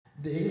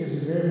The ignorance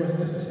is very much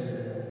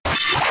necessary.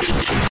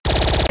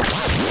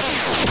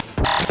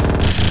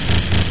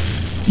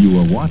 You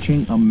are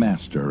watching a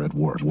master at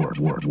work.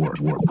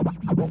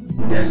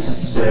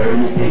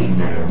 Necessary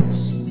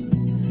ignorance.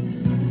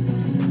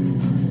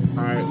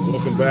 All right,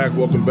 welcome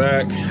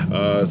back.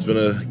 It's been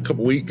a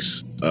couple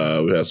weeks.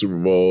 We had Super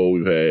Bowl.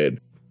 We've had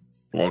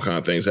all kind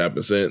of things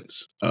happen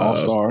since.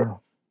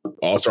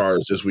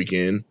 All-Stars this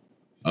weekend.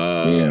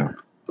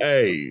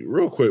 Hey,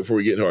 real quick before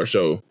we get into our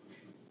show,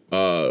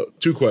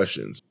 two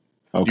questions.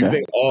 Okay. Do you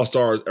think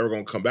All-Stars ever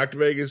going to come back to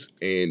Vegas?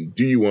 And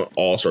do you want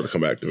All-Star to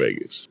come back to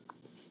Vegas?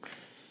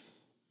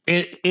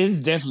 It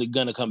is definitely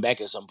gonna come back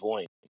at some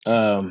point.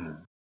 I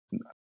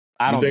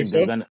don't think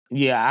they're gonna.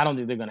 Yeah, I don't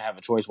think they're gonna have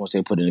a choice once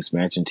they put an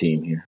expansion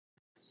team here.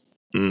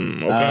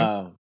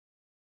 Okay.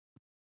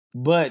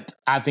 But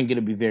I think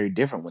it'll be very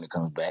different when it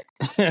comes back.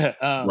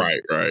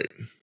 Right.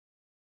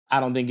 I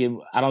don't think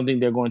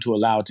they're going to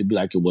allow it to be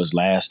like it was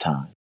last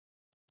time.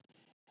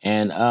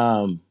 And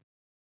I'm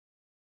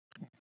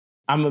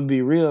gonna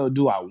be real.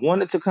 Do I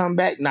want it to come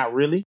back? Not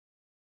really.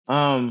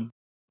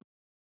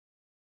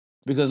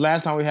 Because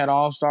last time we had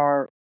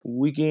All-Star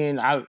Weekend,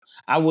 I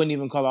wouldn't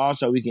even call it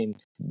All-Star Weekend.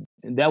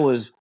 That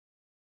was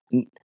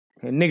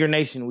Nigger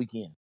Nation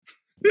Weekend.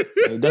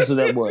 That's what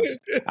that was.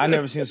 I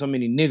never seen so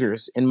many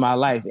niggers in my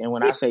life. And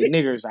when I say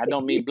niggers, I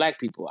don't mean black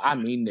people. I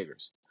mean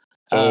niggers.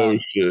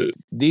 Shit.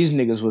 These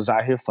niggas was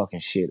out here fucking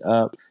shit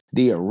up.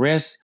 The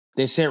arrest,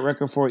 they set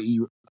record for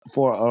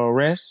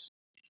arrests.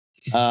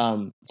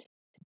 You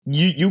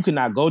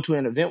cannot go to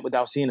an event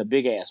without seeing a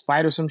big ass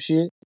fight or some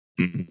shit.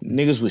 Mm-hmm.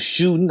 Niggas was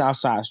shooting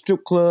outside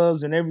strip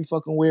clubs and every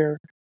fucking where.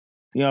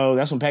 You know,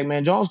 that's when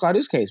Pac-Man Jones got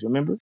his case,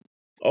 remember?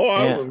 Oh,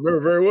 I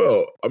remember very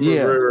well. I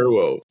remember very, very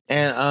well.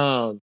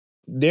 And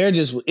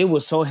it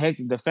was so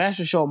hectic. The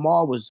Fashion Show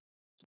Mall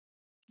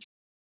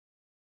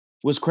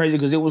was crazy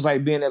because it was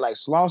like being at like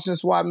Slauson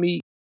Swap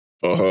Meet,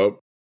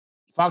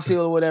 Fox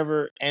Hill or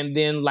whatever, and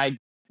then like,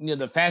 you know,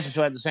 the fashion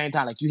show at the same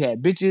time. Like you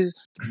had bitches,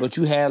 but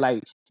you had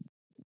like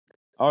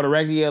all the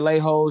regular LA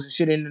hoes and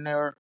shit in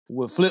there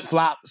with flip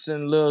flops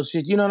and little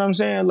shit. You know what I'm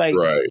saying? Like,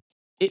 right.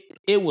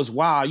 It was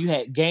wild. You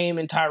had Game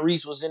and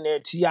Tyrese was in there.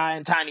 T.I.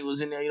 and Tiny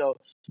was in there. You know,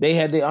 they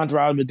had their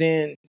entourage, but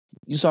then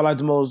you saw like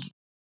the most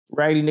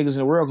raggedy niggas in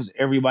the world because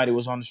everybody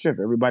was on the strip.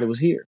 Everybody was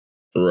here.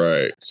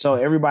 Right. So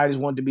everybody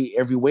just wanted to be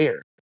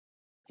everywhere.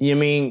 You know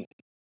what I mean?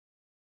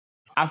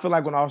 I feel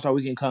like when All-Star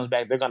Weekend comes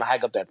back, they're going to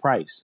hike up that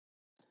price.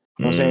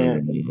 You know what I'm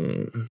saying? You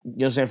know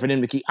what I'm saying? For them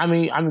to keep... I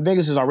mean,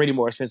 Vegas is already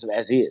more expensive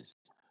as is.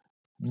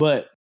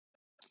 But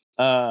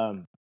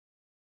to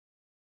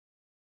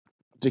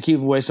keep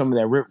away some of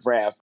that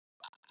riffraff,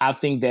 I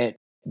think that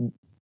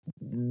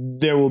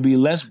there will be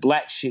less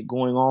black shit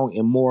going on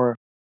and more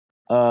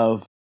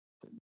of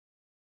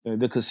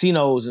the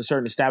casinos and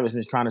certain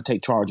establishments trying to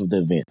take charge of the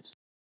events.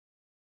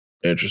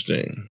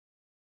 Interesting.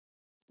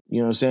 You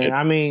know what I'm saying?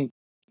 I mean,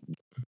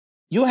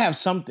 you'll have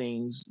some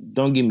things,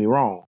 don't get me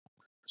wrong,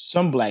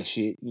 some black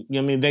shit. You know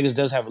what I mean? Vegas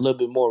does have a little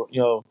bit more,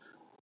 you know,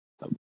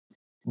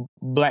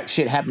 black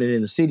shit happening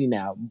in the city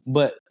now.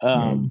 But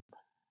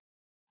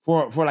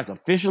for like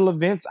official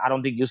events, I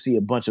don't think you'll see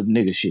a bunch of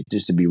nigga shit,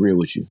 just to be real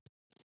with you.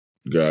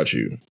 Got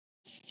you.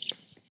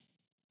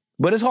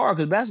 But it's hard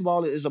because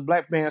basketball is a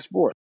black man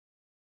sport.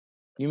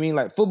 You mean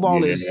like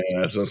football is...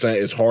 Yeah, that's what I'm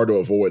saying. It's hard to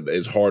avoid.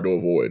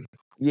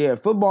 Yeah,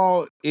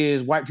 football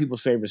is white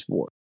people's favorite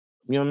sport.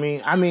 You know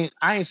what I mean?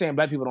 I ain't saying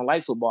black people don't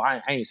like football.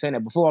 I ain't saying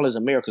that. But football is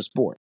America's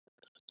sport.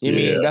 You know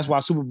what I mean? That's why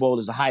Super Bowl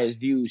is the highest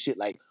viewed shit.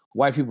 Like,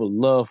 white people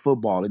love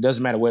football. It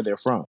doesn't matter where they're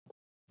from.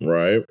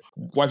 Right.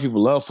 White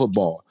people love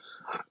football.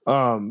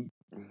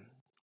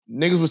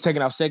 Niggas was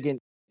taking out second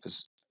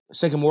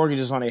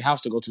mortgages on their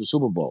house to go to the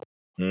Super Bowl.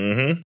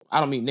 Mm-hmm.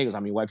 I don't mean niggas, I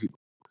mean white people.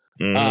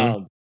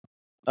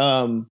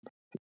 Mm-hmm.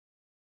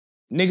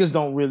 Niggas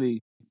don't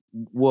really...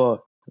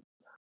 Well,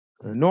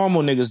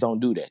 normal niggas don't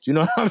do that. You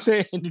know what I'm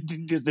saying?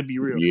 Just to be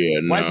real. Yeah,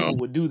 white people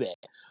would do that.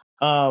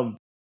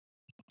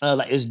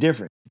 Like, it's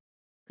different.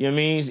 You know what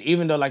I mean?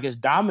 Even though like it's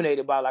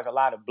dominated by like a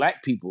lot of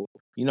black people,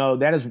 you know,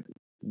 that is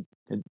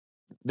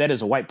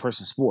a white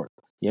person sport.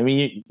 You know what I mean?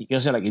 You know what I'm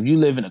saying? Like if you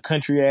live in a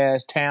country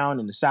ass town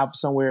in the South or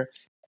somewhere,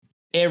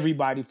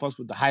 everybody fucks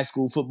with the high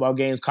school football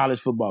games, college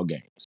football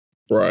games.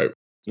 Right.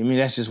 You know what I mean?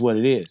 That's just what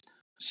it is.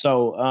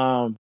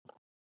 So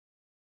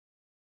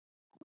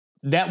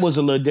that was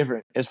a little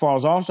different. As far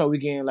as All-Star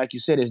Weekend, like you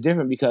said, it's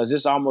different because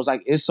it's almost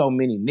like it's so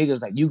many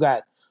niggas. Like you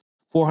got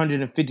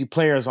 450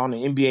 players on the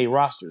NBA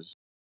rosters,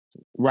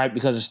 right?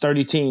 Because it's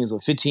 30 teams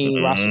with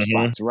 15 roster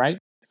spots, right?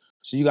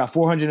 So you got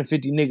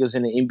 450 niggas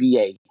in the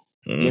NBA.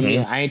 You know what I mean?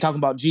 I ain't talking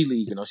about G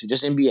League, you know, so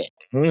just NBA.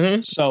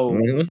 So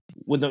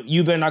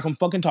you better not come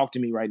fucking talk to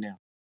me right now.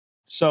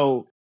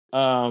 So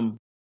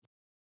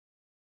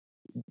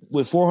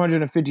with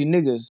 450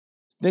 niggas,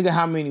 think of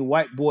how many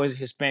white boys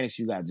and Hispanics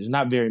you got. There's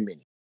not very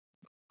many.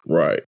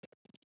 Right.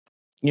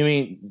 You know what I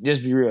mean?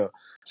 Just be real.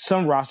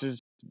 Some rosters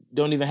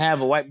don't even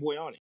have a white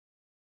boy on it.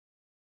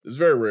 It's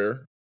very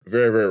rare.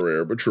 Very, very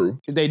rare, but true.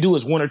 If they do,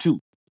 it's one or two.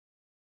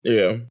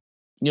 Yeah. You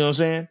know what I'm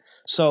saying?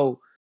 So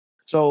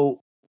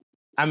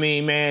I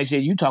mean, man,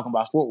 shit, you talking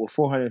about sport with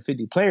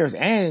 450 players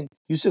and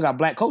you still got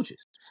black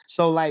coaches.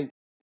 So, like,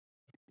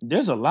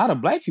 there's a lot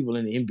of black people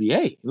in the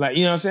NBA. Like,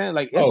 you know what I'm saying?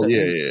 Like,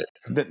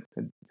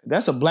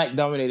 that's a black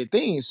dominated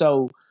thing.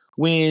 So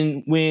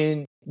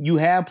when you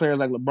have players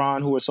like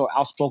LeBron who are so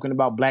outspoken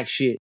about black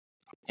shit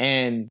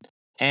and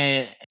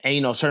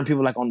you know, certain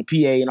people like on the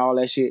PA and all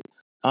that shit,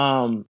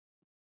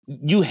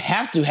 you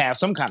have to have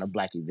some kind of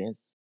black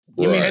events.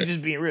 I mean, that's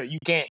just being real. You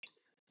can't,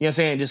 you know what I'm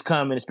saying, just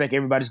come and expect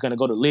everybody's gonna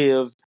go to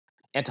Live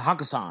and to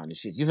Hakkasan and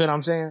shit. You feel what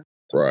I'm saying?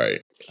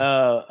 Right.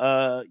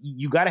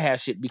 You gotta have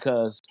shit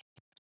because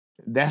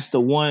that's the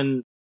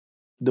one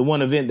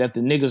event that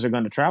the niggas are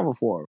gonna travel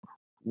for.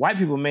 White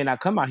people may not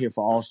come out here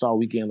for All-Star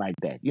Weekend like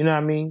that. You know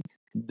what I mean?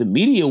 The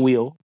media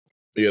will.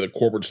 Yeah, the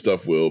corporate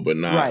stuff will, but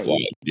not like,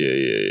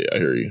 yeah, I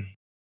hear you.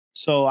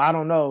 So I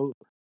don't know.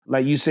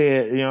 Like you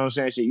said, you know what I'm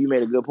saying? Shit, you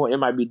made a good point. It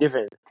might be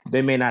different.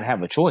 They may not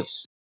have a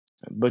choice,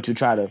 but you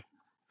try to.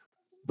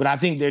 But I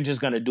think they're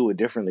just gonna do it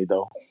differently,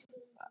 though.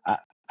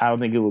 I don't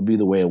think it would be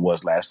the way it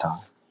was last time.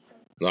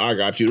 No, I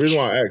got you. The reason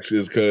why I ask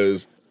is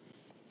because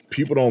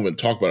people don't even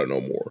talk about it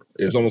no more.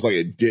 It's almost like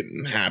it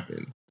didn't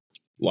happen.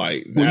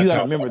 Like, well, you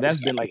gotta remember that's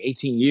been like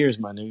 18 years,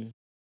 my nigga.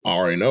 I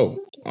already know.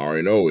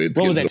 What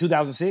was that?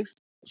 2006.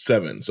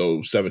 7.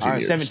 So 17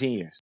 years. 17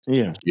 years.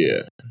 Yeah.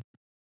 Yeah.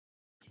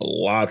 A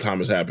lot of time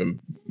has happened,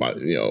 by,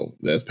 you know,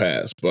 that's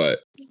passed, but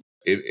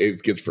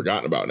it gets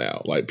forgotten about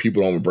now. Like,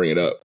 people don't even bring it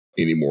up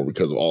anymore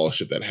because of all the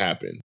shit that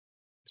happened.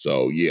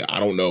 So yeah, I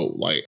don't know.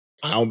 Like,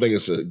 I don't think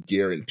it's a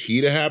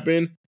guarantee to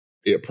happen.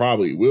 It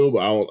probably will, but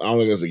I don't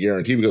think it's a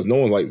guarantee because no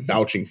one's like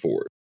vouching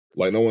for it.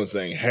 Like, no one's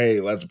saying,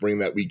 "Hey, let's bring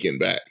that weekend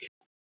back."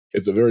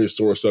 It's a very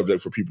sore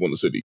subject for people in the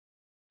city.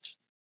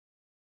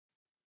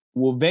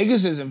 Well,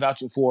 Vegas isn't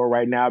vouching for it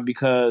right now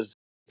because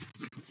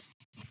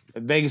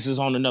Vegas is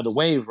on another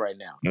wave right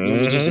now. You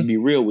know, just to be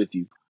real with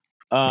you.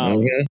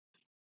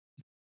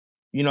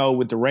 You know,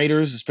 with the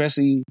Raiders,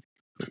 especially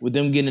with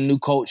them getting a new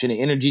coach and the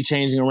energy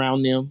changing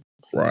around them.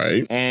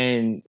 Right.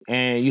 And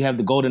you have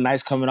the Golden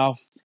Knights coming off,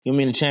 you know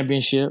what I mean, the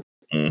championship.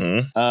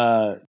 You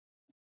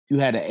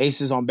had the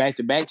Aces on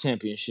back-to-back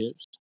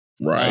championships.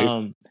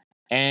 Right.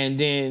 And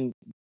then,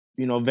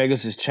 you know,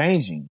 Vegas is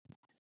changing.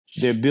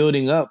 They're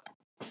building up.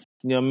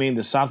 You know what I mean?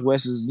 The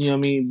Southwest is, you know what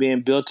I mean,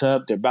 being built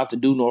up. They're about to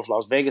do North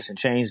Las Vegas and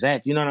change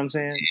that. You know what I'm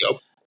saying?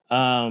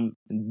 Yep.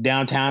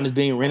 Downtown is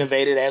being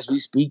renovated as we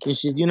speak and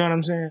shit. You know what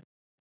I'm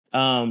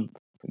saying?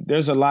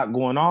 There's a lot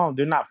going on.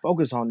 They're not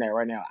focused on that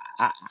right now.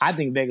 I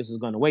think Vegas is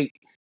going to wait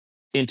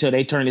until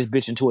they turn this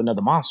bitch into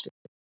another monster.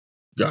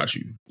 Got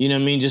you. You know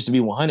what I mean? Just to be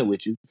 100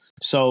 with you.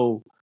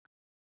 So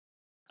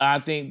I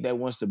think that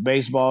once the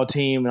baseball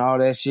team and all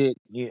that shit,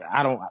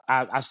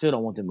 I still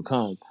don't want them to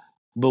come.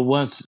 But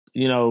once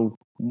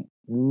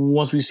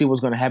we see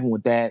what's going to happen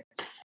with that,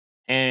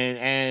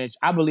 and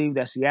I believe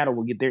that Seattle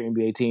will get their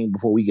NBA team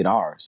before we get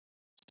ours.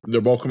 They're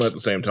both coming at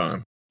the same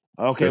time.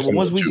 Okay, well,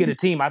 once we get a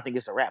team, I think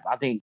it's a wrap. I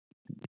think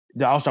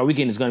the All-Star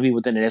Weekend is going to be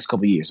within the next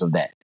couple of years of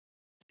that.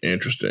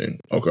 Interesting.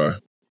 Okay.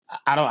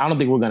 I don't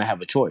think we're going to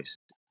have a choice.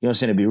 You know what I'm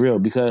saying, to be real,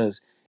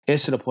 because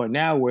it's to the point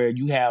now where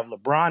you have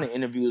LeBron in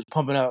interviews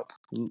pumping up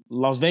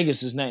Las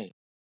Vegas' name.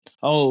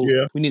 Oh,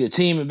 yeah. We need a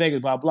team in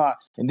Vegas, blah, blah.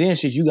 And then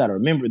shit, you got to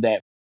remember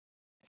that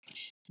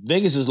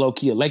Vegas is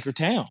low-key a Laker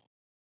town.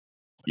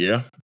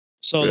 Yeah.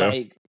 So,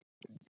 like,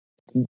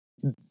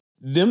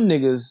 them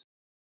niggas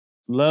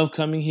love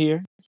coming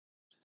here.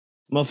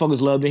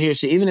 Motherfuckers love to hear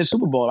shit. Even in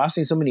Super Bowl, I've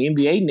seen so many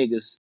NBA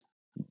niggas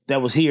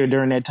that was here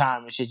during that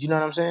time and shit. You know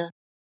what I'm saying?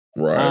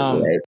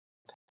 Right.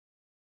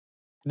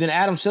 Then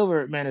Adam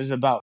Silver, man, is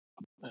about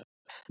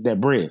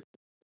that bread.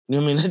 You know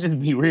what I mean? Let's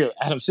just be real.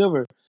 Adam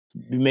Silver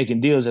be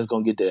making deals that's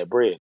going to get to that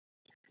bread.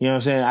 You know what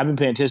I'm saying? I've been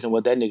paying attention to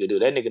what that nigga do.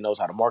 That nigga knows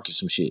how to market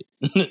some shit.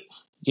 You know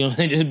what I'm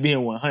saying? Just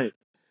being 100.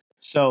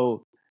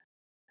 So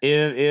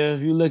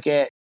if you look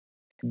at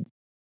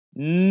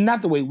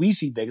not the way we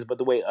see Vegas, but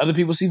the way other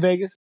people see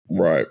Vegas,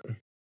 right,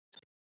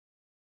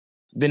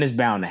 then it's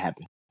bound to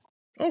happen.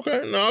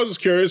 Okay. No, I was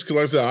just curious because,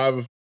 like I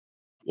said,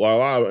 a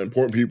lot of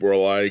important people are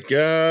like,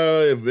 yeah,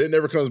 if it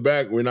never comes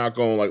back, we're not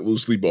going to like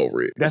lose sleep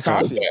over it. That's how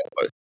I feel.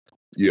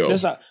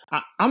 I'm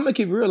gonna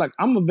keep it real. Like,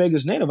 I'm a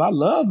Vegas native. I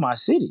love my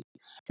city.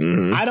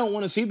 I don't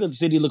want to see the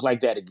city look like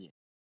that again.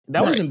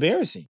 That was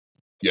embarrassing.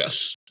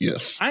 Yes.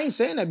 I ain't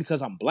saying that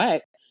because I'm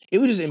black. It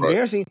was just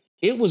embarrassing.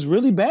 It was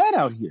really bad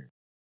out here.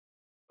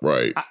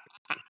 Right.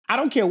 I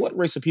don't care what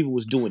race of people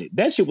was doing it.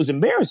 That shit was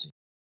embarrassing.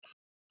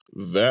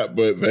 But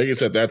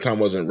Vegas at that time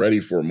wasn't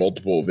ready for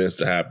multiple events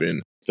to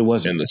happen. It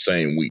wasn't in the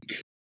same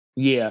week.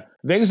 Yeah,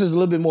 Vegas is a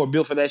little bit more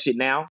built for that shit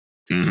now.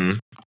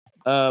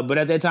 But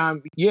at that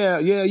time, yeah,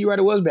 you're right.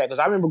 It was bad because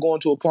I remember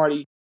going to a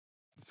party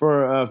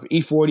for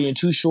E40 and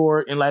Too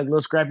Short and like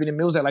Little Scrappy and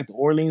Mills at like the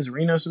Orleans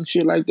Arena or some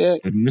shit like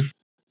that.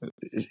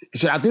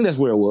 Shit, I think that's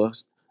where it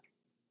was.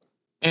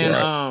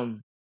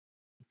 And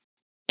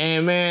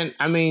and man,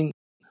 I mean,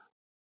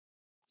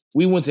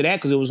 we went to that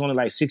because it was only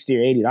like $60 or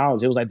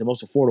 $80. It was like the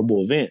most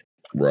affordable event.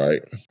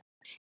 Right.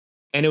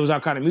 And it was our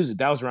kind of music.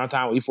 That was around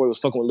time when E40 was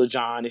fucking with Lil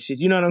Jon and shit.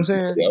 You know what I'm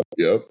saying?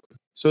 Yep.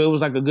 So it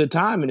was like a good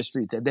time in the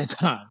streets at that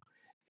time.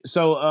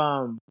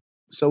 So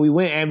we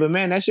went, but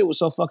man, that shit was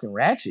so fucking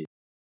ratchet.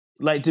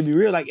 Like, to be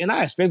real, like, and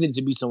I expected it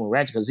to be someone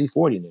ratchet because he's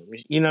 40 now.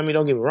 You know what I mean?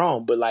 Don't get me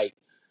wrong, but like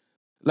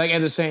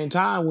at the same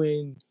time,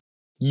 when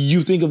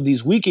you think of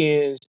these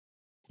weekends,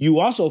 you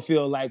also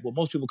feel like, well,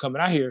 most people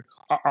coming out here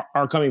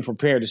are coming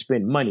prepared to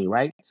spend money,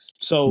 right?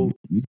 So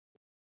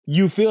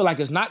you feel like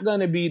it's not going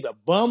to be the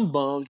bum.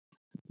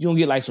 You're going to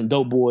get like some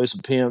dope boys,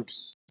 some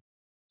pimps,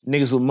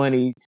 niggas with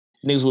money,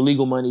 niggas with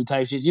legal money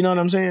type shit. You know what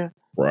I'm saying?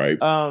 Right.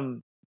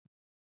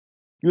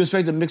 You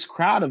expect a mixed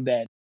crowd of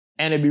that.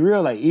 And to be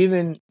real, like,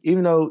 even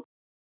though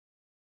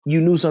you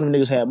knew some of the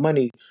niggas had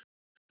money,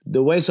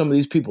 the way some of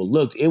these people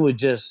looked, it was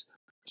just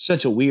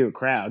such a weird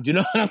crowd. You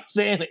know what I'm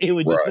saying? It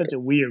was just such a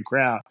weird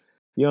crowd.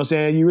 You know what I'm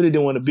saying? You really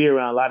didn't want to be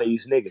around a lot of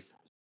these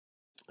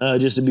niggas.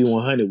 Just to be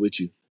 100 with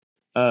you.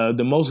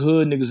 The most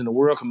hood niggas in the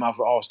world come out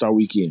for All-Star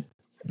Weekend.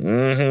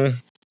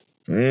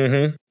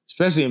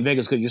 Especially in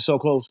Vegas because you're so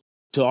close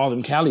to all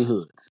them Cali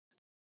hoods.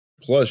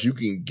 Plus, you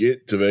can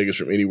get to Vegas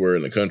from anywhere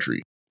in the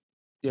country.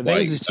 Yeah,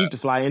 Vegas is cheap to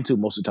fly into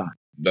most of the time.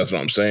 That's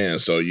what I'm saying.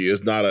 So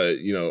it's not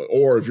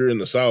or if you're in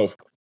the South,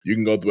 you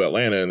can go through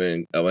Atlanta and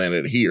then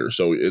Atlanta to here.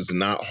 So it's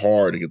not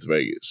hard to get to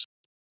Vegas.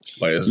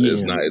 Like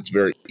it's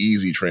very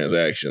easy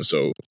transaction.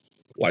 So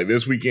like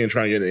this weekend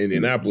trying to get to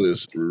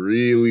Indianapolis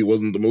really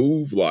wasn't the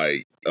move.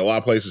 Like a lot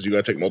of places you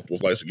got to take multiple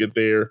flights to get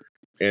there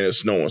and it's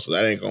snowing. So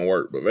that ain't going to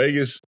work. But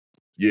Vegas,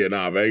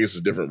 Vegas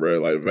is different, bro.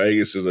 Like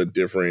Vegas is a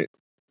different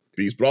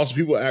beast. But also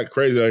people act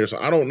crazy out here. So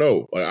I don't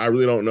know. Like I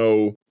really don't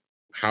know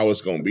how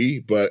it's going to be.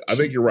 But I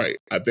think you're right.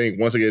 I think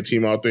once they get a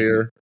team out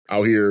here,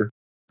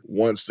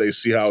 once they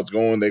see how it's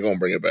going, they're going to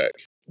bring it back.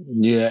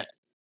 Yeah.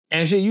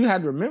 And shit, you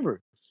had to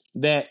remember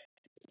that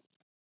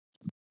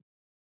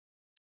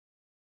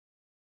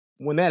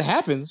when that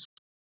happens,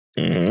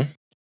 we're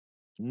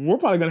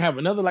probably going to have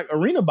another like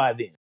arena by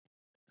then.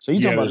 So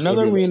you're talking about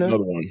another arena.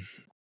 Another one.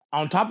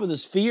 On top of the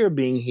Sphere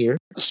being here,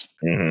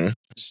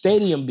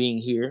 stadium being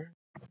here,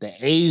 the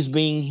A's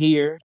being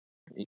here.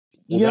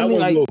 You know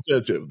what I mean? Like,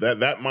 sensitive.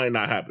 That might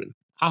not happen.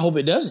 I hope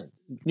it doesn't.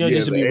 You know,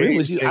 just to be real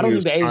with you, I don't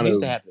think the A's needs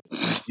to happen.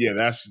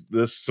 Yeah,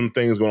 there's some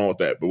things going on with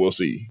that, but we'll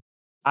see.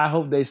 I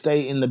hope they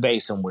stay in the Bay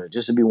somewhere,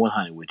 just to be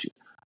 100 with you.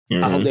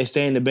 I hope they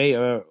stay in the Bay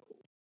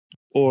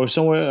or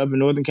somewhere up in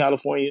Northern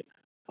California.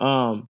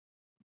 I'm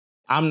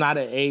not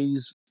an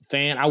A's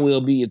fan. I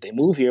will be if they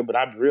move here, but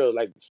I'll be real.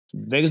 Like,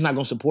 Vegas not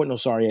going to support no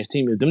sorry-ass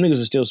team. If them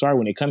niggas are still sorry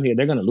when they come here,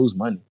 they're going to lose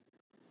money.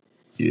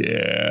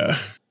 Yeah.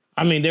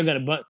 I mean, they're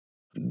going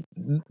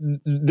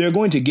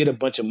to get a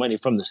bunch of money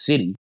from the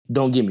city.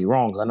 Don't get me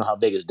wrong, because I know how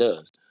Vegas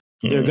does.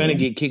 They're going to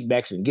get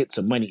kickbacks and get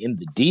some money in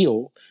the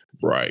deal.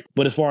 Right.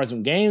 But as far as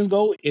them games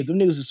go, if them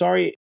niggas are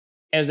sorry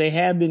as they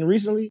have been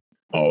recently,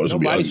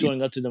 nobody's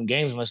showing up to them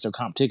games unless they're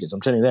comp tickets.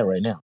 I'm telling you that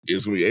right now.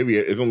 It's going to be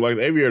it's going to be like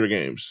the Aviator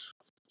games.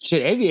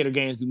 Shit, Aviator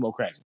games be more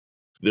cracking.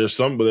 There's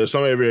some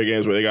Aviator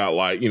games where they got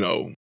like,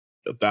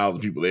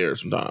 1,000 people there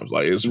sometimes.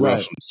 Like it's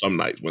rough some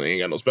nights when they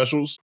ain't got no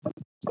specials.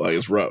 Like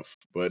it's rough.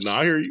 But no,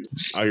 I hear you.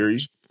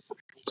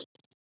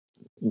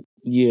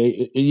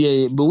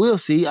 Yeah, but we'll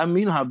see. I mean,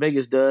 you know how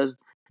Vegas does.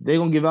 They're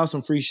going to give out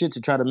some free shit to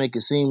try to make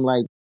it seem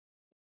like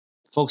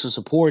folks are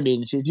supporting it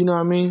and shit. You know what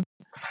I mean?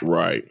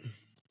 Right.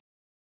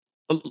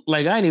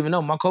 Like, I didn't even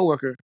know. My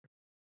coworker,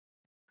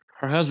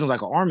 her husband's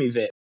like an Army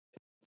vet.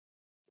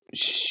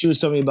 She was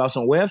telling me about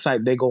some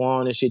website they go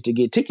on and shit to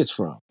get tickets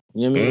from.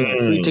 You know what I mean? Like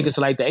free tickets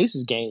to like the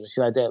Aces games and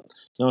shit like that. You know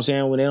what I'm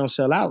saying? When they don't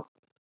sell out.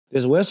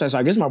 There's a website. So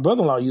I guess my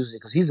brother-in-law uses it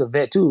because he's a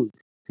vet too. You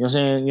know what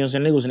I'm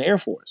saying? Nigga was in the Air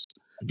Force.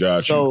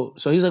 Gotcha.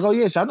 So he's like, oh,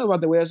 yes, I know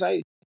about the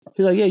website.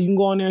 He's like, yeah, you can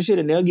go on there and shit,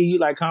 and they'll give you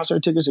like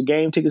concert tickets or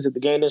game tickets if the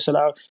game didn't sell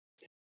out.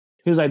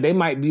 He was like, they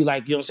might be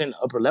like, you know what I'm saying,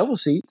 upper level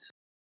seats.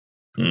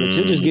 But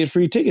you'll just get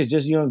free tickets.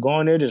 Just, go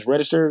on there, just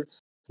register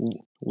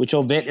with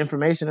your vet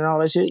information and all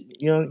that shit.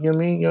 You know what I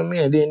mean?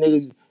 And then,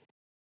 nigga,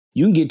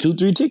 you can get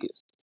 2-3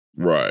 tickets.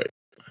 Right.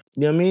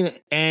 You know what I mean?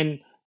 And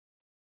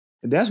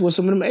that's where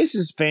some of them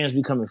Aces fans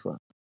be coming from.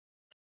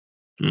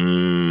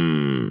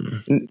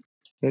 And, you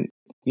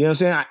know what I'm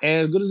saying?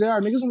 As good as they are,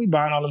 niggas gonna be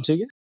buying all them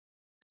tickets.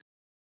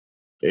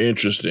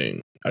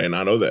 Interesting. I did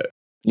not know that.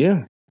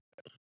 Yeah.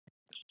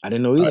 I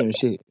didn't know either and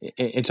shit.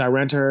 And so I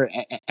ran to her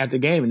at the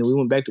game and then we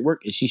went back to work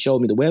and she showed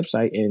me the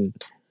website and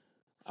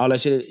all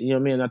that shit. You know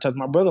what I mean? And I talked to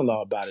my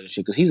brother-in-law about it and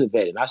shit because he's a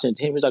vet. And I sent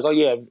to him, he's like, oh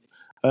yeah,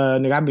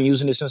 nigga, I've been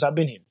using it since I've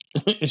been here.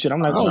 And shit,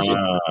 I'm like, oh shit.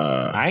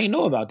 I ain't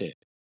know about that.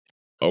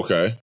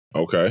 Okay.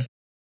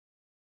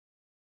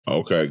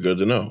 Good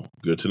to know.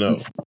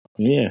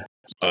 Yeah.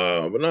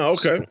 But no,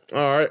 okay.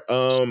 All right.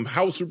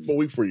 How was Super Bowl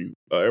week for you?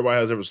 Everybody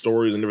has different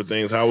stories and different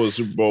things. How was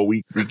Super Bowl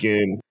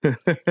weekend?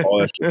 All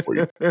that shit for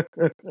you.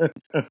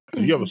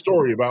 You have a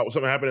story about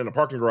something happened in a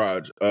parking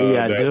garage.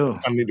 Yeah, I that do.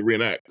 I need to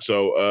reenact.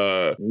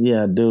 So,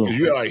 yeah, I do.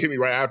 You got hit me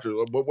right after.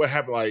 What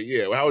happened? Like,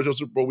 yeah, how was your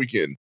Super Bowl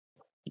weekend?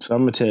 So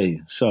I'm gonna tell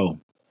you. So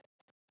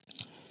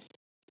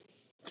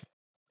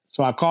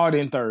I called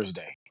in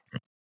Thursday.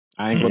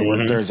 I ain't go to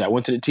work Thursday. I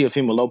went to the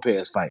Teofimo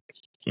Lopez fight.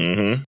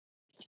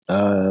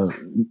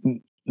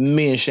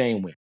 Me and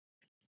Shane went.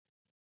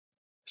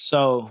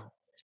 So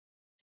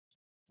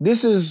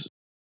this is,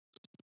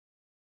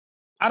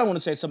 I don't want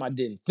to say something I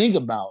didn't think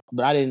about,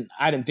 but I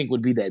didn't think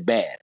would be that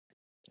bad.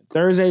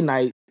 Thursday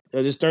night,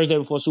 this Thursday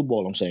before Super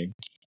Bowl, I'm saying.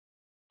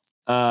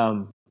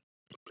 I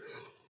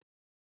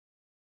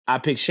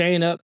picked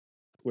Shane up.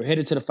 We're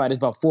headed to the fight. It's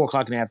about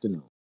 4:00 in the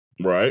afternoon.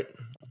 Right.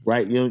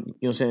 Right? You know what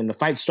I'm saying? The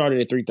fight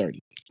started at 3:30.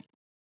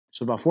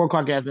 So about 4:00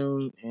 in the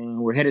afternoon, and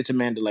we're headed to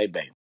Mandalay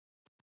Bay.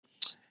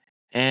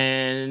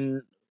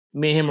 And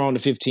me and him are on the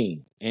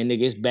 15, and it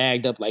gets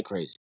bagged up like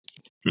crazy.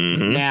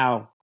 Mm-hmm.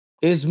 Now,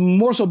 it's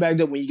more so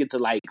bagged up when you get to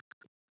like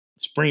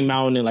Spring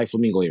Mountain and like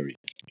Flamingo area.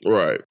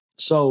 Right.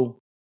 So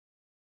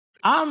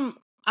I'm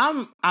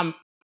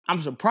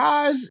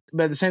surprised,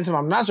 but at the same time,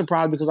 I'm not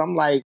surprised because I'm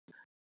like,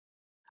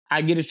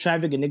 I get it's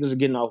traffic and niggas are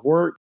getting off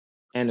work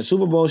and the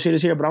Super Bowl shit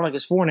is here, but I'm like,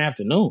 it's 4 in the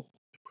afternoon.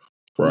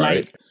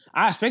 Right. Like,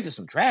 I expected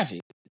some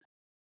traffic.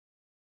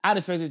 I'd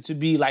expect it to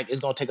be like, it's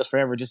going to take us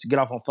forever just to get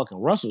off on fucking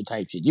Russell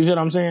type shit. You feel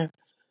what I'm saying?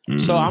 Mm-hmm.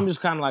 So I'm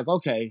just kind of like,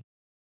 okay,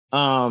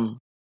 I'm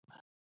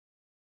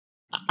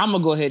going to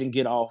go ahead and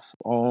get off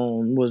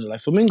on, what was it, like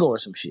Flamingo or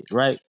some shit,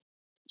 right?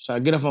 So I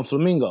get off on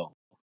Flamingo.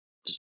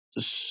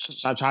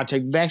 So I try to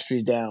take the back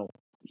streets down.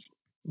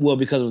 Well,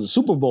 because of the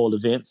Super Bowl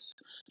events,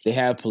 they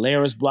have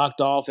Polaris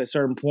blocked off at a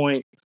certain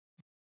point.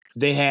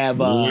 They have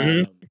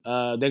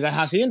they got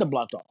Hacienda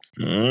blocked off.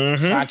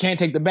 Mm-hmm. So I can't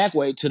take the back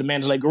way to the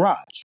Mandalay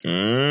Garage.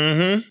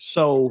 Mm-hmm.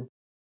 So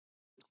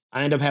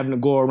I end up having to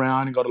go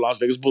around and go to Las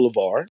Vegas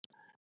Boulevard.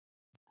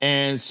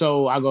 And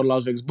so I go to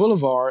Las Vegas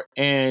Boulevard,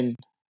 and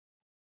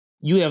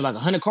you have like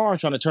 100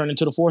 cars trying to turn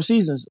into the Four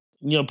Seasons,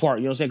 part. You know what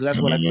I'm saying? Because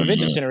that's where like the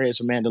convention center is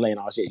for Mandalay and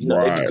all that shit. You know,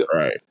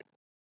 right.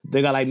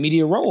 They got like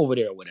Media Row over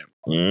there or whatever.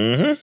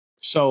 Mm-hmm.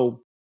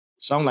 So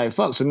I'm like,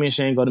 fuck. So me and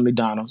Shane go to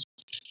McDonald's.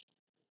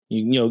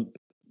 You know,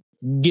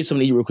 get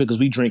something to eat real quick because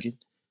we drinking.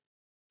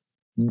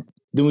 Then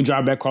we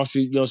drive back across the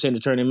street, you know what I'm saying, to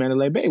turn in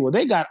Mandalay Bay. Well,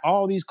 they got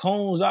all these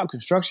cones out,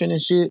 construction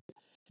and shit.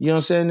 You know what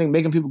I'm saying? They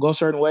making people go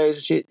certain ways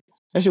and shit.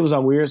 That shit was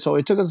all weird. So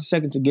it took us a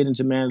second to get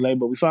into Mandalay,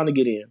 but we finally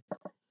get in.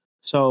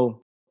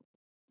 So,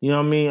 you know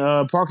what I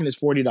mean? Parking is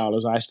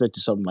 $40. I expected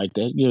something like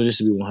that, just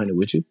to be 100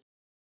 with you.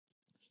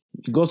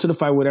 You go to the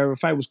fight, whatever. The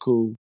fight was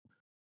cool.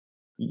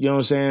 You know what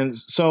I'm saying?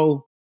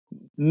 So,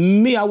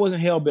 me, I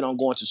wasn't hell-bent on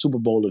going to Super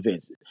Bowl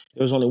events.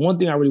 There was only one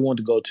thing I really wanted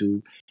to go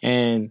to,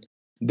 and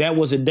that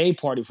was a day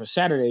party for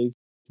Saturday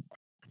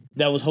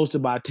that was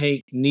hosted by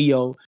Tank,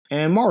 Neo,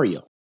 and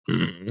Mario.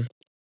 Mm-hmm.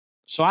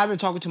 So I've been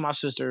talking to my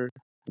sister.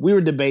 We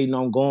were debating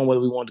on going whether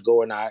we wanted to go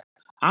or not.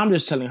 I'm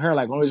just telling her,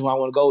 like, the only reason why I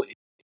want to go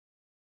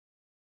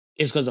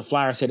is because the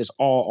flyer said it's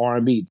all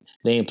R&B.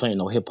 They ain't playing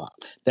no hip-hop.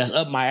 That's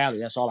up my alley.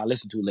 That's all I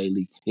listen to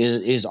lately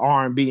is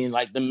R&B and,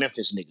 like, the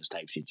Memphis niggas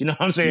type shit. You know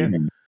what I'm saying?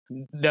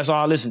 Mm-hmm. That's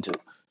all I listen to.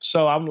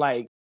 So I'm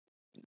like,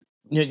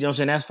 you know what I'm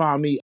saying? That's fine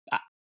with me.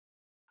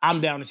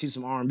 I'm down to see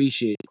some R&B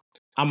shit.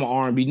 I'm an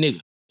R&B nigga.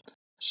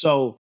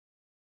 So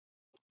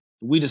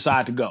we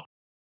decide to go.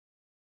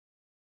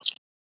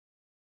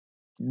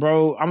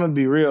 Bro, I'm going to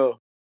be real.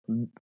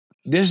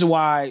 This is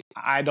why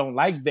I don't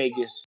like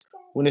Vegas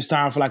when it's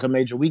time for like a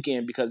major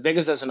weekend, because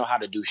Vegas doesn't know how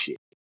to do shit.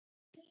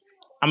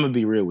 I'm going to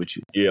be real with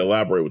you. Yeah,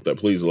 elaborate with that.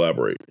 Please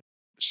elaborate.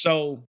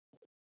 So,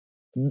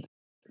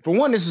 for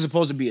one, this is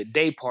supposed to be a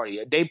day party.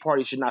 A day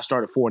party should not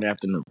start at 4 in the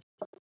afternoon.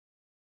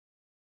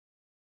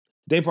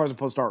 Day party is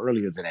supposed to start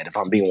earlier than that, if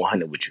I'm being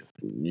 100 with you.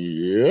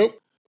 Yep.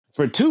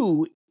 For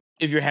two,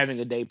 if you're having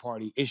a day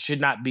party, it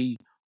should not be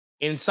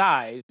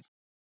inside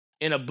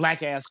in a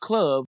black-ass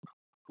club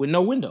with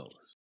no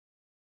windows.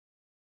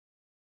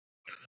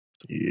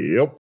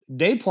 Yep.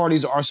 Day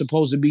parties are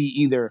supposed to be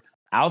either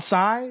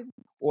outside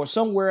or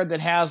somewhere that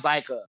has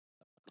like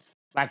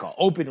an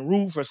open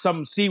roof or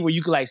something, see where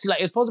you can like see, like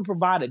it's supposed to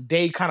provide a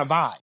day kind of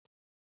vibe.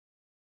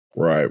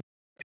 Right.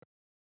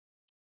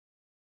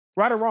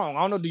 Right or wrong?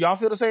 I don't know. Do y'all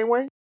feel the same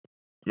way?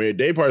 I mean,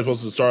 day party is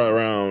supposed to start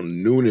around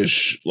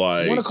noonish,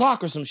 like 1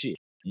 o'clock or some shit.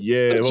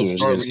 Yeah, you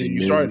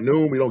start at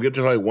noon. We don't get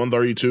to like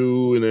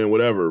 1:32 and then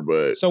whatever.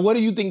 But so, what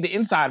do you think the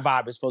inside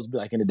vibe is supposed to be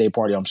like in the day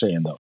party? I'm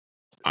saying though.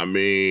 I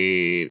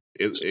mean,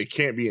 it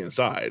can't be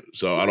inside,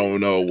 so I don't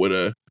know what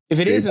a.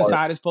 If it is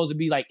inside, it's supposed to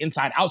be like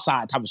inside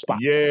outside type of spot.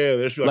 Yeah,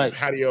 there should be like a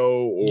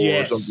patio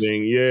or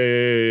something.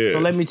 Yeah. So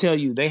let me tell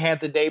you, they had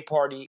the day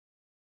party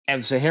at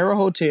the Sahara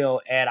Hotel,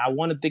 and I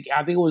think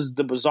it was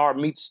the Bizarre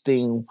Meats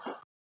thing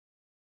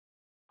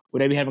where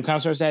they be having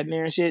concerts at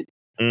there and shit.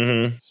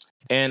 Mm-hmm.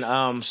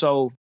 And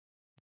so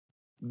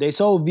they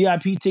sold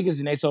VIP tickets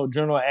and they sold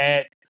general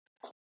ad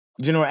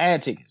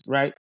tickets,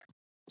 right?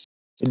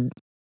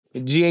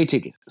 GA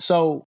tickets.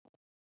 So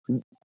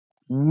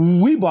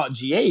we bought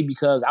GA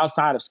because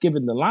outside of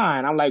skipping the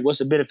line, I'm like, what's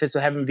the benefits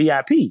of having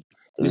VIP?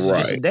 This is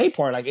just a day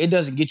party. Like, it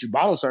doesn't get you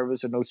bottle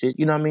service or no shit,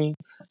 you know what I mean?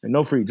 And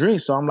no free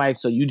drinks. So I'm like,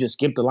 so you just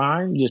skip the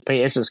line? You just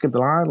pay extra to skip the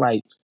line?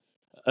 Like,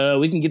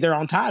 we can get there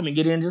on time and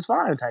get in just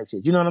fine type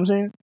shit. You know what I'm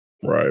saying?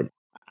 Right.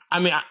 I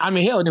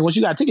mean, hell, then once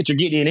you got tickets, you're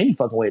getting in any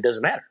fucking way. It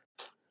doesn't matter.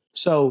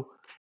 So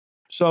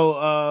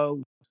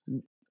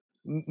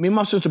me and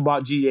my sister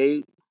bought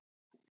GA,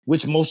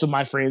 which most of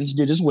my friends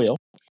did as well.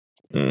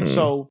 Mm-hmm.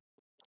 So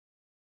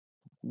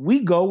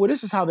we go. Well,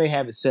 this is how they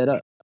have it set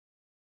up.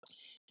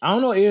 I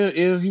don't know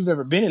if you've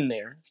ever been in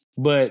there,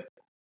 but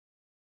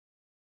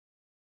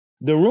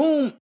the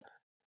room,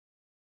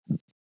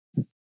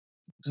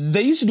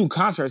 they used to do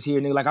concerts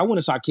here, nigga. Like, I went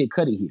and saw Kid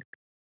Cudi here.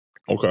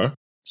 Okay.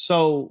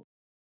 So,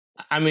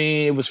 I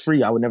mean, it was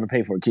free. I would never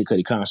pay for a Kid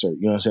Cudi concert.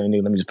 You know what I'm saying,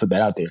 nigga? Let me just put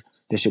that out there.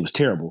 This shit was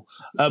terrible.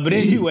 But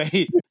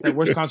anyway, the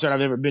worst concert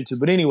I've ever been to.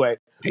 But anyway,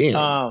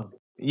 Damn.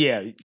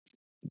 yeah,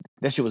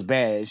 that shit was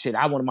bad. Shit,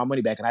 I wanted my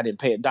money back and I didn't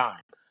pay a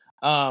dime.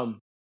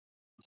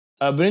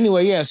 But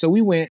anyway, yeah, so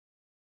we went.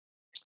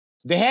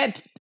 They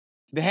had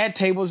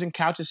tables and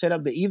couches set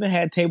up. They even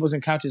had tables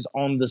and couches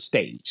on the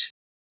stage.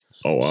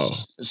 Oh, wow.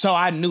 So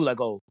I knew, like,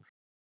 oh,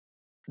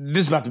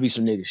 this is about to be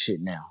some nigga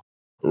shit now.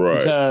 Right.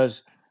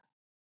 Because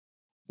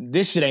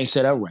this shit ain't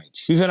set up right.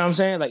 You feel what I'm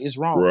saying? Like, it's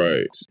wrong.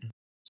 Right.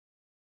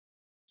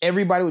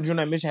 Everybody with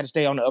Adrenaline Mission had to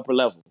stay on the upper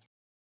level.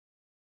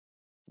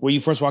 Where you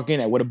first walk in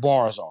at, where the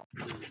bars are.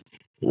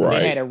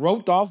 Right. They had it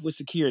roped off with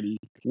security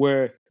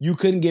where you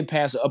couldn't get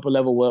past the upper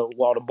level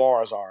while the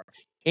bars are.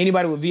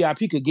 Anybody with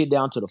VIP could get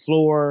down to the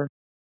floor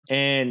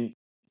and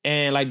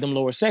like them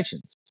lower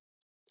sections.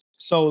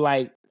 So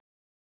like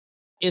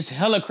it's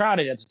hella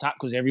crowded at the top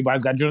because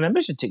everybody's got Adrenaline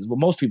Mission tickets, but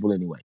most people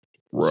anyway.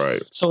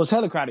 Right. So it's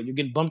hella crowded. You're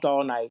getting bumped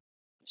all night.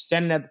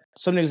 Some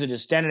niggas are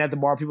just standing at the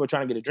bar. People are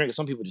trying to get a drink. And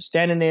some people just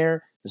standing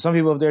there. There's some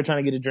people up there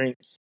trying to get a drink.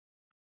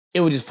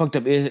 It was just fucked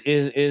up.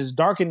 It's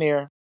dark in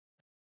there.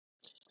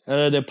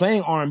 They're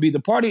playing R&B. The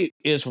party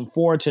is from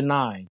 4 to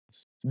 9.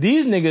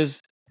 These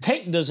niggas,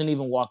 Tank doesn't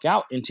even walk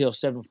out until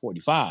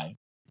 7:45.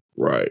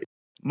 Right.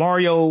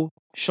 Mario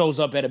shows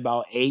up at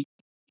about 8.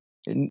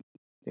 And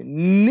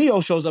Neo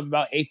shows up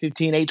about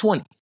 8:15,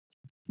 8:20.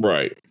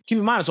 Right. Keep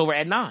in mind, it's over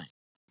at 9.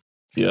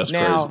 Yeah, that's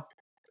now, crazy.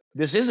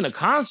 this isn't a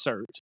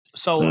concert,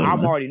 so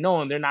I'm already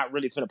knowing they're not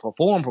really finna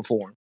perform.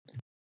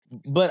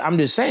 But I'm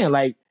just saying,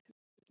 like,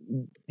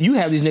 you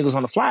have these niggas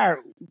on the flyer,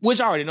 which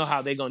I already know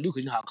how they're gonna do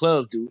because you know how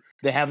clubs do.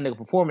 They have a nigga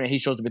performing and he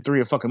shows up at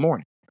 3 o'clock.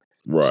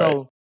 Right.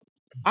 So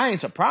I ain't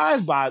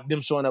surprised by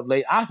them showing up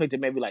late. I expected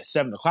maybe like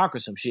 7 o'clock or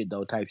some shit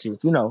though, type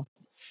shit. You know,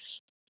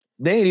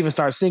 they ain't even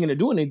start singing or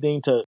doing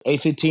anything to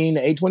 8:15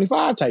 to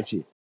 8:25 type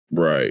shit.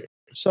 Right.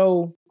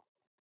 So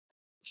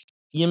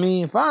you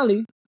mean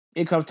finally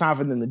it comes time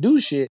for them to do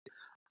shit.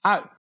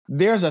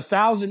 There's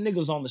 1,000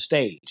 niggas on the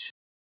stage.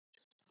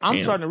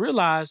 I'm starting to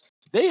realize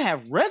they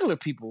have regular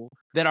people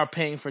that are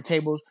paying for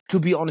tables to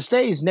be on the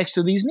stage next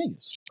to these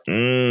niggas.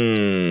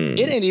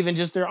 It ain't even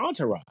just their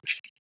entourage.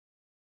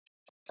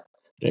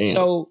 Damn.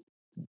 So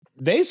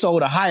they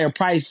sold a higher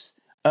price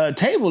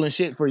table and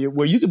shit for you,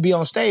 where you could be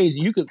on stage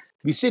and you could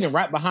be sitting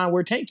right behind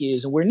where Tank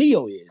is and where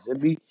Neo is, and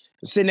be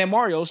sitting at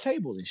Mario's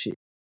table and shit.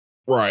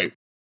 Right.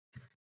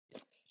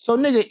 So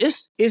nigga,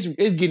 it's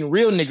getting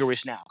real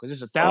niggerish now because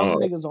there's 1,000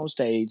 niggas on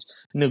stage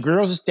and the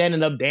girls are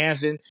standing up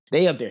dancing.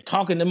 They up there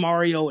talking to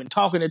Mario and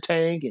talking to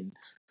Tank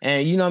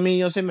and you know what I mean? You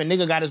know what I'm saying? My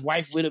nigga got his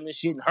wife with him and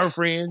shit and her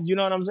friends. You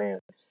know what I'm saying?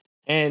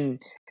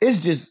 And it's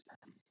just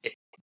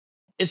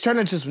it's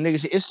turning into some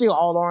nigga shit. It's still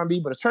all R&B,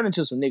 but it's turning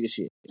into some nigga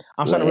shit.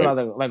 I'm starting to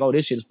realize like, oh,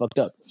 this shit is fucked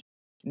up.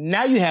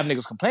 Now you have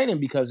niggas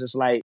complaining because it's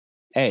like,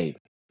 hey,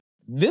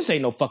 this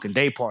ain't no fucking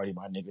day party,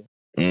 my nigga.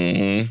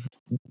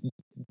 Mm-hmm.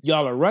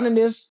 Y'all are running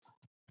this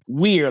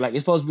weird. Like,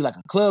 it's supposed to be like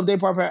a club day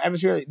party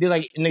atmosphere. They're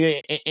like,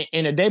 nigga,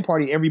 in a day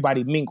party,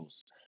 everybody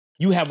mingles.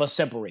 You have us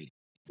separated.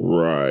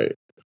 Right.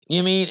 You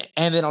know what I mean?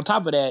 And then on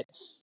top of that,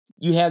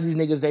 you have these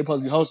niggas they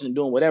supposed to be hosting and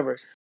doing whatever.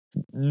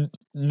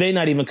 They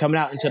not even coming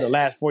out until the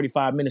last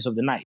 45 minutes of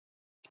the night.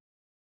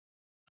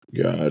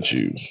 Got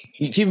you.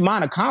 Keep in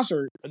mind, a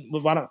concert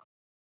with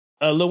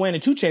Lil Wayne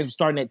and 2 Chainz was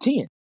starting at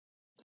 10.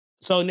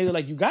 So, nigga,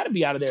 like, you got to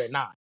be out of there at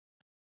 9.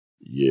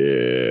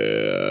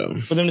 Yeah.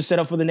 For them to set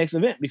up for the next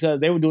event because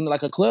they were doing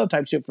like a club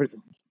type shit for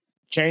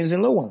Chainz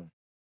and Lil Wayne.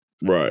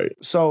 Right.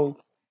 So,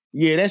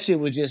 yeah, that shit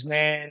was just,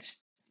 man,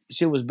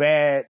 shit was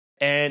bad.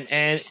 And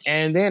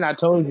then I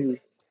told you,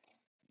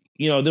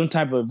 you know, them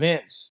type of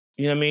events,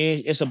 you know what I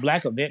mean? It's a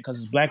black event because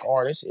it's black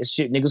artists. It's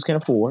shit niggas can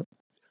afford.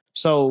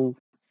 So,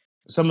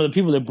 some of the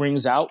people it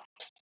brings out,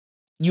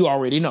 you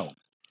already know.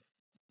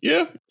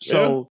 Yeah.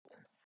 So,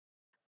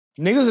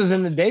 niggas is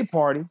in the day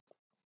party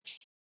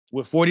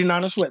with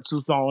 49er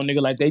sweatsuits on,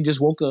 nigga, like they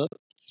just woke up.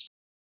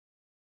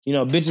 You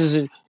know,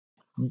 bitches,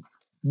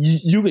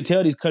 you could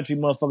tell these country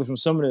motherfuckers from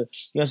some of the, you know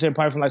what I'm saying,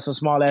 probably from like some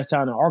small ass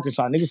town in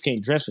Arkansas, niggas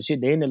can't dress for shit.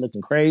 They in there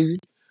looking crazy.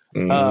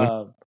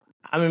 Mm-hmm.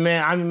 I mean,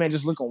 man,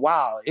 just looking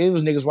wild. It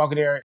was niggas walking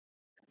there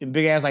in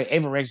big ass like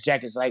Averex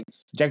jackets, like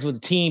jackets with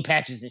the team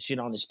patches and shit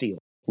on the steel.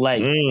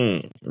 Like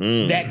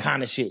that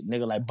kind of shit,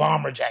 nigga, like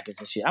bomber jackets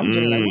and shit. I'm just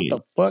like, what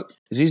the fuck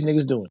is these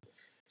niggas doing?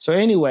 So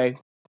anyway,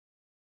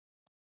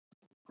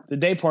 the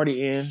day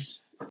party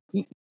ends.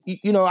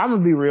 You know, I'm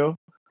gonna be real.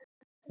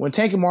 When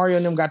Tank and Mario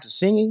and them got to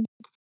singing,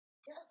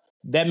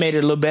 that made it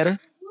a little better.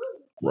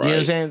 Right. You know what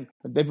I'm saying?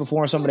 They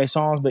performed some of their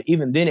songs, but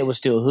even then it was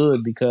still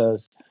hood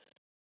because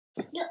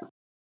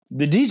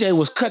the DJ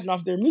was cutting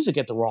off their music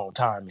at the wrong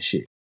time and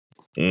shit.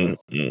 Certain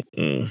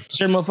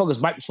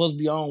motherfuckers might be supposed to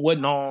be on,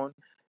 wasn't on.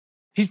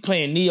 He's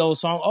playing Neo's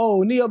song.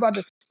 Oh, Neo about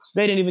to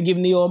They didn't even give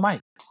Neo a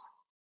mic.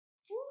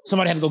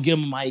 Somebody had to go get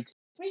him a mic.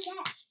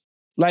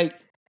 Like,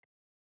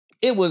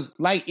 it was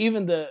like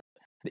even the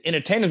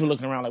entertainers were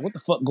looking around like, what the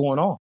fuck going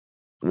on?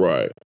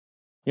 Right.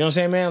 You know what I'm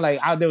saying, man? Like,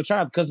 they were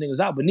trying to cuss niggas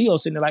out, but Neo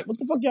sitting there like, what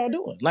the fuck y'all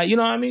doing? Like, you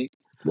know what I mean?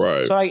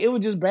 Right. So, like, it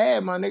was just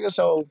bad, my nigga.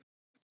 So,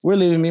 we're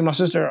leaving me and my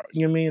sister,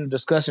 you know what I mean,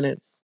 discussing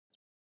it.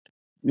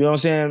 You know what I'm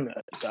saying?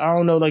 I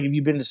don't know, like, if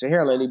you've been to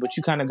Sahara lately, but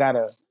you kind of got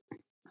to,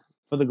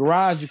 for the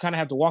garage, you kind of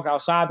have to walk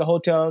outside the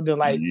hotel, then,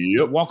 like,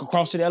 walk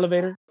across to the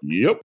elevator.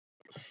 Yep.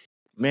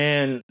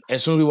 Man,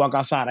 as soon as we walk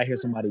outside, I hear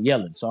somebody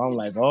yelling. So I'm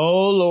like,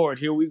 oh, Lord,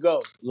 here we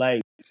go.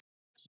 Like,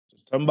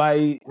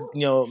 somebody,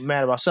 you know,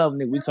 mad about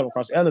something, nigga, we come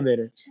across the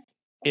elevator.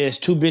 It's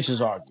two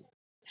bitches arguing.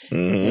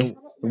 And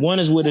one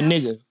is with a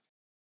nigga.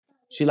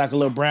 She like a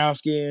little brown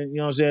skin, you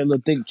know what I'm saying? A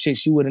little thick chick,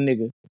 she with a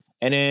nigga.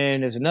 And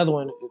then there's another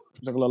one,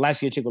 like a little light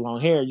skinned chick with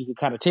long hair. You can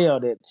kind of tell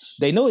that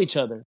they know each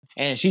other,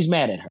 and she's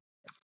mad at her.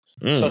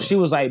 So she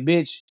was like,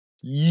 bitch,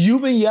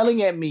 you've been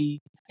yelling at me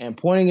and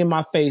pointing in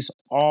my face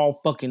all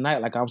fucking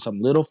night like I'm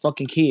some little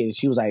fucking kid.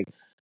 She was like,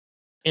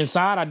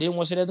 inside, I didn't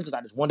want to say that because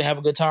I just wanted to have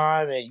a good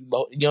time. And you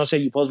know what I'm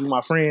saying? You're supposed to be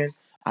my friend.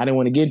 I didn't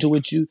want to get into it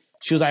with you.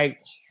 She was like,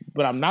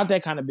 but I'm not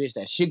that kind of bitch.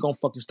 That shit gonna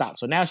fucking stop.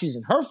 So now she's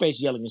in her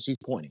face yelling and she's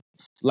pointing.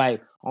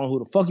 Like, on who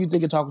the fuck you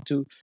think you're talking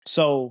to.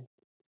 So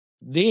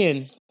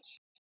then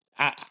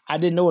I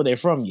didn't know where they're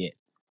from yet.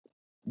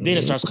 Then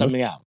it starts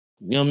coming out.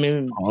 You know what I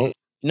mean?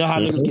 You know how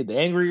niggas get, the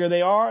angrier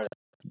they are?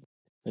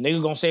 The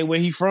nigga gonna say where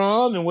he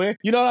from and where,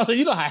 you know how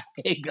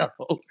it go.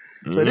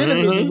 So then the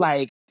bitch is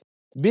like,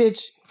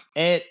 bitch,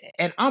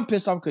 and I'm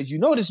pissed off because you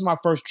know this is my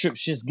first trip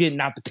since getting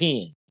out the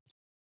pen.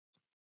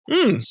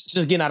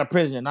 Since getting out of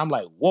prison. And I'm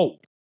like, whoa.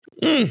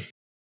 Then,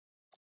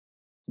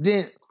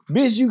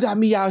 bitch, you got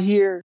me out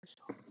here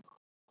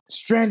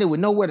stranded with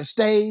nowhere to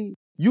stay.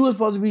 You was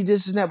supposed to be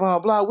this and that, blah,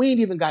 blah, blah. We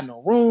ain't even got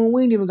no room.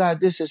 We ain't even got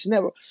this and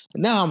that.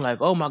 But now I'm like,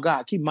 oh my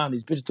God, keep in mind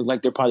these bitches look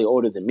like they're probably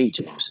older than me,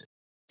 Jameson.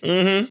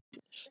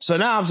 So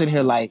now I'm sitting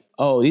here like,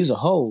 oh, these are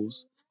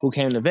hoes who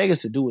came to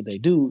Vegas to do what they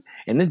do.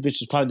 And this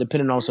bitch was probably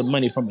depending on some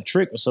money from a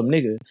trick or some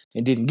nigga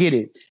and didn't get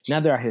it. Now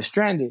they're out here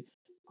stranded.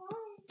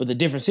 But the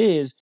difference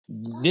is,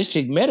 this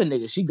chick met a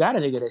nigga. She got a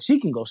nigga that she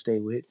can go stay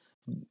with.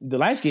 The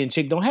light-skinned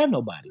chick don't have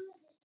nobody.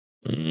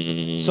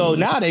 So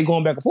now they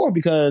going back and forth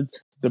because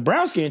the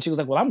brown-skinned chick was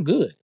like, well, I'm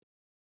good.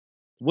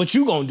 What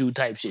you gonna do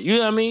type shit. You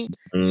know what I mean?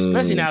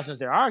 Especially now since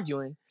they're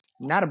arguing.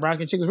 Now the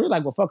brown-skinned chick is really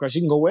like, well, fuck her. She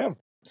can go wherever.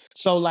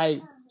 So, like, you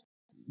know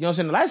what I'm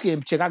saying? The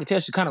light-skinned chick, I can tell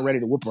she's kind of ready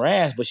to whip her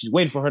ass, but she's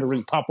waiting for her to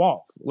really pop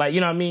off. Like, you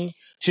know what I mean?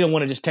 She don't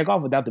want to just take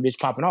off without the bitch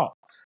popping off.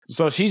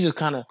 So she's just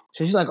kind of,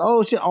 she's like,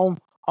 oh, shit, on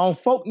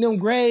folk them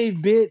grave,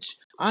 bitch.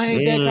 I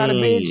ain't that kind of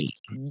bitch.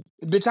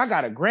 Bitch, I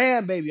got a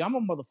grandbaby. I'm a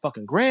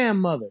motherfucking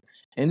grandmother.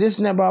 And this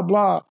and that, blah,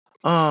 blah.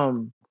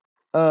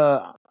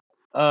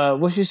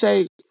 What she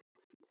say?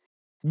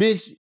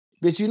 Bitch,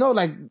 you know,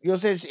 like, you know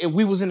what I'm saying? If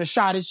we was in a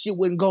shot, this shit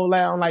wouldn't go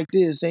down like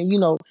this. And, you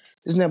know,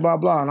 this and that, blah,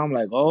 blah. And I'm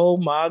like, oh,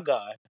 my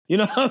God. You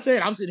know what I'm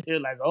saying? I'm sitting here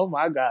like, oh,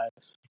 my God.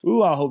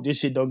 Ooh, I hope this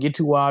shit don't get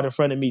too wild in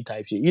front of me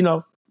type shit, you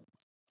know?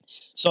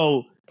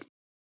 So,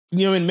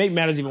 you know, and make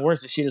matters even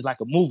worse, this shit is like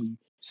a movie.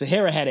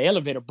 Sahara had an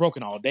elevator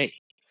broken all day.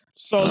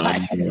 So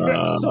like,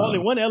 so only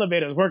one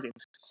elevator is working.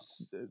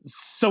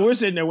 So we're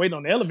sitting there waiting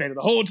on the elevator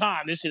the whole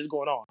time this shit's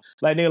going on.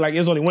 Like, nigga, like,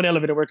 there's only one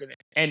elevator working,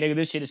 and nigga,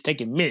 this shit is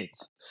taking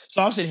minutes.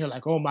 So I'm sitting here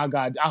like, oh my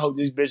God, I hope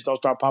this bitch don't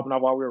start popping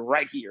off while we're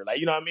right here. Like,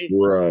 you know what I mean?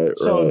 Right.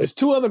 So there's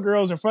two other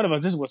girls in front of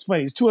us. This is what's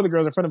funny. There's two other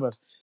girls in front of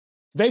us.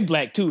 They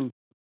black too.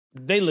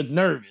 They look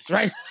nervous,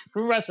 right?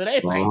 So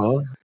they like,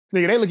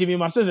 nigga, they look at me and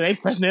my sister. They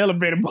pressing the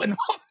elevator button.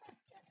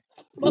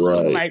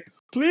 Like,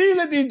 please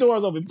let these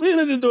doors open. Please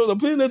let these doors open.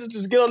 Please let us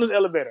just get on this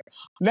elevator.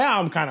 Now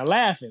I'm kind of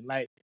laughing.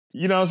 Like,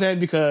 you know what I'm saying?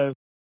 Because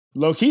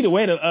low key, the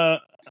way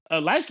the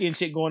light skinned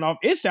shit going off,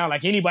 it sound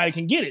like anybody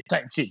can get it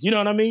type shit. You know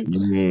what I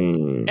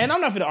mean? And I'm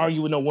not going to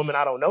argue with no woman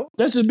I don't know.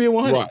 That's just being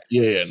 100. Right.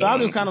 Yeah. So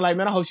I'm just kind of like,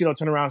 man, I hope she don't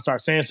turn around and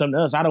start saying something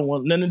else. I don't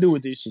want nothing to do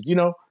with this shit, you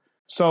know?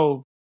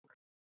 So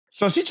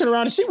she turned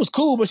around and she was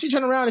cool, but she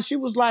turned around and she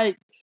was like,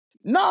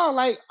 no,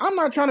 like, I'm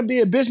not trying to be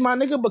a bitch, my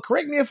nigga, but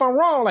correct me if I'm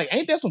wrong. Like,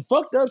 ain't that some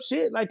fucked up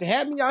shit? Like, to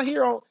have me out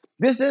here on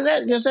this and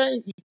that, you know what I'm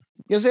saying? You know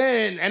what I'm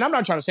saying? And I'm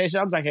not trying to say shit.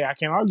 I'm like, hey, I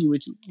can't argue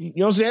with you. You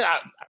know what I'm saying?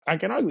 I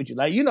can't argue with you.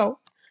 Like, you know.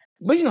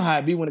 But you know how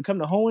it be when it come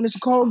to hoeing. It's a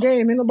cold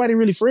game. Ain't nobody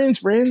really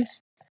friends.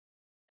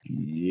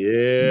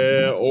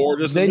 Yeah, or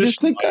just they just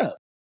clicked up.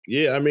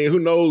 Yeah, I mean, who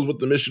knows what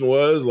the mission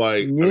was?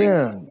 Like,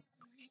 yeah. I mean,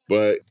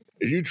 but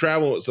if you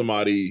traveling with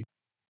somebody,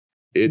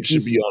 it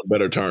should be on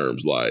better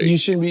terms. Like, you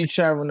shouldn't be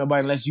traveling with nobody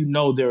unless you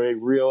know they're a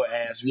real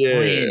ass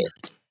friend.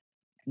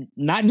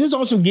 Not just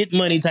on some get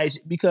money type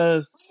shit,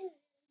 because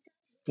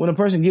when a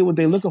person get what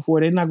they're looking for,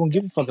 they're not gonna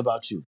give a fuck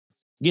about you.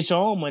 Get your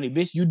own money,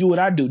 bitch. You do what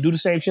I do. Do the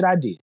same shit I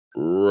did.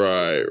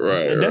 Right.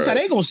 And that's how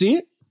they gonna see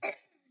it.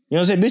 You know what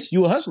I'm saying, bitch?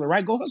 You a hustler,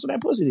 right? Go hustle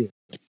that pussy then.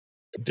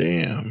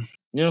 Damn.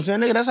 You know what I'm saying,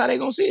 nigga? That's how they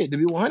gonna see it. To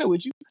be 100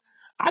 with you,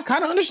 I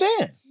kind of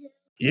understand.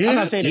 Yeah, I'm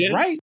not saying it's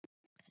right,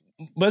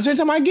 but at the same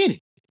time, I get it.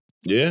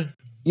 Yeah.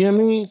 You know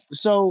what I mean?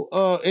 So,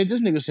 if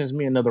this nigga sends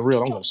me another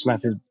reel, I'm gonna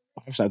slap his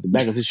I slapped the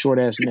back of his short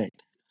ass neck.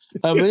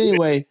 But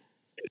anyway,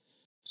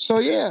 so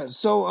yeah,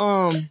 so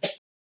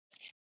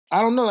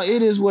I don't know. Like,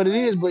 it is what it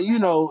is, but you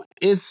know,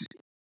 it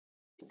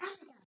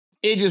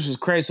just was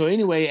crazy. So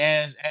anyway,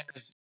 as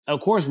of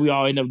course we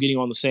all end up getting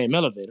on the same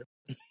elevator.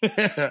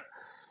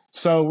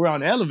 So we're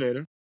on the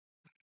elevator,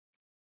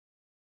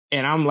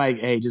 and I'm like,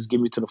 "Hey, just get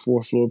me to the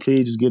fourth floor,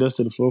 please. Just get us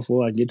to the fourth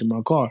floor. I can get to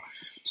my car."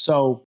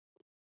 So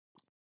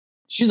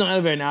she's on the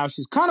elevator now.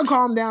 She's kind of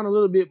calmed down a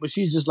little bit, but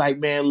she's just like,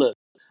 "Man, look,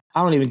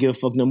 I don't even give a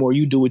fuck no more.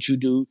 You do what you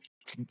do.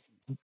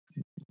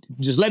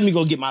 Just let me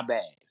go get my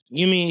bag."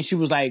 You mean she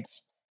was like,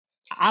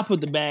 "I put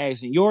the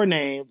bags in your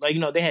name." Like, you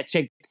know, they had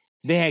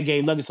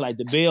gave luggage to like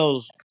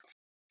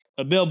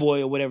a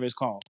bellboy or whatever it's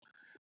called.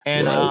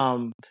 And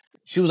Right.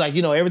 she was like,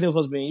 you know, everything's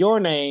supposed to be in your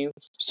name.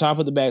 So I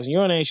put the bags in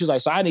your name. She was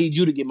like, so I need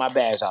you to get my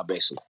bags out,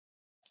 basically.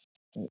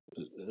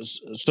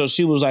 So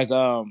she was like,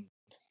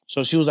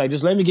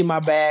 just let me get my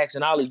bags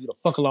and I'll leave you the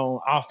fuck alone.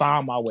 I'll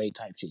find my way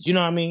type shit. You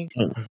know what I mean?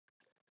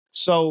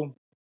 So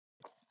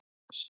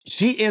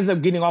she ends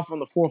up getting off on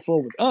the fourth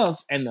floor with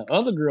us, and the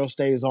other girl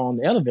stays on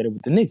the elevator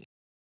with the nigga.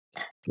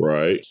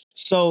 Right.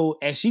 So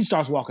as she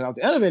starts walking out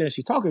the elevator and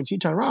she's talking, she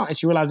turned around and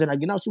she realized that I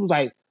get out. She was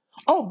like,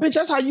 "Oh, bitch,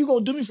 that's how you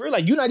gonna do me for real?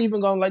 Like, you're not even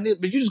gonna like this,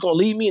 but you just gonna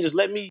leave me and just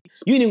let me.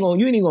 You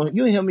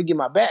ain't help me get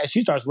my bag." She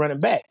starts running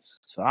back.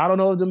 So I don't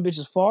know if them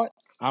bitches fought.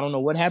 I don't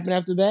know what happened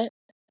after that.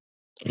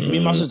 Me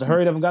and my sister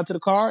hurried up and got to the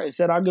car and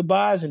said our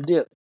goodbyes and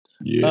dipped.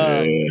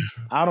 Yeah.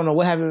 I don't know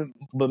what happened,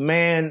 but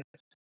man,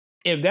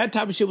 if that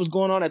type of shit was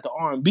going on at the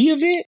R&B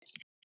event,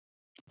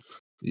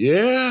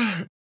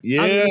 Yeah. I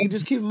Yeah. mean,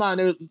 just keep in mind,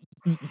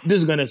 this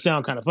is gonna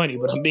sound kind of funny,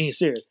 but I'm being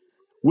serious.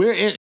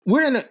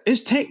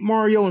 It's Tank,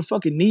 Mario, and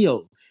fucking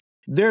Neo.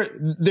 They're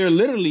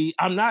literally.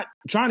 I'm not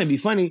trying to be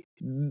funny.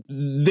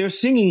 They're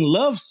singing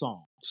love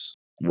songs.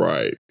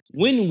 Right.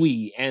 When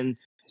we and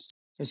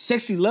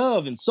sexy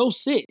love and so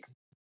sick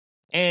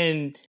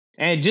and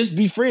just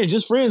be friends,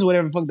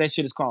 whatever the fuck that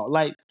shit is called.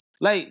 Like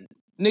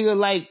nigga,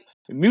 like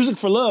music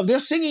for love. They're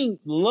singing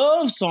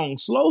love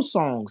songs, slow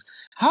songs.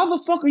 How the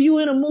fuck are you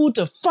in a mood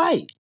to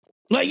fight?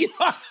 Like, you know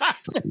what I'm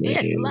Man,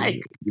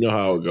 saying? you know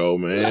how it go,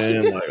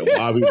 man. Like a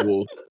lot of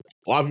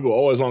people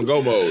always on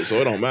go mode,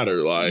 so it don't matter.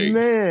 Like,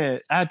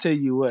 man, I tell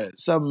you what,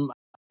 some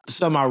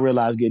I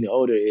realize getting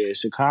older is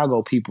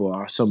Chicago people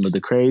are some of the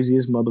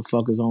craziest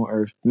motherfuckers on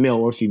earth, male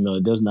or female.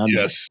 It does not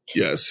matter.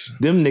 yes.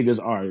 Them niggas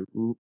are.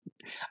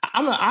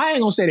 I ain't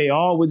gonna say they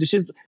all with the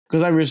shit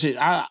because I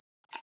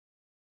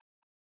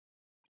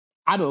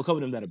know a couple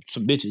of them that are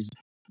some bitches,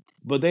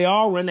 but they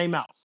all run their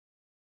mouth.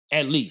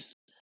 At least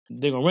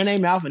they're gonna run their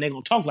mouth and they're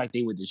gonna talk like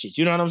they with the shit.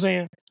 You know what I'm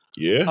saying?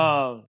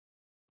 Yeah.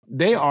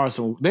 They are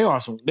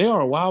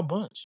a wild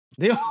bunch.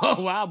 They are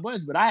a wild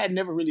bunch, but I had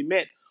never really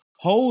met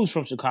hoes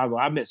from Chicago.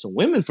 I met some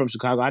women from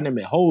Chicago. I never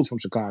met hoes from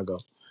Chicago.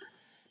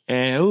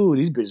 And ooh,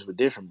 these bitches were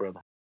different,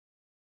 brother.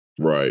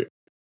 Right.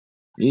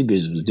 These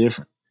bitches were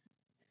different.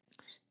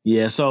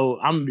 Yeah, so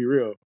I'm gonna be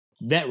real.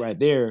 That right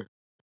there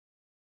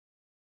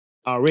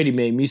already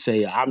made me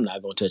say I'm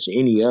not gonna touch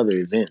any other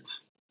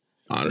events,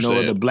 I no other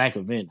understand. black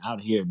event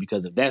out here,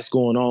 because if that's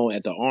going on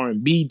at the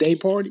R&B day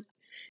party,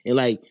 and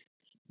like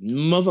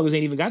motherfuckers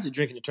ain't even got to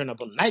drinking to turn up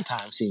on the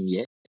nighttime scene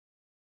yet.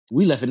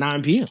 We left at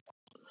 9 p.m.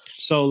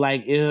 So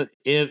like if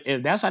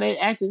that's how they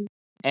acting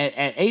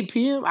at 8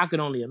 p.m., I can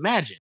only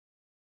imagine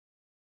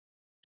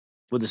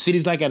what the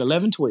city's like at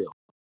 11, 12.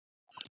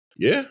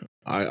 Yeah.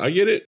 I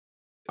get it.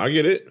 I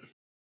get it.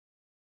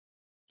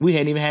 We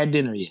hadn't even had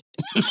dinner yet.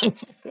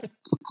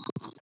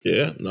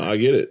 Yeah. No, I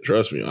get it.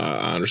 Trust me.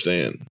 I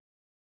understand.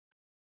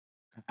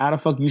 How the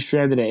fuck you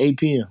stranded at 8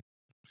 p.m.?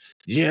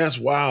 Yeah, that's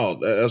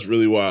wild. That's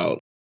really wild.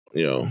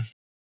 You know,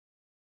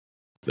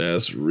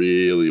 that's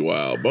really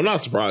wild. But I'm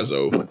not surprised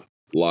though.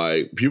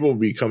 Like people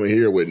be coming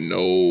here with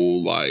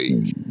no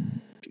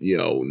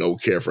no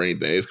care for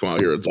anything. They just come out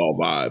here, it's all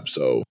vibe.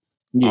 So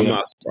I'm Yeah,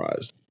 not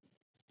surprised.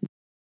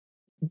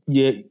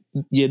 yeah,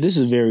 yeah. This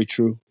is very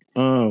true.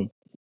 I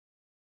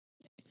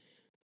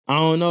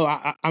don't know.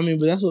 I mean,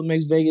 but that's what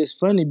makes Vegas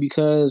funny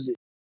because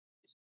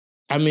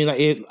I mean,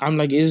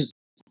 it's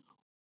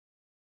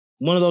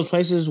one of those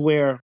places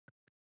where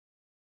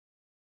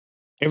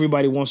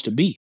everybody wants to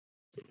be.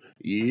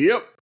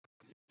 Yep.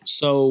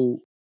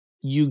 So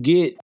you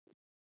get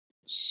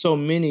so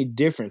many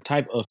different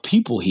type of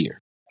people here,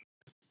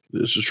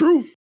 This is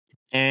true.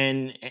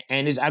 and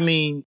it's. I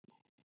mean,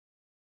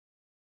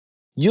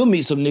 you'll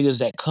meet some niggas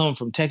that come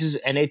from Texas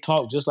and they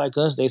talk just like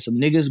us. They some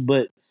niggas,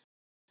 but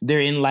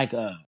they're in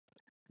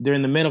they're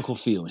in the medical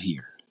field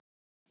here.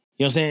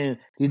 You know what I'm saying?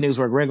 These niggas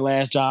work regular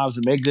ass jobs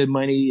and make good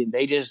money, and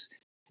they just,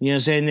 you know what I'm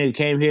saying? They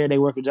came here, they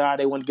work a job,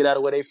 they want to get out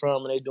of where they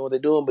from, and they do what they're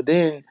doing. But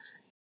then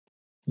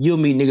you'll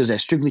meet niggas that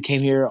strictly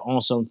came here on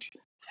some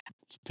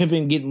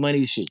pimping, getting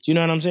money shit. You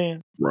know what I'm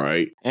saying?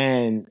 Right.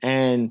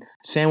 And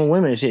same with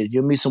women and shit.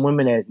 You'll meet some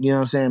women that, you know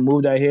what I'm saying,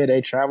 moved out here,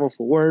 they travel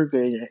for work,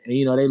 and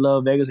you know, they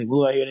love Vegas, they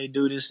move out here, they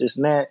do this,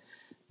 and that.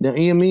 Then,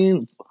 you know what I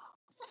mean?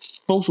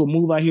 Folks will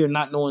move out here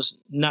not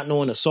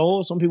knowing a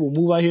soul. Some people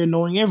move out here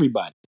knowing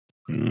everybody.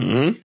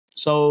 Mm-hmm.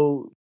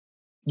 So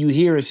you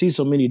hear and see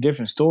so many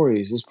different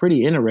stories. It's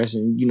pretty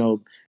interesting,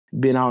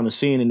 being out on the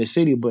scene in the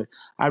city. But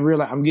I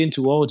realize I'm getting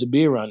too old to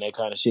be around that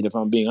kind of shit. If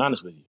I'm being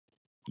honest with you.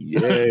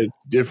 Yeah, it's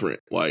different.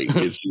 Like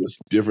it's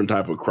just different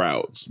type of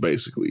crowds,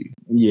 basically.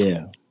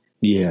 Yeah.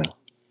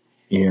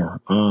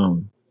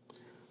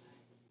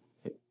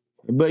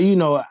 But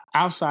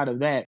outside of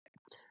that,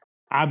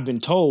 I've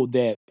been told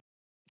that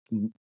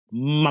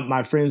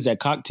my friends at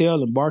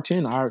Cocktail and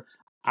Bartend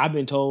I've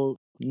been told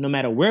no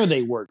matter where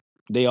they work,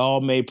 they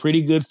all made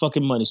pretty good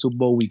fucking money Super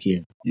Bowl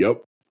weekend.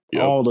 Yep.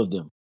 All of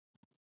them.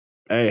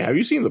 Hey, have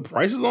you seen the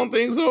prices on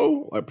things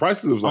though? Like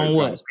prices have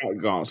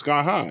gone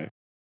sky high.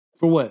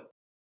 For what?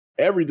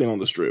 Everything on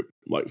the strip,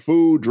 like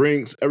food,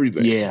 drinks,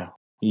 everything. Yeah.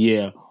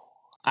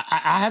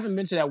 I haven't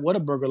been to that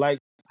Whataburger. Like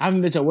I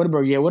haven't been to a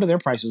Whataburger yet. What are their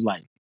prices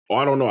like? Oh,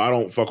 I don't know. I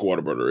don't fuck with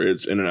Whataburger.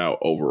 It's in and out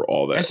over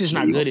all that. That's just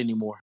not good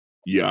anymore.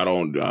 Yeah, I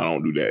don't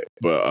do that.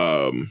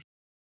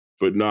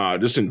 But nah,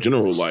 just in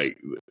general, like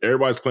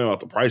everybody's playing about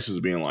the prices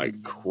being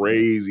like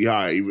crazy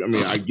high. I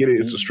mean, I get it,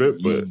 it's a strip,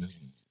 but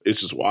it's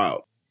just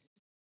wild.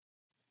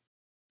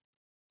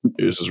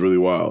 It's just really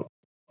wild.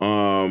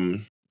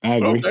 I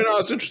agree. Okay, no,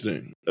 that's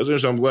interesting. That's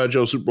interesting. I'm glad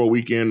your Super Bowl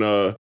weekend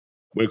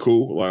went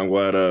cool. Like I'm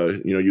glad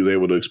you was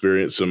able to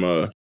experience some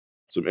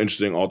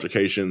interesting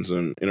altercations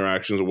and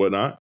interactions and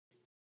whatnot.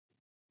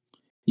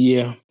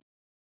 Yeah,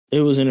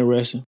 it was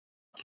interesting.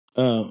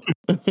 It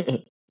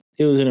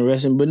was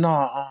interesting, but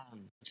no,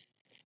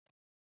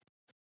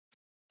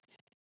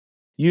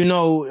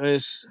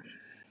 it's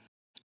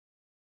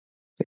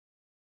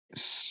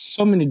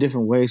so many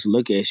different ways to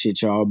look at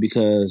shit, y'all,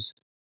 because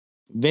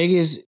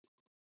Vegas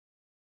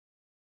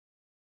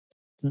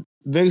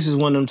is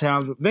one of them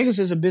towns. Vegas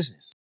is a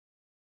business.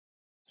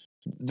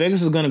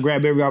 Vegas is going to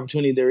grab every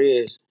opportunity there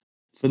is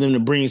for them to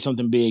bring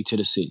something big to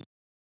the city.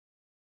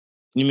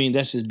 You mean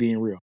that's just being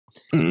real?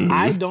 Mm-hmm.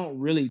 I don't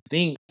really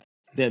think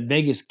that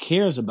Vegas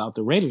cares about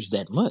the Raiders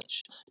that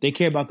much. They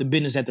care about the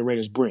business that the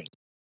Raiders bring.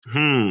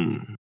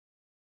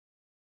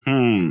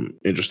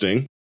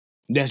 Interesting.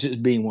 That's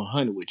just being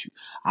 100 with you.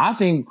 I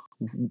think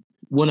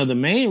one of the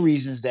main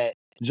reasons that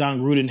John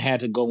Gruden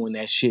had to go when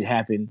that shit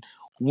happened,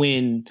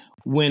 when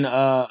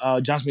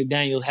Josh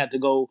McDaniels had to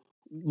go,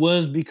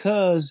 was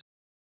because,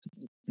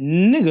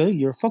 nigga,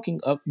 you're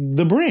fucking up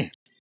the brand.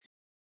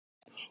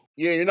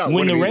 Yeah, you're not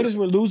when winning the Raiders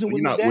were losing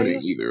with you're not McDaniels,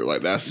 winning either.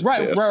 Like that's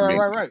right.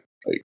 Like,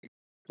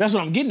 that's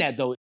what I'm getting at,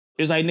 though.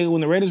 It's like, nigga,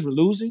 when the Raiders were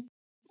losing,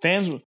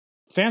 fans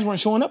weren't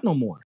showing up no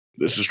more.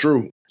 This is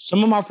true.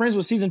 Some of my friends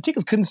with season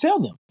tickets couldn't sell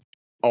them.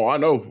 Oh, I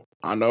know.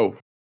 So, I know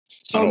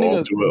nigga,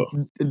 all too well.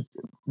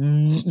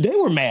 They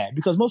were mad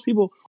because most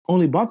people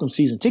only bought them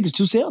season tickets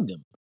to sell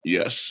them.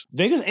 Yes.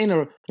 Vegas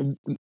ain't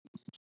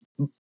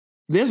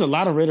there's a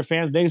lot of Raider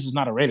fans. Vegas is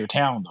not a Raider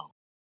town, though.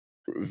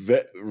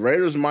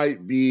 Raiders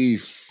might be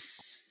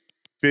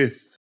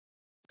fifth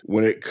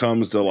when it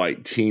comes to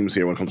like teams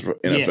here when it comes to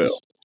NFL.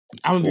 Yes.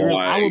 I'm gonna be real.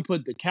 I would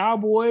put the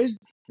Cowboys,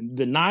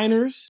 the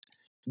Niners,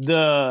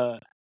 the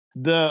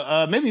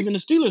maybe even the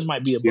Steelers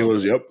might be above.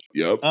 Steelers,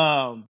 yep.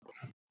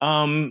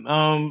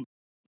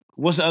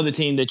 What's the other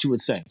team that you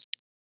would say?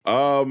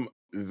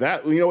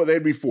 That what,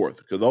 they'd be fourth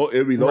because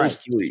it'd be those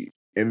three,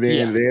 and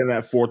then they're in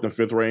that fourth and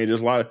fifth range.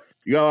 There's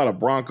you got a lot of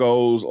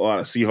Broncos, a lot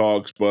of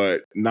Seahawks,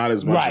 but not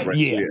as much. Right?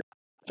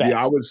 Yeah,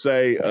 I would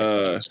say,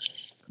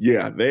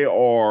 they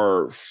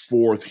are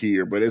fourth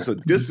here, but it's a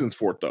distance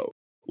fourth though.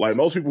 Like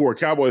most people who are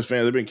Cowboys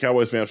fans, they've been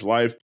Cowboys fans for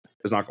life.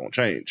 It's not going to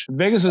change.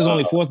 Vegas is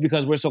only fourth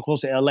because we're so close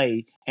to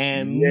LA,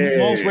 and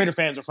most Raider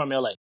fans are from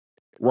LA.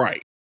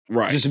 Right.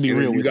 Just to be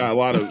real with you. You got a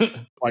lot of,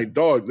 like,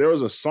 dog, there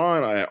was a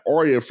sign at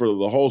Aria for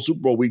the whole Super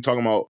Bowl week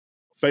talking about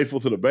faithful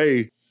to the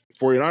Bay.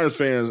 49ers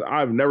fans,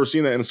 I've never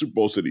seen that in a Super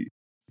Bowl city.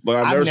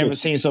 Like, I've never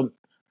seen some.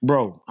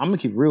 Bro, I'm going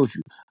to keep it real with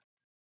you.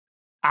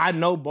 I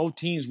know both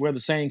teams wear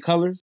the same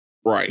colors.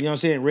 Right. You know what I'm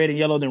saying? Red and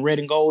yellow, then red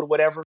and gold or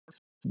whatever.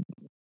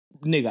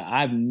 Nigga,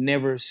 I've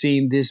never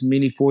seen this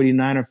many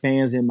 49er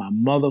fans in my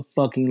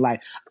motherfucking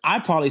life. I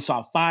probably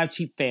saw 5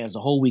 cheap fans the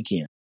whole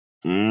weekend.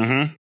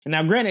 Mm-hmm. And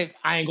now, granted,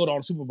 I ain't go to all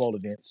the Super Bowl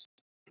events.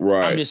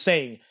 Right. I'm just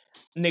saying,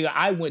 nigga,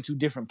 I went to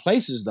different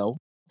places, though.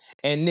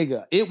 And,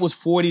 nigga, it was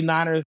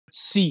 49er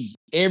C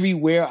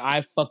everywhere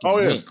I fucking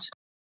went.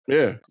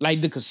 Yeah.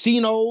 Like the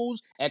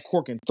casinos, at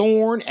Cork and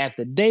Thorn, at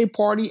the day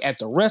party, at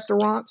the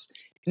restaurants.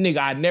 Nigga,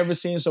 I'd never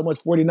seen so much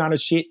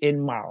 49er shit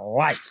in my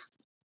life.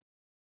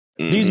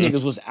 Mm-hmm. These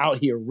niggas was out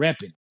here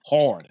repping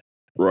hard.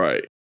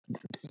 Right.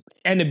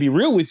 And to be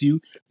real with you,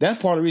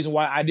 that's part of the reason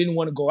why I didn't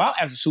want to go out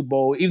after the Super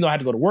Bowl, even though I had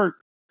to go to work.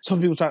 Some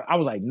people I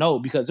was like, no,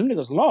 because them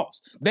niggas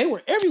lost. They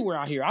were everywhere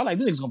out here. I was like,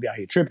 these niggas gonna be out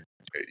here tripping.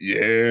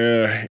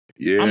 Yeah.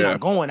 I'm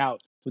not going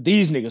out with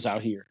these niggas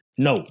out here.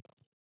 No.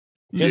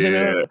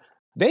 Yeah.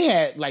 They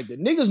had like the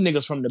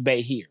niggas from the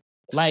Bay here.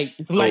 Like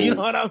you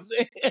know what I'm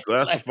saying?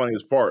 That's the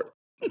funniest part.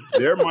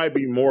 There might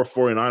be more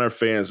 49er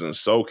fans in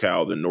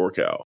SoCal than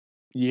NorCal.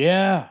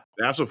 Yeah.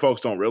 That's what folks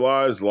don't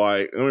realize.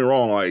 Like, don't get me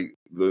wrong, like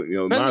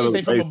especially if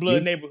they from a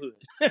blood neighborhood.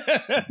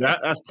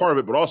 That's part of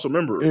it. But also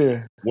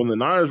remember, when the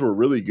Niners were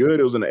really good,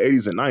 it was in the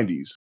 80s and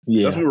 90s.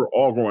 Yeah. That's when we were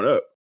all growing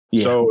up.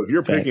 Yeah. So if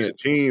you're Facts. picking a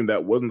team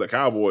that wasn't the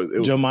Cowboys, it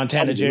was Joe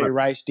Montana, probably Jerry not-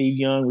 Rice, Steve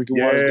Young, Ricky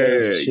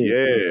Wallace, and shit.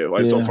 yeah.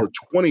 Like so, Yeah. for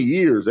 20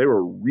 years, they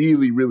were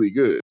really, really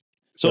good.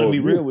 So to if be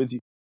you- real with you,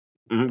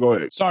 go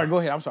ahead. sorry, go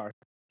ahead. I'm sorry.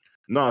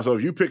 No, so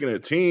if you picking a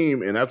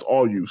team and that's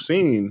all you've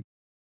seen,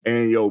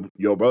 and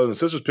your brothers and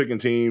sisters picking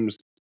teams,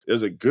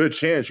 there's a good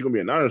chance you're gonna be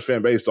a Niners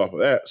fan based off of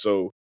that.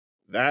 So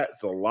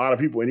that's a lot of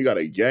people, and you got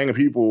a gang of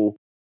people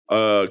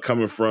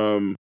coming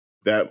from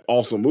that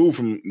also moved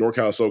from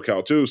NorCal,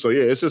 SoCal too. So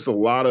yeah, it's just a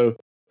lot of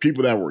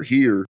people that were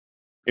here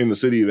in the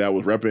city that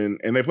was repping,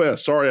 and they play a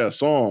sorry ass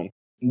song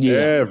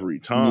every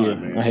time. Yeah,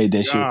 man. I hate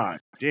that shit. God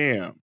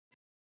damn.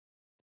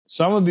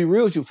 So I'm gonna be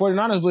real with you.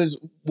 49ers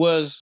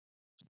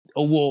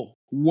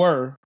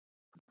were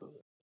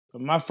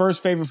my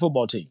first favorite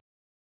football team.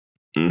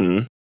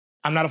 Mm-hmm.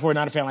 I'm not a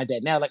 49er fan like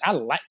that now. Like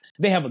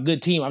they have a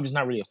good team. I'm just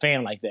not really a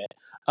fan like that.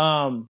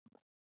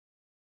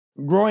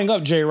 Growing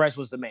up, Jerry Rice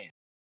was the man.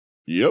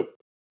 Yep.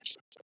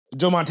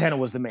 Joe Montana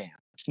was the man.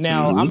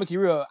 Now I'm gonna be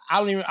real.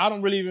 I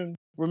don't really even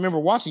remember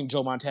watching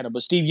Joe Montana,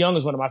 but Steve Young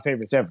is one of my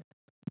favorites ever.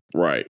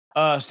 Right.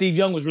 Steve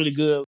Young was really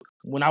good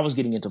when I was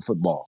getting into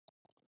football.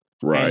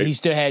 Right. And he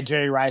still had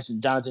Jerry Rice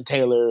and Jonathan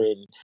Taylor and, you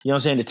know what I'm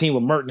saying, the team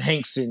with Merton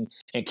Hanks and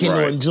Ken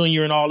Norton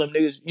Jr. and all them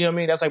niggas. You know what I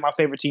mean? That's like my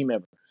favorite team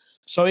ever.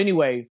 So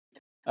anyway,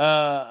 you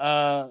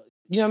know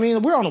what I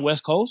mean? We're on the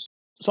West Coast,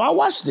 so I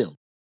watched them.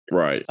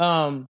 Right. You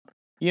know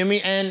what I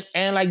mean?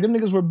 And like them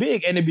niggas were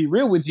big. And to be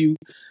real with you,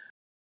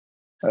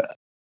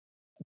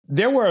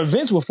 there were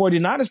events where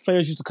 49ers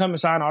players used to come and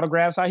sign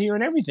autographs out here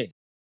and everything.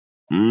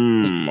 Okay.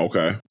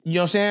 You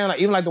know what I'm saying? Like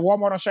even like the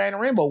Walmart on Cheyenne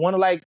and Rainbow, one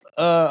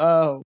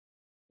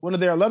of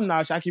their alumni,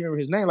 I can't remember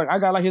his name. Like I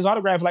got like his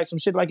autograph, like some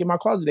shit like in my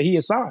closet that he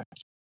had signed.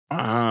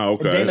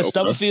 Okay. And Dana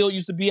Stubblefield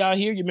used to be out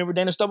here. You remember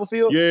Dana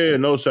Stubblefield? Yeah,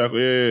 no shackle.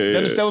 Yeah.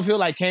 Dana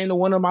Stubblefield like came to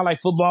one of my like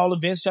football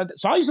events. So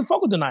I used to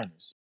fuck with the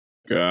Niners.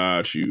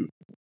 Got you.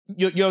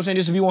 You know what I'm saying?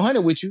 Just to be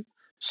 100 with you.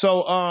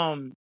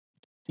 So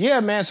yeah,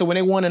 man. So when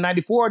they won in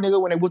 '94,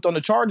 nigga, when they whipped on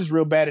the Chargers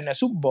real bad in that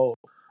Super Bowl,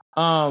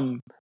 so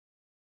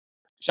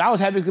I was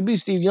happy to be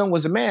Steve Young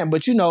was the man.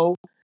 But you know,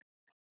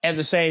 at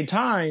the same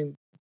time,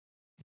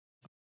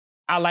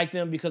 I liked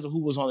them because of who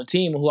was on the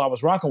team and who I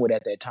was rocking with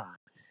at that time.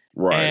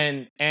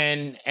 Right.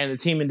 And the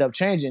team ended up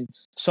changing.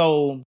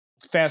 So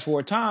fast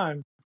forward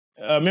time.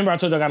 Remember I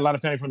told you I got a lot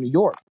of family from New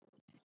York.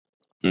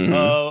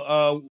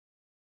 Mm-hmm.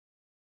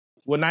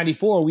 With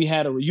 '94, we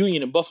had a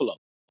reunion in Buffalo.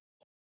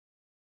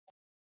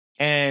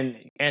 And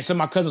some of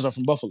my cousins are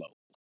from Buffalo.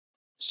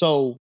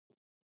 So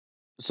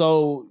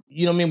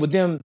you know what I mean? With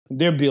them,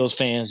 they're Bills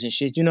fans and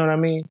shit. You know what I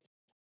mean?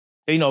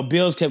 You know,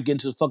 Bills kept getting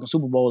to the fucking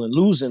Super Bowl and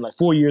losing like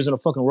 4 years in a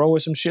fucking row or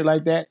some shit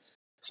like that.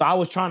 So I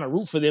was trying to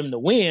root for them to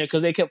win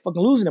because they kept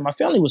fucking losing, and my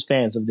family was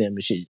fans of them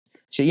and shit.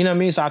 You know what I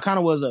mean? So I kind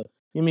of was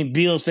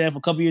Bills fan for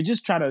a couple years,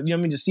 just try to, you know what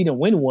I mean, just see them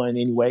win one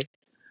anyway.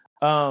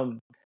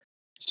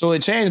 So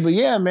it changed, but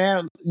yeah,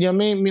 man, you know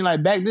what I mean?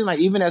 Like back then, like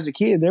even as a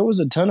kid, there was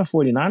a ton of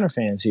 49er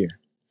fans here.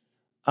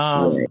 You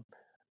know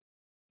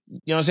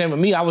what I'm saying? With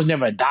me, I was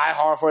never a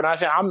diehard 49er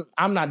fan.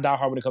 I'm not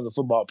diehard when it comes to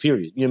football,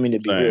 period. You know what I mean? To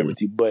be real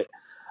with you. But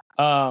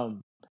you know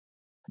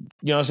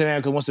what I'm saying?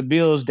 Because once the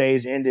Bills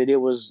days ended,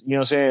 it was, you know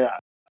what I'm saying?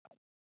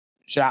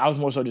 I was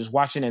more so just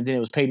watching, and then it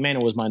was Peyton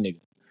Manning was my nigga.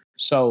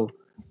 So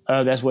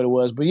that's what it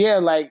was. But yeah,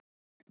 like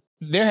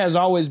there has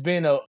always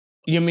been a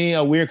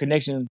weird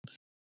connection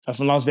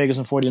from Las Vegas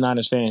and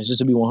 49ers fans, just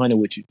to be 100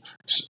 with you.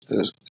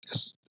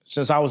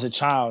 Since I was a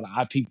child,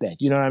 I peeped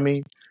that. You know what I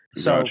mean?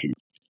 So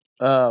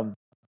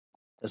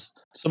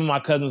some of my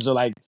cousins are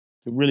like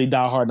really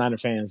diehard Niner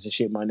fans and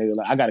shit, my nigga.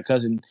 Like I got a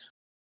cousin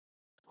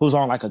who's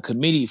on like a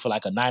committee for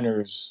like a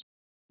Niners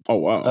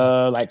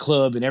like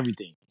club and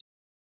everything.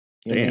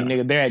 You know what I mean,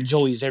 nigga? They're at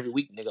Joey's every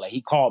week, nigga. Like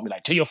he called me,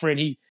 like, tell your friend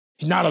he's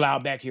not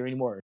allowed back here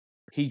anymore.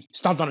 He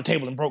stomped on the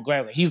table and broke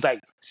glass. Like, he's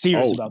like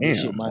serious about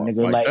this shit, my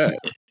nigga. Like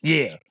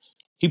yeah.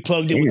 He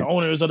plugged in with the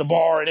owners of the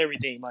bar and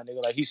everything, my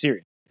nigga. Like he's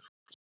serious.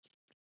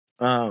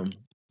 You know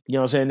what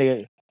I'm saying?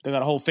 They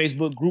got a whole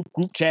Facebook group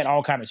chat,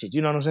 all kind of shit.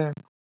 You know what I'm saying?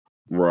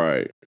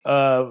 Right.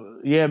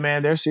 Yeah,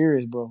 man, they're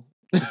serious, bro.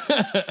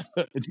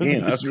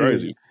 Damn, that's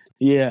crazy.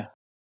 Yeah.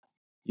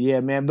 Yeah,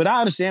 man. But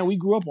I understand we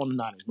grew up on the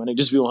Niners, man.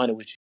 Just be 100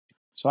 with you.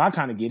 So I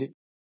kind of get it.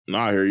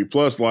 Nah, I hear you.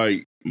 Plus,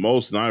 like,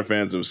 most Niner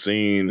fans have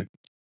seen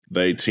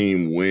their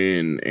team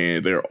win,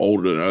 and they're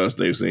older than us.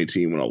 They've seen their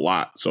team win a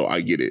lot. So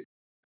I get it.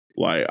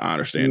 Like, I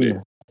understand it.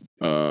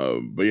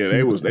 But yeah,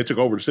 they took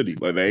over the city.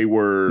 Like, they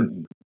were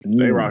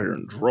out here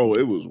in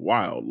droves. It was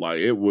wild. Like,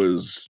 it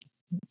was,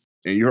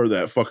 and you heard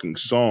that fucking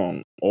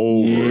song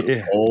over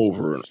and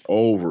over and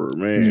over,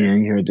 man. Yeah,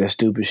 you heard that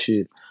stupid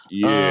shit.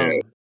 Yeah.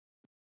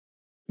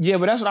 Yeah,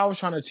 but that's what I was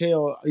trying to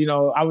tell, you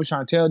know, I was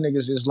trying to tell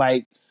niggas is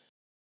like,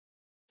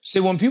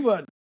 see, when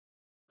people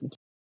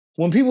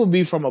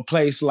be from a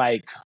place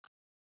like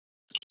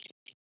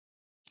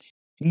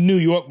New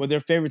York, where their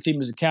favorite team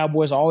is the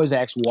Cowboys, I always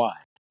ask why,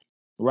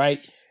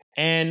 right?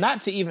 And not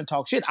to even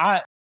talk shit,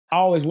 I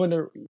always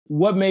wonder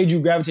what made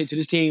you gravitate to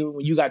this team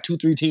when you got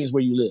 2-3 teams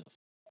where you live.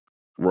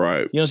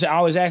 Right. You know what I'm saying? I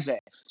always ask that.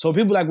 So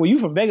people are like, well, you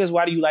from Vegas,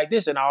 why do you like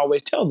this? And I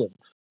always tell them,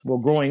 Well,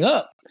 growing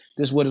up,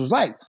 this is what it was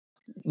like.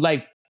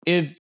 Like,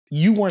 if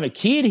you weren't a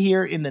kid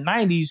here in the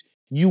 90s,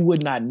 you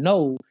would not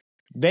know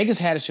Vegas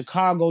had a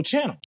Chicago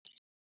channel.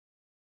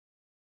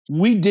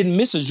 We didn't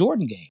miss a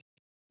Jordan game.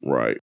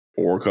 Right.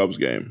 Or a Cubs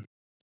game.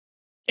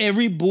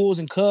 Every Bulls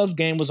and Cubs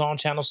game was on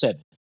Channel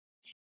 7.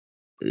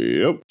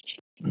 Yep.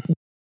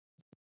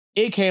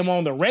 It came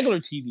on the regular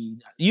TV.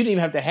 You didn't even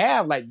have to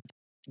have, like,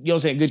 you know what I'm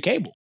saying, good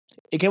cable.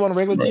 It came on the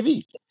regular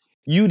TV.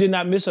 You did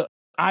not miss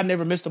I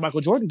never missed a Michael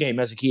Jordan game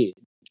as a kid.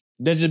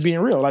 That's just being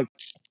real. Like,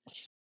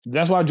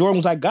 that's why Jordan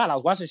was like God. I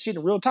was watching shit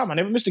in real time. I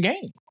never missed a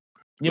game.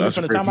 You know,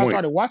 from the time I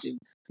started watching,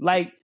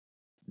 like,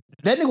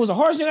 that nigga was the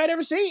hardest nigga I'd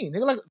ever seen.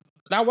 Nigga, like,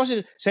 I watched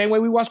it the same way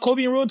we watched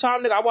Kobe in real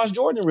time, nigga. I watched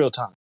Jordan in real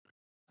time.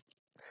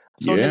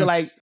 So, nigga,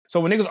 like,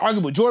 so when niggas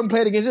argued with Jordan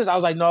played against this, I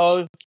was like,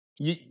 no,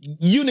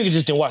 you niggas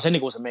just didn't watch. That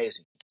nigga was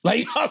amazing. Like,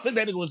 you know what I'm saying?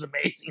 That nigga was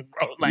amazing,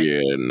 bro. Like,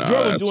 Jordan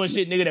was doing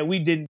shit, nigga, that we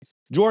didn't.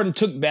 Jordan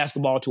took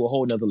basketball to a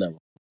whole nother level.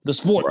 The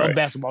sport of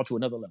basketball to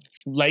another level.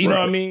 Like, you know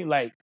what I mean?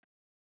 Like,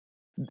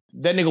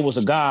 that nigga was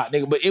a god,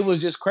 nigga. But it was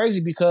just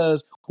crazy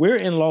because we're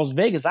in Las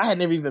Vegas. I had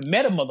never even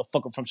met a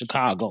motherfucker from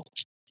Chicago.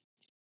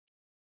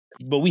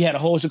 But we had a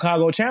whole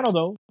Chicago channel,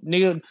 though.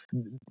 Nigga,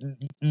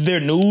 their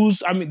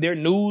news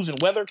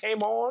and weather came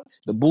on.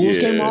 The Bulls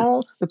came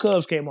on. The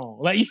Cubs came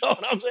on. Like, you know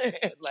what I'm saying?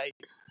 Like,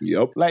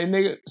 like,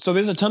 nigga, so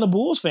there's a ton of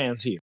Bulls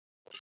fans here.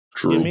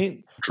 True. You know what I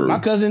mean? True. My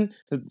cousin,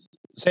 the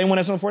same one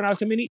that's on 49ers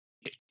community,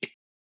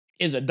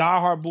 is a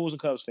diehard Bulls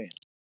and Cubs fan.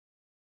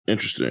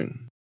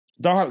 Interesting.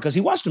 Diehard, because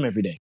he watched them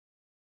every day.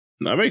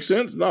 That makes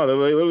sense. No, they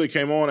literally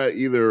came on at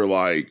either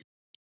like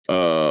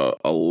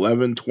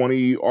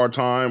 11:20 our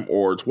time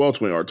or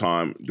 12:20 our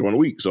time during the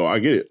week. So I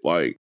get it.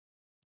 Like,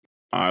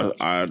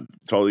 I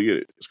totally get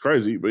it. It's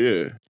crazy, but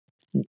yeah.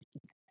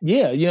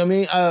 Yeah, you know what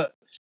I mean?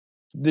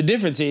 The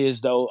difference is,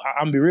 though,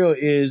 I'm gonna be real,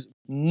 is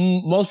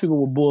most people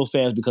were Bulls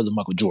fans because of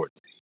Michael Jordan.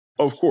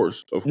 Of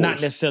course.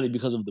 Not necessarily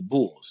because of the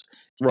Bulls.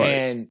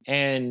 Right.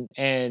 And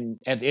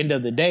at the end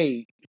of the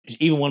day,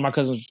 even one of my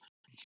cousins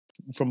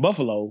from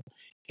Buffalo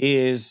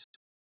is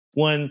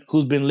one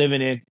who's been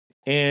living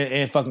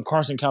in fucking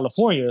Carson,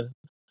 California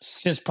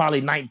since probably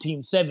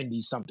 1970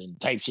 something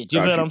type shit.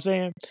 You feel what I'm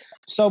saying?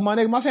 So my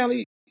nigga, my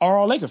family are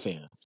all Laker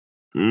fans.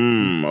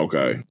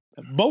 Okay.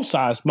 Both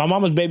sides. My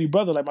mama's baby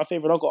brother, like my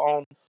favorite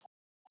uncle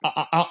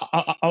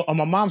on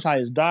my mom's side,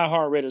 is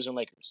diehard Raiders and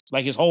Lakers,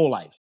 like his whole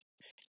life.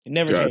 It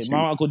never changed.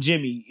 My Uncle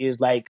Jimmy is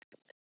like,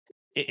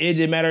 it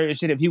didn't matter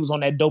if he was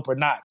on that dope or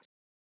not.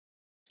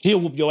 He'll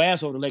whoop your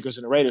ass over the Lakers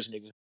and the Raiders,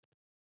 nigga.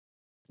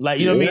 Like,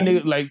 you know what I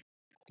mean? Nigga,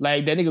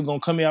 like that nigga gonna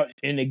come out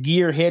in the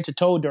gear head to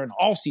toe during the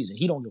off season.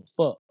 He don't give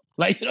a fuck.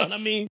 Like, you know what I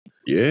mean?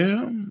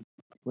 Yeah. When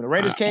the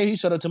Raiders came, he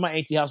showed up to my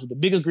auntie house with the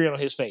biggest grin on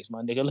his face,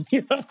 my nigga.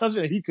 You know what I'm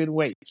saying? He couldn't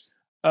wait.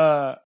 You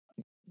know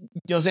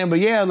what I'm saying? But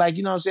yeah, like,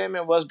 you know what I'm saying,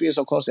 man, with us being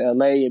so close to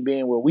LA and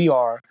being where we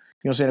are,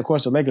 you know what I'm saying, of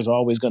course the Lakers are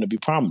always gonna be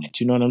prominent.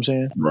 You know what I'm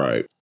saying?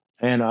 Right.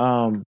 And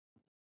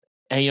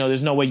you know,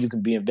 there's no way you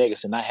can be in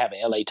Vegas and not have an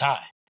LA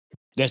tie.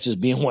 That's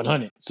just being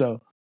 100. So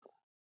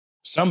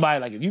somebody,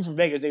 like, if you from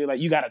Vegas, nigga,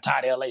 like, you got to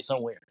tie to LA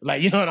somewhere.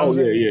 Like, you know what I'm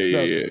saying?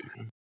 Yeah.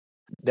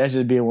 That's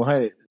just being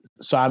 100.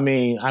 So I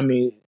mean,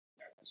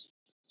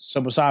 so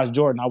besides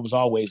Jordan, I was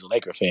always a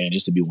Laker fan,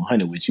 just to be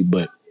 100 with you.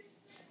 But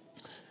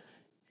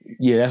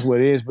yeah, that's what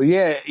it is. But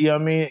yeah, you know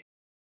what I mean?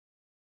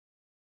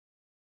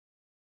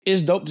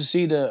 It's dope to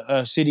see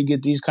the city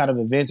get these kind of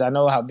events. I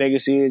know how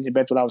Vegas is.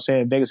 Back to what I was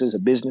saying, Vegas is a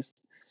business.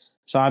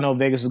 So I know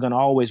Vegas is going to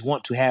always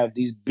want to have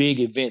these big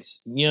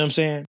events. You know what I'm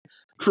saying?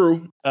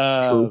 True.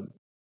 True.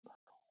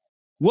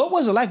 What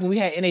was it like when we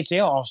had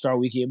NHL All-Star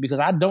Weekend? Because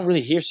I don't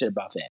really hear shit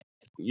about that.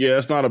 Yeah,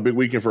 it's not a big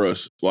weekend for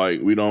us. Like,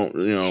 we don't,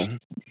 you know,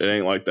 it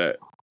ain't like that.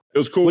 It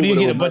was cool. What, do you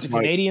get a bunch of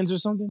Canadians or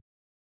something?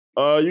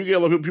 You get a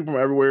lot of people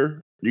from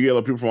everywhere. You get a lot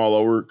of people from all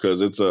over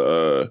because it's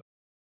a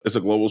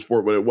global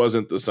sport, but it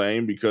wasn't the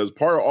same because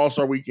part of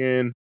All-Star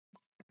Weekend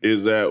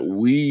is that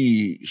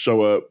we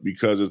show up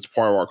because it's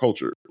part of our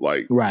culture.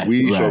 Like,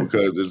 we show up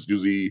because it's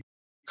usually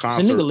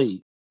concerts. It's a nigga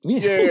league.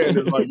 Yeah,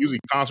 there's like usually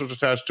concerts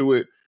attached to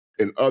it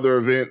and other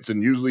events,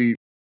 and usually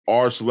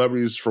our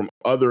celebrities from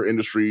other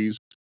industries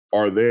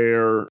are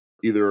there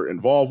either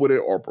involved with it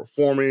or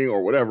performing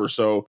or whatever.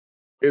 So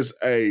it's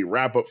a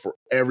wrap up for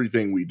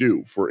everything we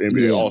do for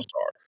NBA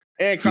All-Star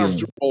and kind of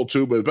Super Bowl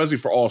too, but especially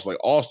for All-Star. Like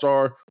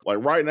All-Star,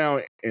 like right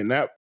now in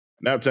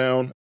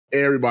Naptown,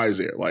 everybody's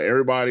there. Like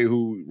everybody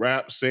who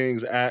raps,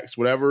 sings, acts,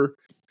 whatever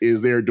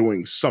is there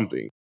doing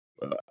something.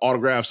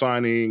 Autograph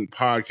signing,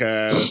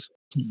 podcast,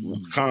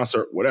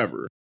 concert,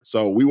 whatever.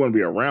 So we want to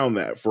be around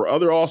that. For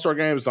other All-Star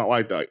games, it's not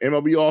like that. Like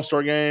MLB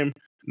All-Star game,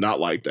 not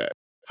like that.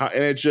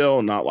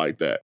 NHL, not like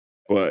that.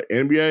 But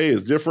NBA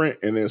is different,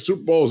 and then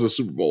Super Bowl is a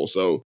Super Bowl.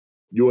 So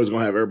you always going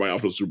to have everybody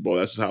off the Super Bowl.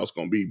 That's just how it's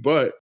going to be.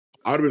 But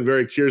I would have been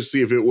very curious to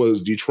see if it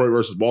was Detroit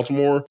versus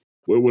Baltimore,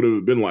 what would it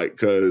have been like?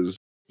 Because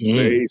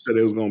they said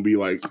it was going to be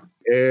like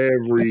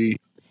every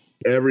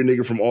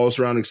nigga from all the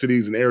surrounding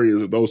cities and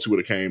areas if those two would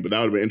have came. But that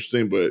would have been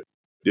interesting, but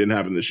didn't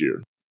happen this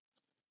year.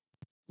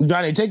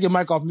 Johnny, take your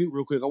mic off mute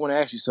real quick. I want to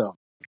ask you something.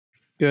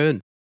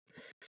 Good.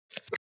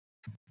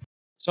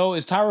 So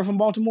is Tyra from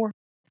Baltimore?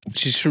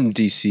 She's from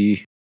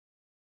DC.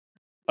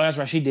 Oh, that's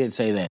right. She did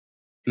say that.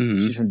 Mhm.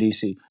 She's from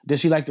DC. Does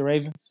she like the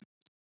Ravens?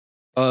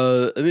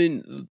 I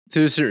mean,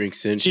 to a certain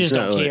extent, She she's just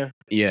not don't like, care.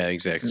 yeah,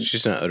 exactly.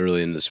 She's not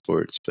utterly into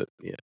sports, but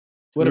yeah.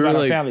 What We were about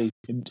her like- family?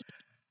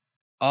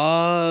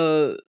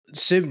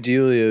 Same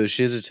dealio.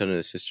 She has a ton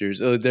of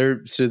sisters. Oh,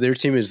 their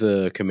team is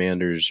the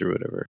Commanders or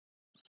whatever.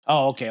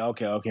 Oh,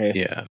 okay.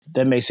 Yeah.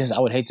 That makes sense. I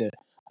would hate to.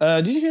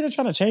 Did you hear they're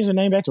trying to change the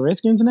name back to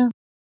Redskins now?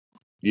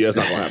 Yeah, it's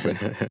not gonna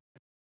happen.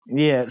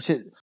 Yeah,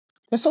 shit.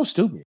 That's so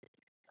stupid.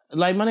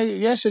 Like, my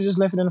nigga, yeah, should just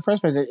left it in the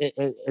first place.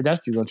 That's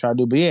what you're gonna try to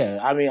do. But yeah,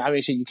 I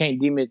mean, shit, you can't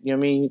deem it. You know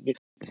what I mean?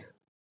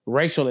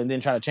 Racial and then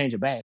try to change it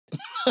back.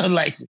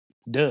 Like,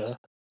 duh.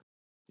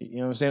 You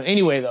know what I'm saying?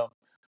 Anyway, though.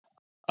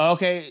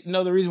 Okay,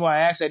 no. The reason why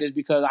I asked that is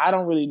because I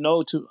don't really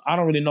know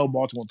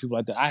Baltimore people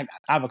like that. I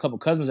have a couple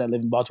cousins that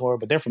live in Baltimore,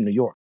 but they're from New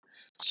York.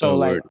 So Oh,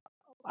 like, word.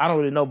 I don't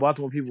really know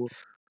Baltimore people,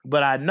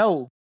 but I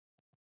know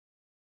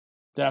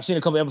that I've seen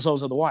a couple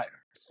episodes of The Wire.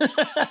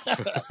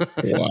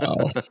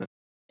 Wow.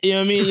 You know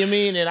what I mean? You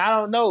mean? And I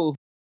don't know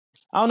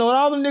what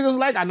all them niggas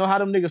like. I know how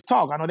them niggas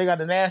talk. I know they got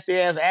the nasty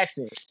ass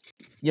accent.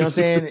 You know what I'm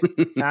saying?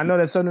 And I know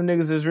that some of them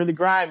niggas is really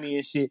grimy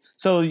and shit.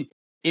 So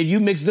if you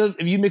mix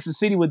a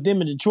city with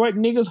them and Detroit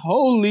niggas,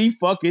 holy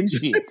fucking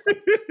shit.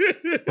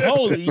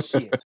 Holy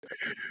shit.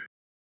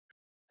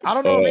 I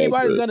don't know if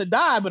anybody's gonna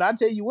die, but I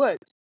tell you what,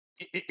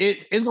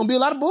 it's gonna be a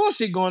lot of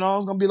bullshit going on.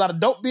 It's gonna be a lot of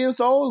dope being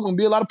sold. It's gonna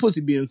be a lot of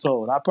pussy being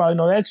sold. I probably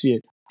know that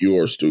shit. You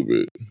are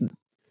stupid.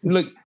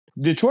 Look,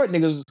 Detroit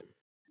niggas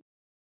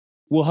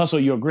will hustle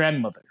your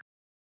grandmother.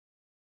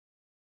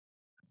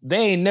 They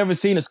ain't never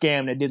seen a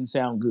scam that didn't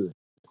sound good.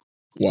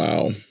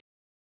 Wow.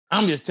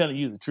 I'm just telling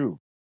you the truth.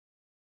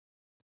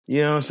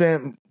 You know what I'm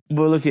saying?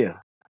 But look here.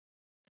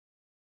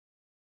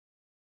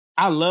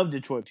 I love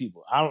Detroit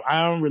people.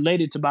 I'm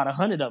related to about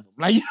 100 of them.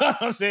 Like, you know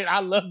what I'm saying? I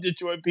love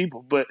Detroit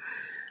people, but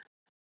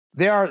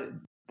they're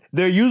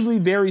usually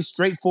very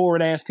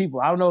straightforward ass people.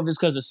 I don't know if it's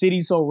because the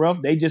city's so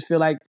rough. They just feel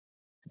like,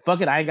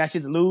 fuck it, I ain't got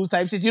shit to lose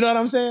type shit. You know what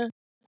I'm saying?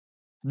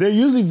 They're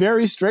usually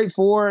very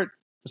straightforward,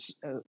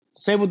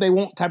 say what they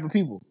want type of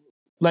people.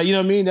 Like, you know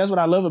what I mean? That's what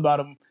I love about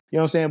them. You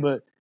know what I'm saying?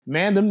 But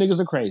man, them niggas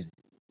are crazy.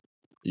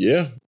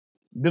 Yeah.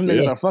 Them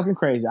niggas Yeah. are fucking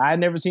crazy. I had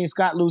never seen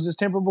Scott lose his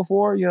temper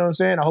before. You know what I'm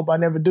saying? I hope I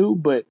never do.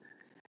 But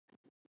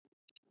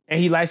and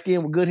he light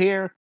skinned with good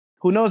hair.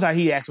 Who knows how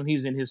he acts when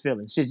he's in his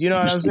feelings? Shit, you know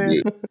what I'm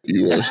saying? Stupid.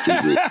 You are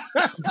stupid.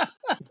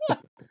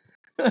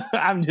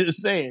 I'm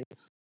just saying.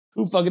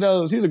 Who fucking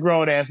knows? He's a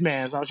grown ass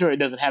man, so I'm sure it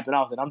doesn't happen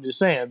often. I'm just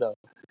saying though.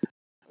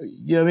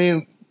 You know what I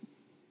mean?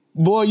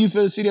 Boy, you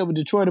feel the city up with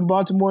Detroit and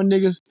Baltimore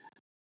niggas.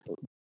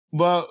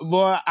 But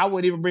boy, I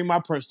wouldn't even bring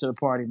my purse to the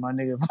party, my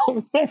nigga.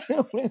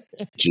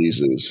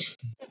 Jesus.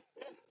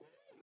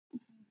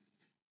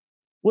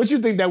 What you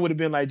think that would have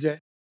been like, Jay?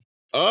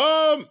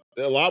 A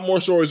lot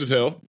more stories to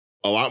tell.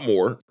 A lot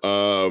more.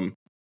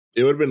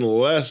 It would have been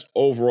less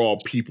overall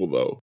people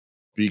though,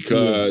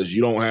 because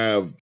you don't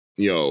have,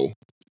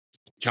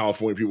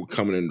 California people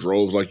coming in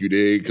droves like you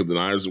did because the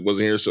Niners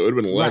wasn't here. So it would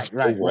have been less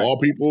overall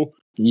people.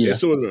 Yeah. It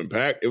still would have been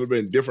packed. It would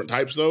have been different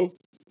types though.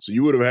 So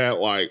you would have had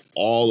like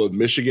all of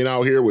Michigan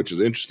out here, which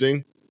is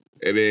interesting.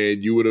 And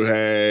then you would have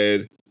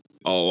had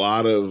a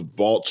lot of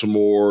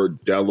Baltimore,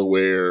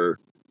 Delaware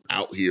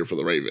out here for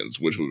the Ravens,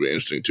 which would be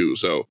interesting too.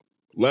 So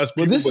less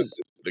people, but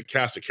the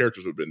cast of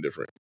characters would have been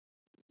different.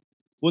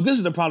 Well, this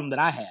is the problem that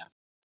I have.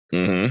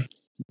 Mm-hmm. You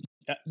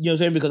know what I'm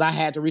saying? Because I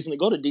had to recently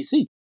go to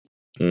DC.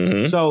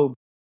 Mm-hmm. So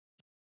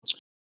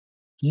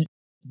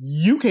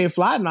you can't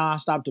fly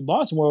nonstop to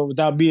Baltimore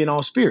without being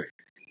on Spirit.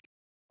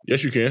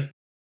 Yes, you can.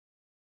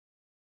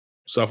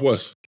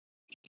 Southwest.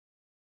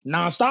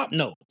 Nonstop?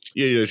 No.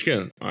 Yeah, yes, you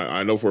can.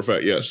 I know for a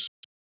fact. Yes.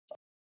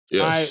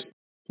 Yes.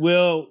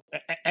 Well,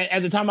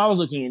 at the time I was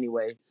looking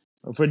anyway,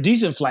 for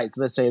decent flights,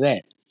 let's say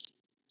that.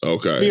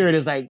 Okay. Spirit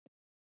is like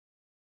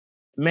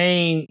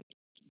main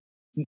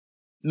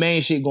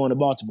shit going to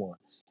Baltimore.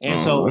 And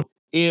so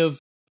if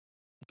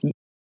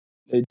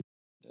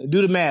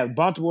do the math,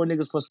 Baltimore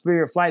niggas plus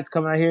Spirit flights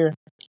coming out here,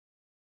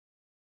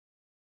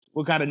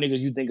 what kind of niggas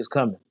you think is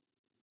coming?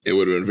 It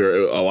would have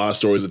been a lot of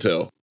stories to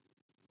tell.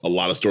 A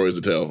lot of stories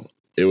to tell.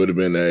 It would have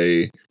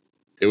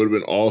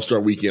been All-Star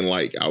Weekend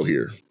like out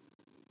here.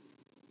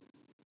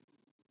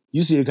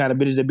 You see the kind of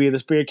bitches that be at the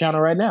Spirit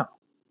counter right now.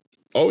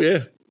 Oh yeah.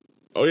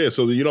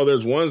 So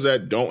there's ones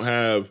that don't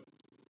have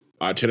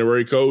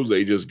itinerary codes.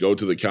 They just go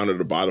to the counter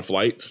to buy the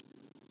flights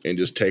and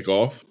just take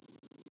off.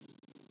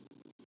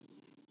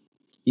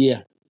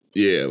 Yeah.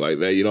 Yeah, like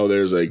that.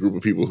 There's a group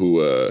of people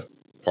who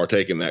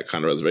partake in that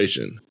kind of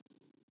reservation.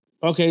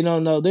 Okay,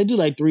 no, they do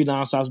like 3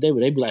 nonstops a day, but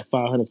they be like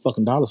 $500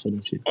 fucking for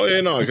them shit. Oh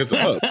yeah, no, because the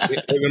hub.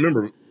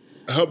 Remember,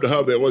 hub to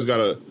hub, they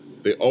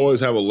always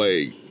have a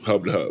leg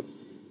hub to hub.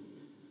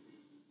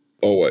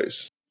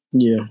 Always.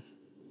 Yeah.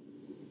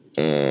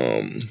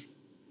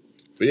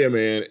 But yeah,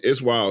 man,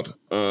 it's wild.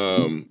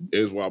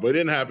 It's wild, but it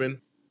didn't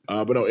happen.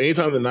 But no,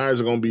 anytime the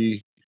Niners are going to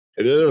be,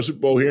 if there's a Super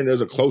Bowl here and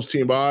there's a close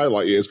team by,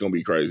 like it's going to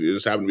be crazy. It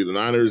just happened to be the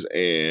Niners,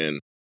 and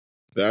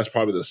that's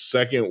probably the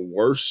second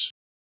worst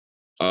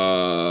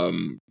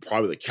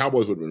Probably the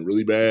Cowboys would have been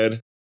really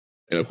bad,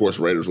 and of course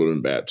Raiders would have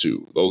been bad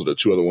too. Those are the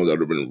two other ones that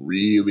would have been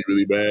really,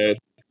 really bad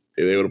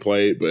if they would have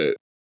played. But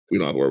we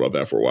don't have to worry about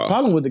that for a while.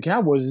 Problem with the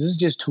Cowboys is it's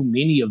just too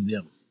many of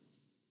them.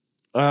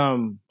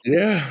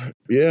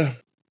 Yeah.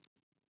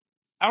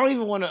 I don't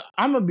even want to.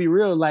 I'm gonna be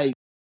real. Like,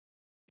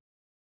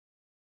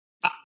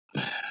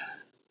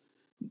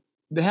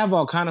 they have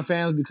all kind of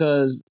fans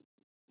because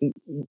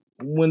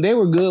when they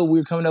were good, we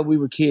were coming up. We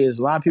were kids.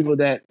 A lot of people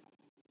that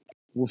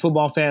were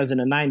football fans in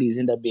the '90s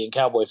end up being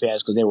Cowboy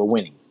fans because they were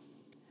winning.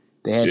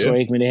 They had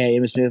Troy Aikman, they had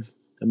Emmitt Smith,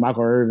 and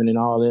Michael Irvin, and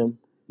all them,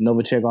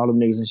 Novacek, all them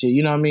niggas and shit.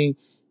 You know what I mean?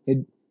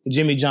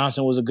 Jimmy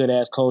Johnson was a good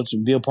ass coach.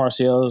 Bill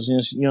Parcells, you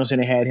know what I'm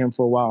saying? They had him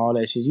for a while. All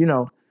that shit. You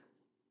know,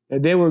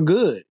 they were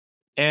good.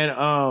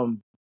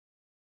 And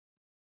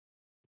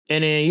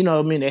then, you know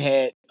what I mean, they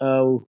had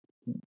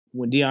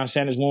when Deion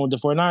Sanders won with the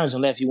 49ers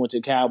and left, he went to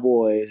the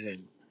Cowboys.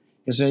 And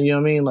so, you know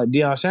what I mean? Like,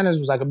 Deion Sanders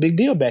was like a big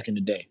deal back in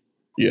the day.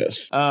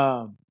 Yes.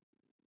 So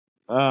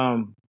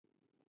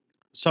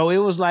it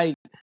was like,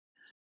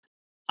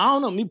 I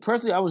don't know. Me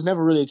personally, I was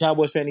never really a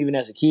Cowboys fan even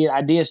as a kid.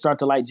 I did start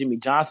to like Jimmy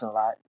Johnson a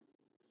lot.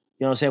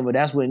 You know what I'm saying? But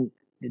that's when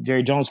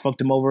Jerry Jones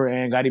fucked him over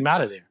and got him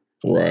out of there.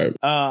 Right.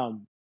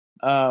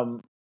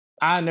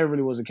 I never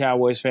really was a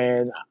Cowboys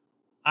fan.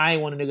 I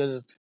ain't one of the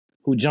niggas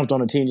who jumped on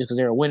the team just because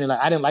they were winning. Like,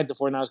 I didn't like the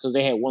 49ers because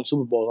they had won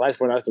Super Bowl. I liked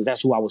the 49ers because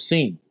that's who I was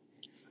seeing.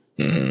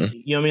 Mm-hmm.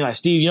 You know what I mean? Like,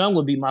 Steve Young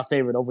would be my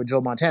favorite over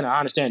Joe Montana. I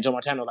understand Joe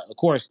Montana, like, of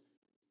course,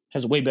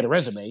 has a way better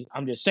resume.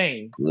 I'm just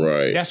saying.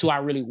 Right. That's who I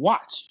really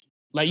watched.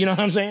 Like, you know what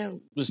I'm saying?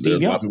 Steve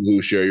There's Young. a lot of people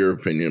who share your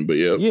opinion, but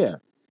yeah. Yeah.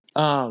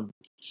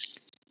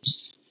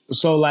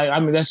 So, like, I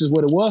mean, that's just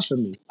what it was for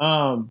me.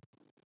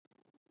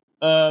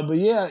 But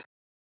yeah,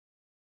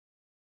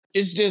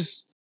 it's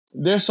just,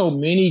 there's so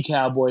many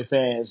Cowboy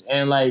fans,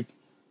 and like,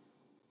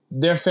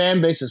 their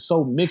fan base is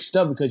so mixed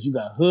up because you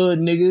got hood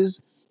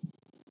niggas,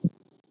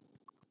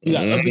 you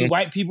got uppity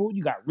white people,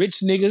 you got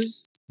rich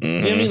niggas. You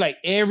know what I mean? Like,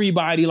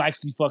 everybody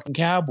likes these fucking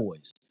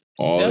Cowboys.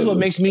 That's what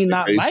makes me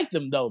not like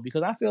them, though,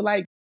 because I feel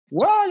like,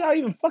 where all y'all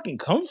even fucking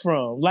come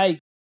from? Like,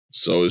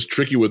 so it's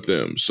tricky with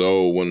them.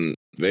 So when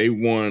they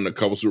won a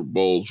couple Super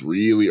Bowls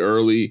really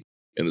early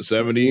in the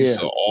 70s,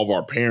 so all of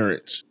our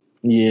parents,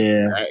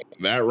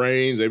 that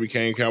range, they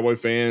became Cowboy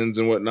fans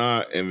and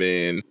whatnot. And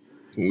then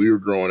when we were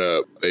growing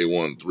up, they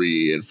won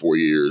 3 and 4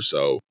 years.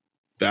 So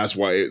that's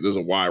why there's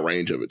a wide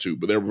range of it too.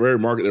 But they're they're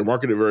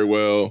marketed very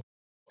well.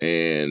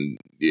 And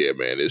yeah,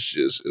 man,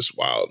 it's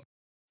wild.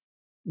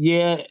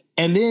 Yeah,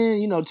 and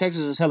then, you know,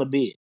 Texas is hella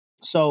big.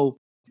 So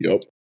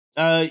Yep.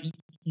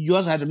 You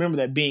also have to remember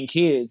that being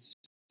kids,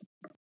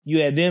 you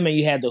had them and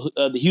you had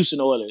the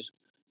Houston Oilers.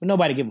 But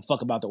nobody gave a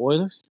fuck about the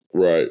Oilers.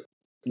 Right.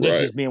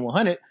 That's just being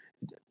 100. You know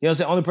what I'm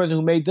saying? The only person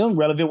who made them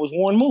relevant was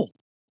Warren Moon.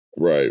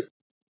 Right.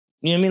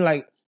 You know what I mean?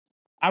 Like,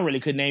 I really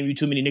couldn't name you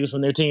too many niggas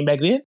from their team back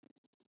then.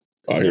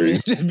 I hear you.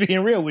 Just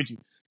being real with you.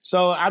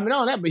 So, I mean,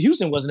 on that, but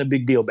Houston wasn't a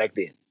big deal back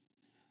then.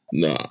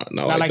 Nah,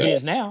 not like it that.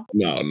 is now.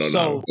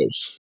 No.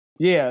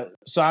 Yeah.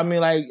 So, I mean,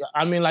 like, you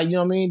know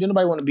what I mean? Did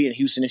nobody want to be in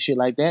Houston and shit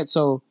like that?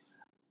 So,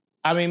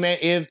 I mean, man,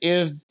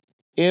 if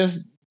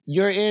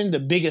you're in the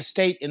biggest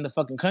state in the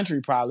fucking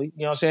country, probably,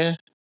 you know what I'm saying?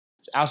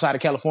 Outside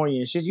of California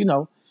and shit, you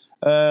know,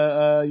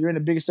 you're in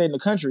the biggest state in the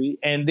country,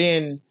 and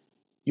then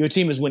your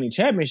team is winning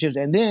championships,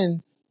 and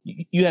then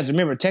you have to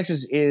remember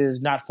Texas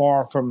is not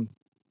far from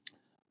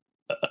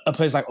a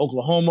place like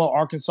Oklahoma,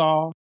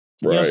 Arkansas. Right.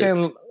 You know what I'm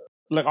saying?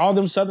 Like, all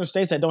them southern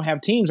states that don't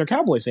have teams are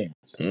Cowboy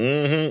fans.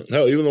 Mm-hmm.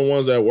 Hell, even the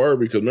ones that were,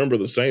 because remember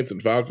the Saints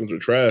and Falcons are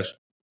trash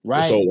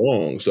for so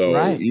long. So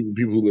even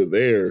people who live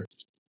there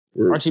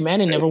were Archie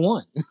Manning never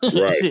won.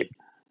 Right.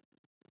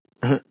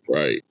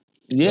 Right.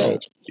 Yeah.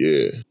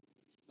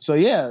 So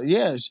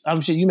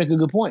I'm sure you make a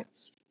good point.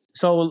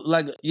 So,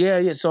 like,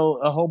 so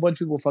a whole bunch of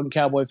people were fucking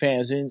Cowboy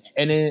fans, and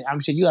then I'm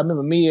sure I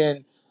remember me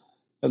and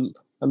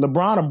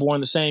LeBron are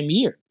born the same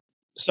year.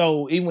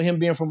 So even with him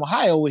being from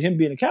Ohio, with him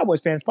being a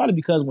Cowboys fan, it's probably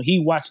because when he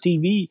watched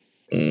TV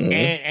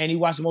and he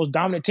watched the most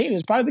dominant team,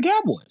 it's probably the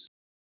Cowboys.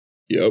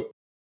 Yep.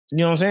 You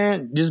know what I'm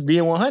saying? Just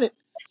being 100.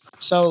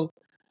 So,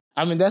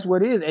 I mean, that's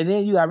what it is. And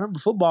then you got to remember,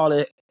 football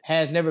that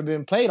has never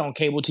been played on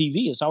cable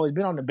TV. It's always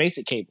been on the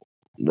basic cable.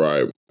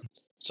 Right.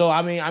 So,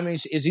 I mean,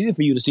 it's easy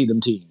for you to see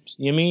them teams.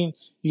 You know what I mean?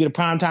 You get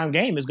a primetime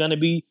game, it's going to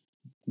be,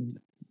 you know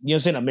what I'm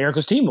saying,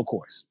 America's team, of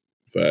course.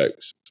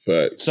 Facts.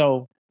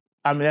 So,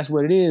 I mean, that's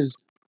what it is.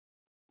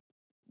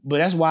 But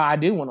that's why I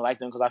did want to like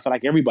them, because I felt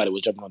like everybody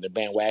was jumping on their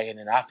bandwagon,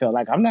 and I felt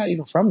like I'm not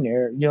even from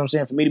there. You know what I'm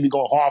saying? For me to be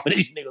going hard for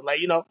these niggas,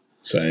 like, you know.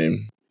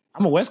 Same.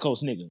 I'm a West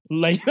Coast nigga.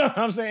 Like, you know what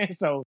I'm saying?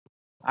 So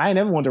I ain't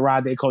never want to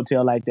ride their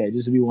coattail like that,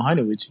 just to be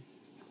 100 with you.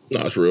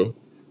 No, it's real.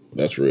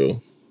 That's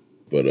real.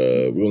 But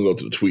we're going to go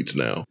to the tweets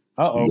now.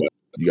 Uh-oh.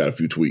 You got a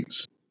few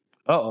tweets.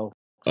 Uh-oh.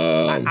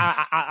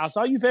 I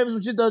saw you favor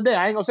some shit the other day.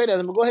 I ain't going to say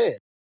that, but go ahead.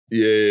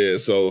 Yeah.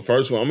 So the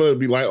first one, I'm going to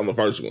be light on the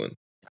first one.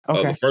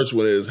 Okay. The first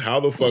one is, how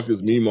the fuck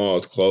is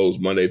Meemaw's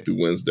closed Monday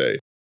through Wednesday?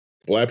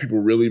 Black people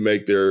really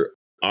make their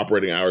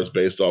operating hours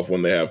based off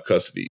when they have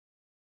custody.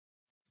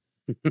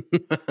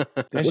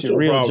 That What's shit your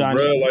real, problem,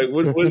 Johnny.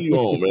 bro? Like, what are you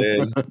on,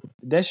 man?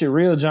 That shit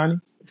real, Johnny.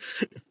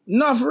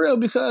 No, for real,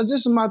 because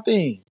this is my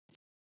thing.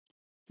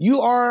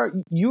 You're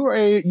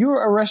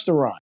a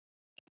restaurant,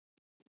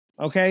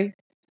 okay?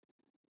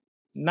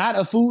 Not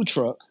a food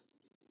truck.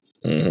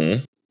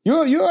 Mm-hmm.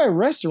 You're a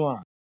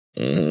restaurant.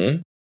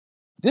 Mm-hmm.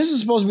 This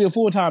is supposed to be a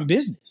full-time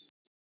business.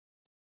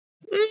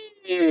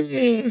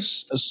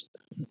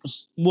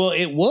 Well,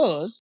 it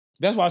was.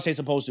 That's why I say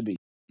supposed to be.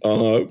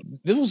 Uh-huh.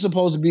 This was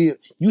supposed to be.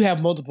 You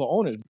have multiple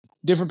owners,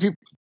 different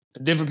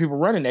people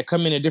running that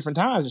come in at different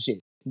times and shit.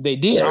 They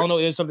did. Right. I don't know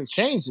if something's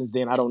changed since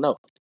then. I don't know,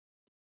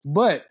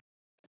 but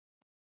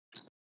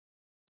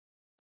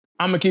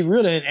I'm gonna keep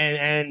real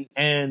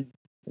and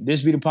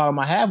this be the problem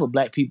I have with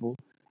black people,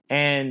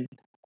 and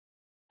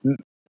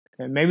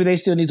maybe they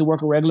still need to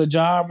work a regular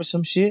job or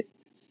some shit.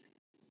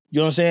 You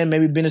know what I'm saying?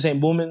 Maybe business ain't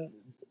booming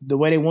the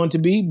way they want it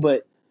to be,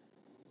 but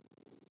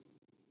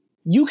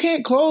you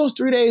can't close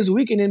 3 days a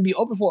week and then be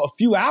open for a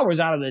few hours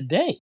out of the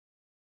day.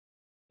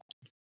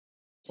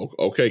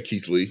 Okay,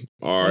 Keith Lee.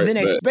 All right. And then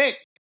expect.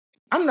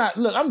 I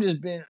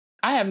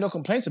have no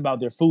complaints about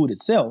their food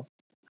itself.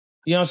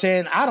 You know what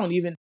I'm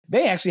saying?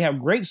 They actually have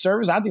great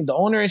service. I think the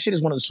owner and shit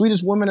is one of the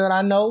sweetest women that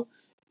I know.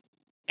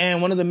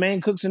 And one of the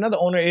main cooks, another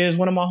owner, is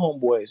one of my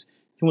homeboys.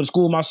 He went to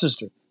school with my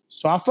sister.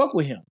 So I fuck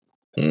with him.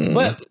 Mm-hmm.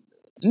 But,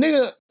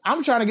 nigga,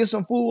 I'm trying to get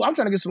some food. I'm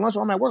trying to get some lunch.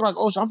 I'm at work like,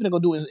 so I'm finna go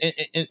do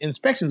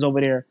inspections over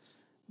there.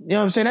 You know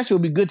what I'm saying? That shit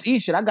would be good to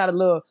eat shit. I got a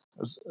little,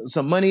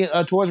 some money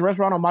towards the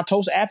restaurant on my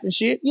Toast app and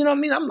shit. You know what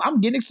I mean? I'm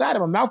getting excited.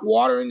 My mouth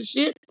watering and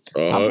shit.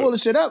 I pull the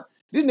shit up.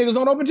 These niggas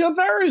don't open till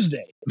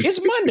Thursday.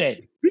 It's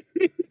Monday.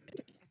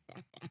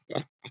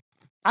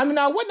 I mean,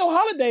 I wasn't no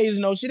holidays,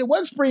 no shit. It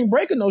wasn't spring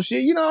break or no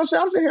shit. You know what I'm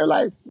saying? I'm sitting here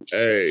like,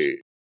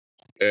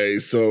 hey.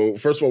 So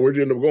first of all, where'd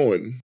you end up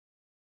going?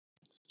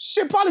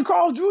 shit, probably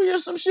Carl's Jr. or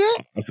some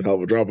shit. That's a hell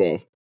of a drop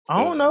off.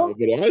 I don't know.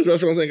 But all these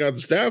restaurants ain't got the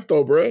staff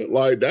though, bro.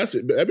 Like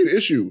that'd be the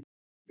issue.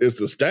 It's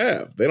the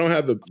staff. They don't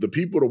have the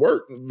people to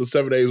work the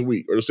 7 days a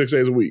week or the 6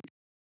 days a week.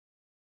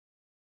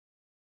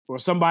 Or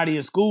somebody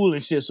in school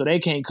and shit, so they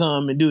can't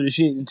come and do the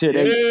shit until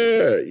they.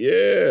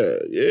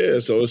 Yeah.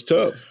 So it's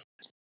tough.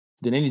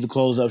 Then they need to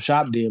close up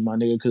shop, then, my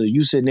nigga, because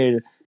you sitting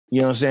there, you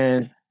know what I'm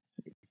saying?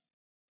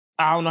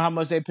 I don't know how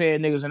much they pay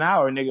niggas an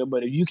hour, nigga,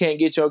 but if you can't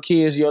get your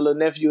kids, your little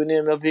nephew and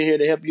them up in here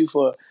to help you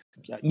for,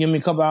 you know what I mean,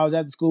 a couple hours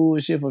after school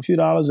and shit for a few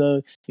dollars, you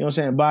know what I'm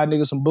saying, buy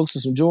niggas some books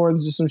and some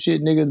Jordans or some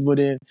shit, niggas, but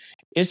then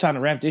it's time to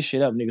wrap this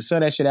shit up, nigga. Sell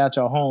that shit out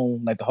your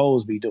home like the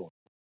hoes be doing.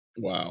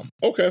 Wow.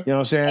 Okay. You know what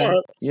I'm saying?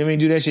 Right. You know what I mean?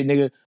 Do that shit,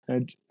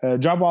 nigga.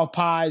 Drop off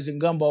pies and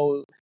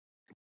gumbo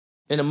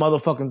in a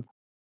motherfucking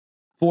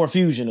Ford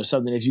Fusion or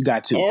something if you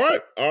got to. All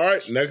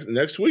right.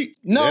 Next week.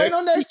 No, ain't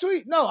no next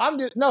tweet. No,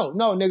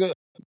 no, nigga.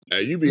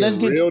 Hey, you being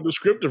real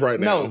descriptive right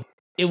now. No,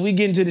 if we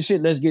get into the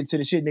shit, let's get to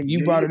the shit, nigga.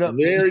 You brought it up.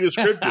 Very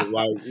descriptive.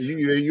 Like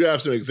you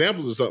have some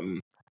examples or something.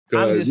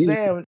 I'm just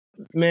saying,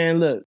 man.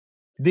 Look,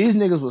 these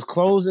niggas was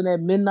closing at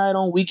midnight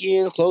on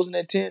weekends, closing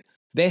at 10.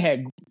 They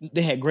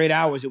had great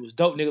hours. It was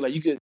dope, nigga. Like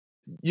you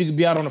could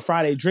be out on a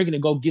Friday drinking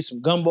and go get some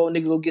gumbo,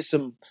 nigga. Go get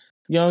some,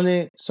 you know what I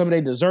mean? Some of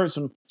their desserts,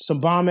 some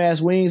bomb ass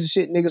wings and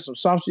shit, nigga. Some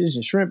sausages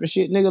and shrimp and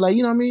shit, nigga. Like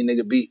you know what I mean,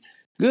 nigga. Be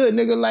good,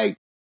 nigga. Like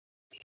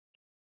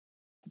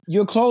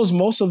you're closed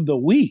most of the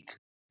week.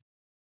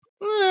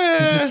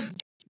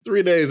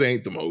 3 days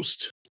ain't the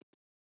most.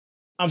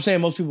 I'm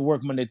saying most people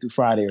work Monday through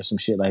Friday or some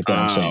shit like that.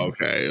 I'm saying.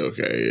 Okay,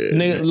 yeah.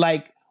 Nigga,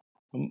 like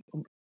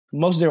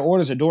most of their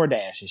orders are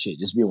DoorDash and shit.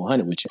 Just be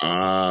 100 with you.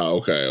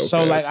 Okay.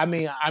 So like, I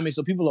mean,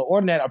 so people are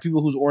ordering that are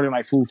people who's ordering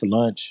like food for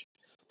lunch,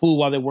 food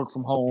while they work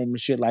from home and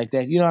shit like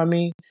that. You know what I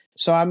mean?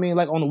 So I mean,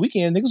 like on the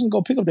weekend, niggas can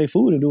go pick up their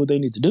food and do what they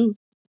need to do.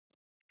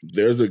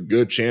 There's a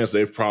good chance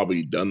they've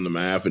probably done the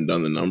math and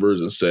done the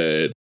numbers and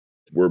said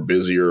we're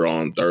busier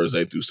on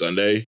Thursday through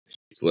Sunday,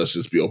 so let's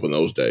just be open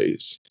those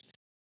days.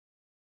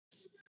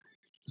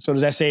 So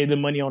does that save them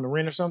money on the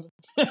rent or something?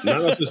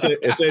 Not necessarily.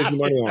 It saves you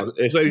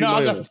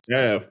money on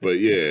staff, but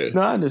yeah.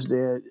 No, I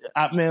understand.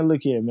 Man,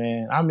 look here,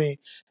 man. I mean,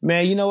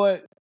 man, you know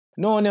what?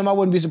 Knowing them, I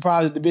wouldn't be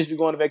surprised if the bitch be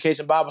going to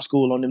vacation Bible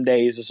school on them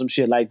days or some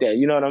shit like that.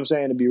 You know what I'm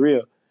saying? To be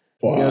real.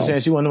 Wow. You know what I'm saying?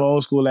 She one of them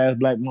old school ass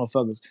black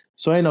motherfuckers.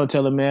 So ain't no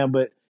telling, man.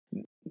 But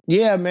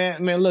yeah,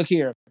 man, look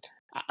here.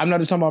 I'm not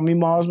just talking about me,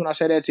 Mars, when I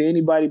say that to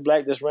anybody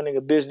black that's running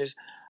a business.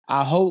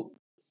 I hope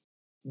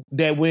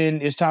that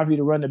when it's time for you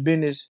to run the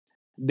business,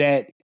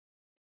 that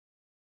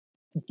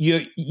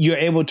you're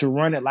able to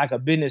run it like a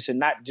business and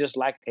not just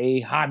like a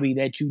hobby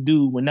that you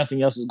do when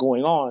nothing else is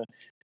going on.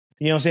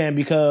 You know what I'm saying?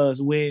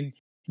 Because when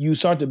you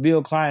start to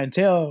build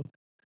clientele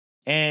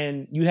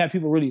and you have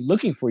people really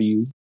looking for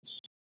you,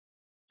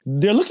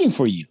 they're looking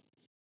for you.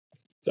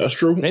 That's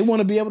true. They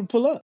want to be able to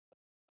pull up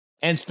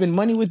and spend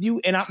money with you.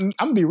 And I'm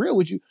going to be real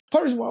with you.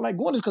 Part of the reason why I like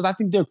going is because I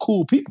think they're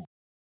cool people.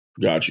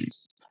 Got you.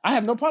 I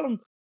have no problem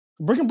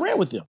breaking bread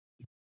with them.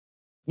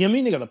 You know what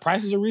I mean? Nigga, the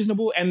prices are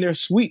reasonable and they're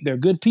sweet. They're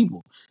good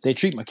people. They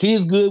treat my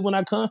kids good when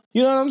I come.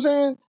 You know what I'm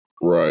saying?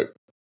 Right.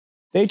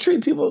 They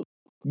treat people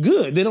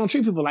good. They don't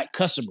treat people like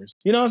customers.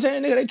 You know what I'm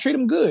saying? Nigga, they treat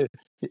them good.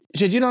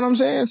 Shit, you know what I'm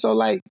saying? So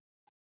like,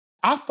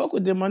 I fuck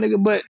with them, my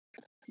nigga. But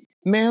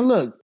man,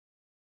 look,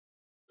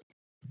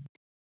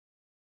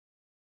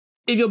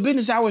 if your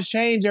business hours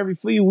change every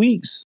few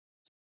weeks,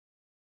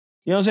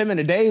 you know what I'm saying? Man,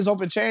 the days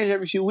open change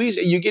every few weeks,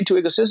 and you get too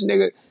inconsistent,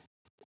 nigga.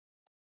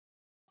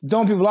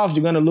 Throwing people off,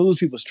 you're gonna lose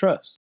people's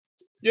trust.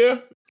 Yeah.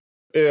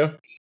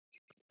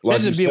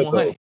 That's just being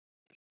 100.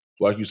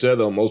 Like you said,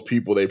 though, most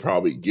people they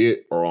probably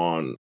get are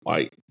on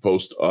like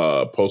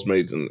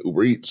Postmates and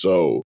Uber Eats,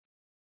 so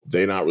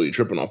they're not really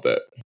tripping off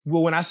that.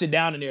 Well, when I sit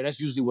down in there, that's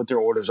usually what their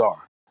orders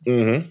are.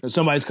 Mm-hmm. And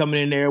somebody's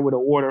coming in there with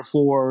an order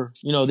for,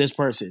 this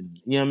person.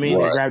 You know what I mean?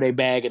 Right. They grab their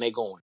bag and they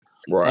going.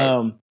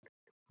 Right.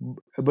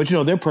 But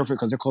they're perfect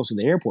because they're close to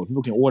the airport.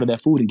 People can order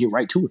that food and get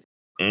right to it.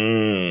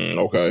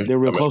 Okay. They're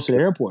real close to the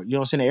airport. You know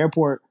what I'm saying? The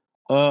airport,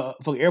 for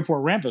the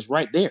airport ramp is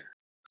right there.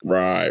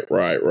 Right.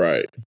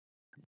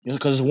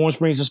 Because it's Warm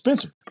Springs and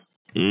Spencer.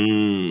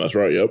 That's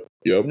right.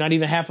 Yep. Not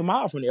even half a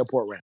mile from the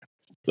airport ramp.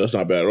 That's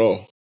not bad at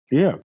all.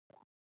 Yeah.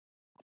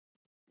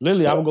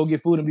 Literally, I would go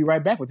get food and be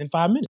right back within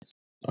 5 minutes.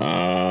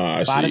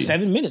 I 5 to see.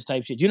 7 minutes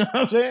type shit. You know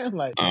what I'm saying?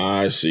 Like,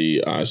 I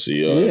see.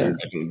 Yeah.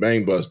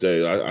 Bang bus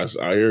day. I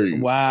hear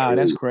you. Wow,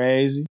 that's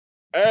crazy.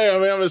 Hey, I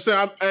mean, I'm just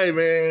saying. Hey,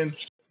 man,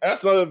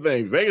 that's another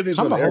thing. Vegas needs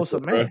to I'm go a to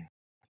wholesome airport, man.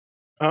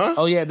 Huh?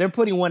 Oh yeah, they're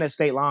putting one at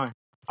State Line.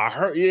 I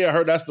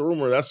heard that's the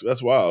rumor.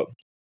 That's wild.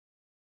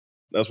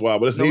 That's wild,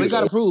 but it's No, needed. it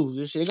got approved.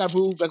 This shit got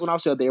approved back when I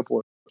was at the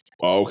airport.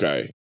 Oh,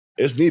 okay.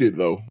 It's needed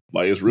though.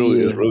 Like it's really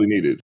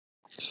needed.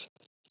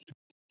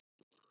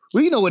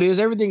 Well, you know what it is.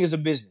 Everything is a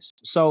business.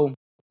 So,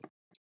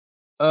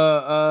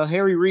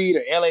 Harry Reid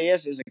or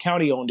LAS is a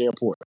county-owned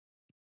airport.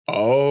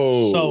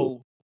 Oh.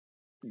 So,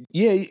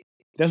 yeah,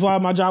 that's why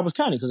my job was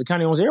county, because the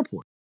county owns the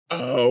airport.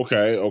 Oh,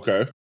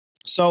 okay.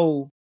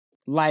 So,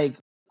 like,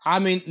 I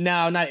mean,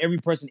 now not every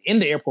person in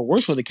the airport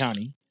works for the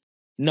county.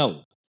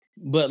 No.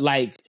 But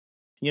like,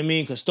 you know what I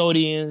mean?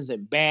 Custodians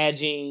and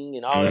badging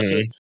and all that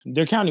shit,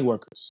 they're county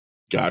workers.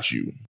 Got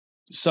you.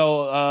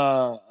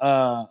 So,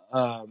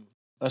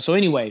 so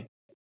anyway,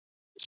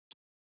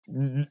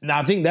 now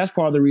I think that's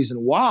part of the reason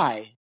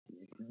why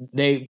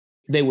they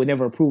would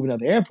never approve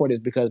another airport, is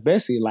because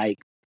basically, like,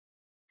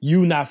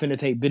 you not finna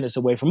take business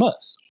away from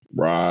us.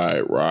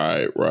 Right.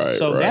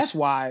 So that's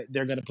why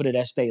they're gonna put it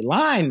at State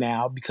Line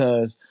now,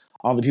 because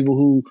all the people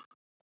who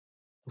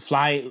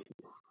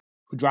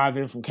drive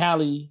in from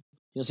Cali,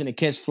 you know, saying, to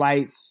catch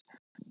flights.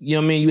 You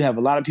know what I mean? You have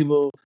a lot of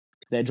people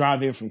that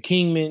drive in from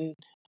Kingman.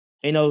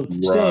 You know,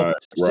 still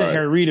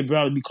Harry Reid would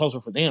probably be closer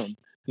for them.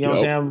 You know what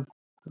I'm saying?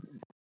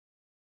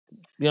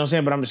 You know what I'm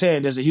saying? But I'm just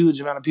saying, there's a huge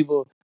amount of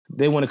people,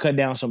 they want to cut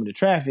down some of the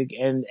traffic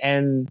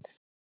and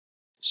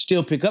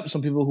still pick up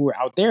some people who are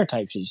out there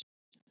type shit.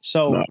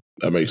 So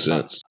that makes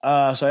sense.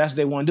 So that's what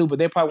they want to do, but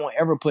they probably won't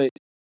ever put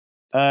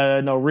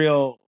a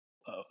real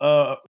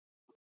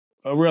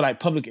like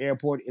public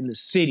airport in the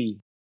city.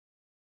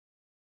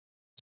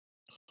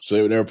 So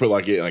they would never put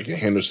like in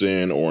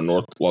Henderson or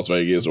North Las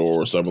Vegas or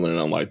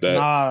Summerlin, like that.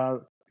 Nah,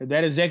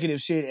 that executive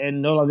shit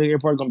and no Las Vegas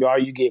airport is gonna be all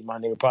you get, my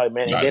nigga. Probably,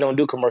 man. And they don't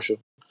do commercial,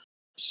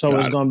 so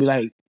it's gonna be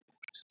like,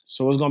 it's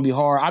gonna be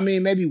hard. I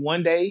mean, maybe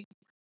one day.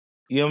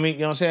 You know what I mean? You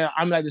know what I'm saying?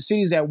 I'm like, the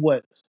city's at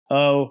what?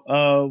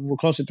 We're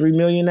close to 3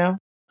 million now. A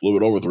little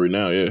bit over 3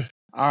 now, yeah.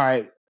 All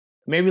right,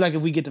 maybe like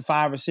if we get to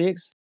 5 or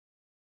 6,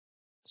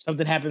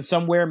 something happens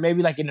somewhere.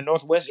 Maybe like in the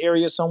Northwest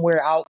area,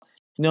 somewhere out.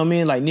 You know what I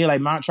mean? Like near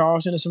like Mount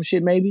Charleston or some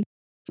shit, maybe.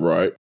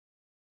 Right.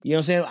 You know what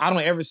I'm saying? I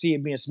don't ever see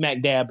it being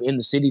smack dab in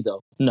the city,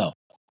 though. No.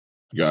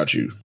 Got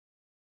you.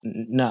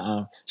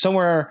 Nuh-uh.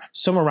 Somewhere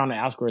around the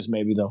outskirts,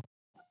 maybe, though.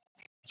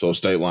 So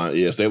State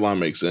Line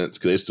makes sense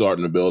because they're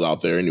starting to build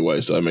out there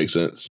anyway, so that makes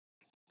sense.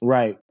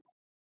 Right.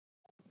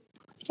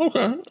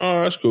 Okay.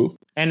 Oh, that's cool.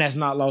 And that's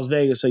not Las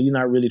Vegas, so you're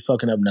not really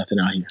fucking up nothing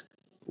out here.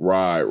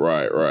 Right.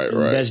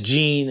 That's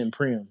Gene and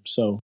Prim,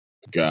 so.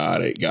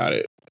 Got it.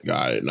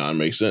 No, it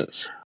makes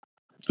sense.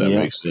 That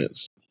makes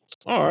sense.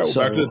 All right,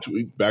 well,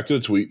 back to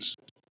the tweets.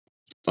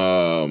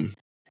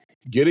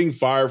 Getting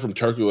fired from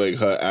Turkey Leg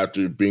Hut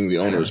after being the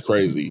owner is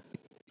crazy.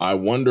 I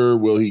wonder,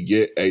 will he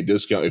get a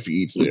discount if he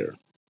eats there?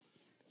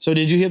 So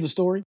did you hear the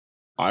story?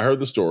 I heard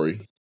the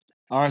story.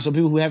 All right, so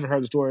people who haven't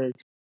heard the story,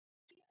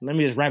 let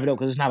me just wrap it up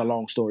because it's not a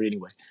long story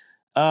anyway.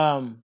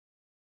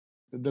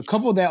 The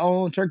couple that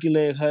owned Turkey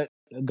Leg Hut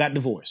got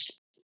divorced.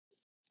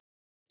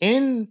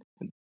 During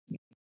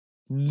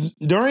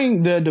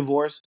the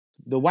divorce,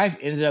 the wife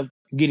ended up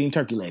getting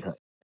Turkey Leg Hut.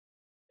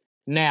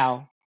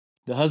 Now,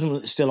 the husband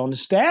was still on the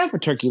staff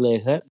of Turkey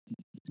Leg Hut.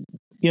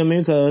 You know what I mean?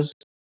 Because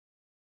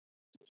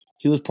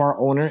he was part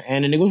owner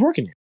and the nigga was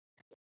working there.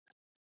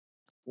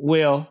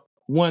 Well,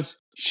 once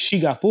she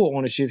got full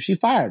ownership, she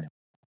fired him.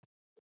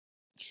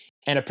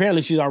 And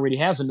apparently she already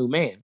has a new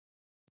man.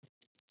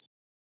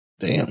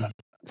 Damn.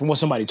 From what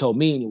somebody told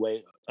me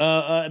anyway.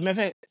 Matter of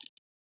fact,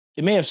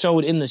 it may have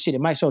showed in the shit. It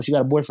might show she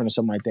got a boyfriend or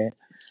something like that.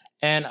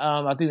 And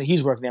I think that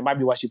he's working there. Might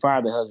be why she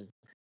fired the husband.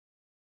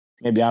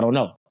 Maybe, I don't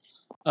know.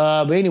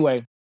 But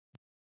anyway,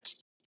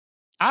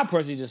 I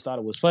personally just thought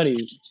it was funny.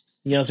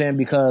 You know what I'm saying?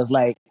 Because,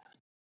 like,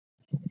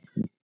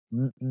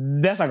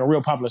 that's like a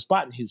real popular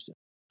spot in Houston.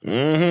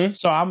 Mm-hmm.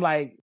 So I'm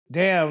like,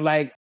 damn,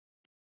 like,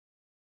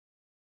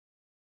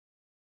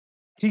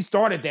 He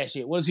started that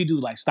shit. What does he do?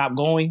 Like stop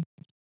going?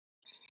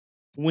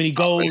 When he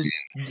goes,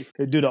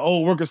 do the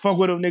old workers fuck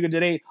with him, nigga? Do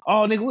they?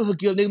 Oh, nigga, we'll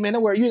hook you up, nigga. Man,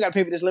 don't worry, you ain't got to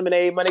pay for this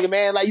lemonade, my nigga,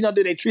 man. Like,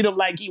 do they treat him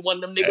like he one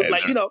of them niggas?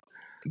 Like,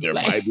 there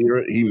like, might be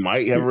he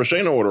might have a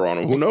restraining order on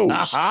him. Who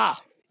knows?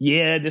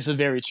 Yeah, this is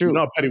very true. You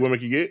know how petty women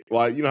can get?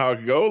 Like, you know how it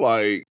can go?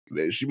 Like,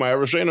 she might have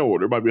a restraining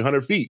order. It might be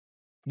 100 feet.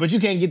 But you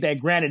can't get that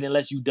granted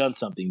unless you've done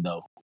something,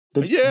 though.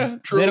 Yeah,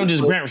 true. They don't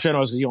just grant restraining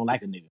orders because you don't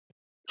like a nigga.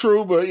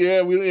 True, but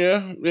yeah.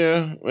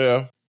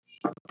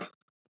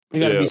 There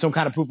got to be some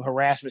kind of proof of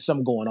harassment,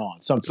 something going on.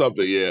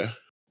 Something, yeah.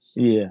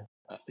 Yeah.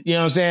 You know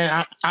what I'm saying?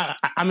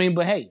 I mean,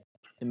 but hey,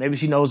 maybe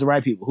she knows the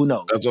right people. Who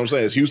knows? That's what I'm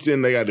saying. It's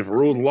Houston. They got different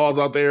rules and laws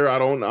out there. I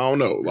don't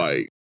know.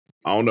 Like,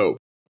 I don't know.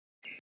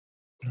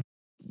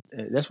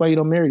 That's why you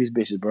don't marry these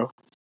bitches, bro.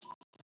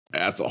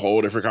 That's a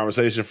whole different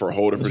conversation for a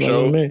whole different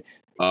show.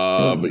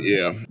 But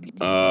yeah.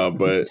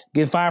 But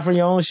get fired from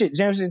your own shit,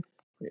 Jameson.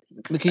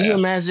 Can you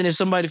imagine if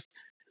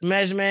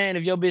man,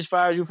 if your bitch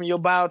fires you from your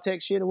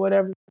biotech shit or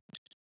whatever?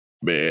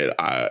 Man,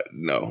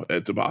 no,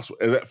 it's impossible.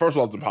 First of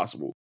all, it's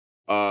impossible.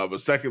 But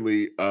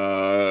secondly,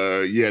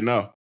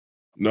 no.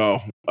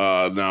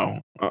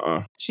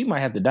 She might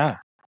have to die.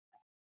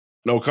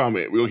 No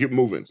comment. We'll keep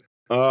moving.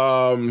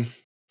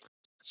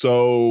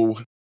 So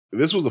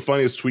this was the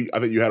funniest tweet I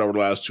think you had over the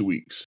last 2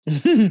 weeks.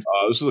 This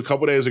was a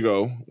couple days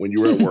ago when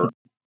you were at work,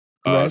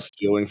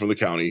 stealing from the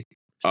county.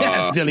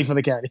 Stealing from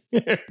the county.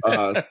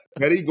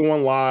 Steady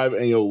going live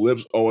and your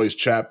lips always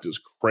chapped is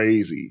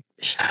crazy.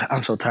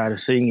 I'm so tired of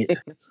seeing it.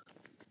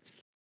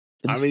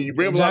 I mean, you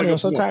bring up a lot of good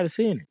points. I'm so tired of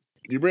seeing it.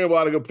 You bring up a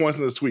lot of good points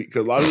in this tweet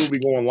because a lot of people be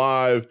going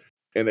live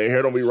and their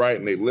hair don't be right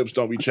and their lips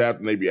don't be chapped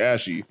and they be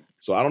ashy.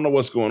 So I don't know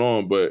what's going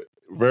on, but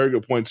very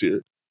good points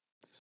here.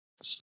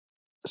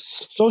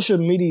 Social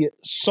media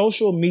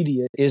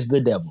is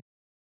the devil.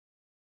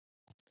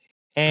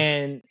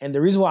 And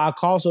the reason why I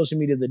call social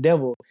media the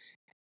devil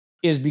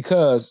is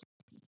because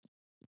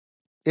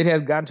it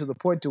has gotten to the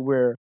point to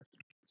where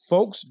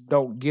folks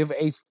don't give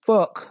a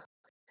fuck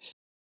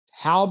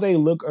how they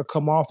look or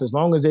come off as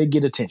long as they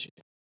get attention.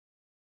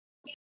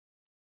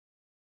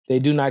 They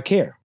do not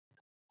care.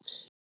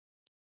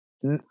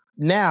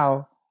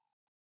 Now,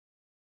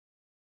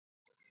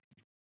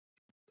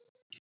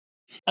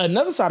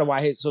 another side of why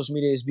I hate social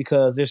media is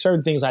because there's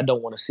certain things I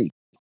don't want to see.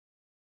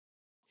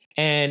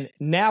 And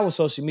now with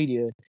social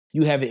media,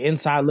 you have an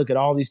inside look at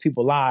all these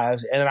people's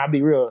lives. And I'll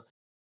be real,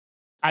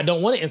 I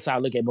don't want an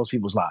inside look at most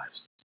people's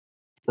lives.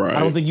 Right. I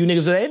don't think you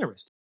niggas are that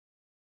interested.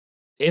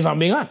 If I'm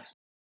being honest.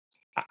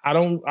 I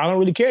don't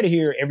really care to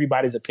hear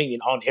everybody's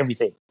opinion on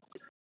everything.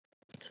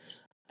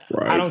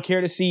 Right. I don't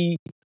care to see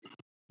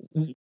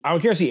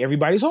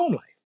everybody's home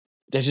life.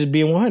 That's just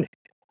being 100.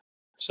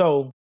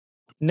 So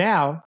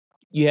now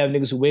you have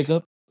niggas who wake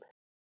up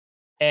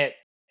at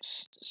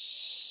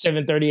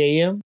 7:30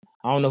 a.m.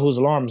 I don't know whose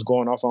alarm is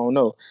going off. I don't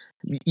know.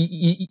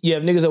 You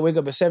have niggas that wake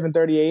up at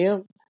 7:30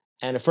 a.m.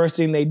 and the first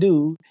thing they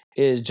do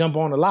is jump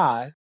on the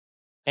live,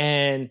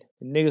 and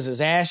niggas is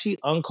ashy,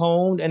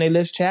 uncombed, and they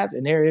lips chapped,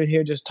 and they're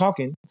here just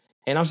talking.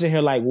 And I'm sitting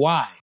here like,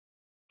 why?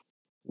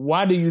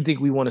 Why do you think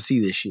we want to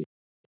see this shit?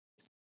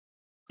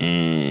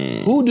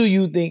 Who do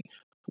you think?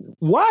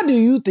 Why do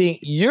you think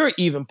you're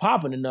even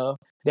popping enough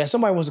that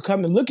somebody wants to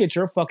come and look at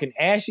your fucking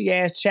ashy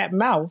ass chapped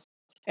mouth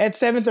at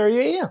 7:30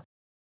 a.m.?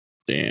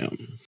 Damn.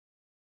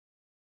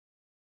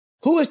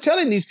 Who is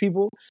telling these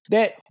people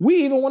that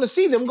we even want to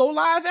see them go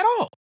live at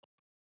all?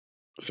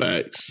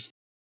 Facts.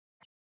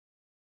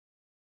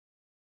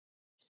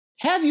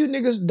 Half you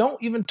niggas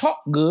don't even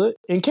talk good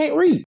and can't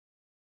read.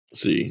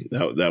 See,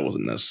 that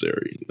wasn't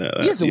necessary.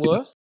 Yes, it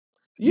was.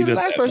 You're the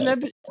last person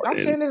I'm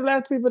saying they're the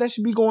last people that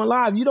should be going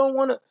live. You don't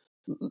want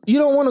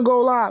to go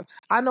live.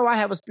 I know I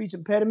have a speech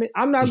impediment.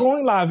 I'm not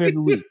going live every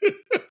week.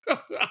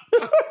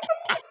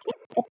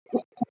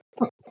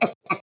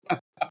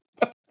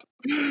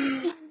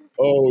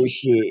 Oh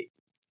shit!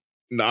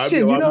 No, I shit,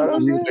 you know what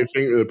I'm saying?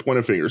 They point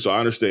a finger, so I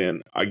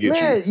understand. I get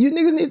Man, you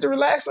niggas need to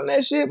relax on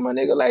that shit, my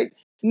nigga. Like,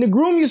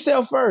 groom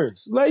yourself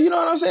first. Like, you know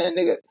what I'm saying,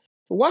 nigga?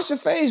 Wash your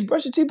face,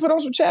 brush your teeth, put on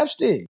some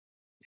chapstick.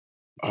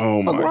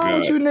 Oh my god! What's wrong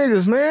with you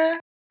niggas, man?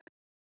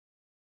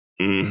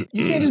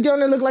 You can't just get on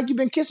there and look like you've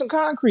been kissing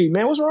concrete,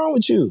 man. What's wrong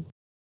with you?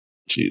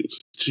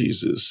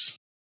 Jesus.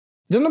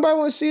 Doesn't nobody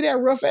want to see that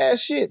rough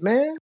ass shit,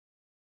 man?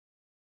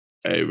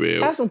 Hey,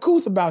 man. Have some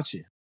couth about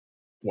you.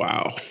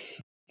 Wow.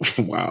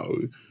 Wow.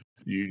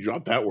 You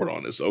dropped that word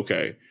on us.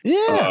 Okay.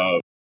 Yeah.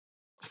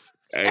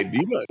 Hey,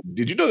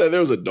 did you know that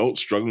there was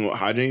adults struggling with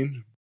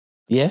hygiene?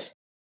 Yes.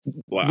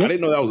 Like, yes. I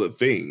didn't know that was a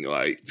thing.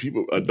 Like,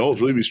 adults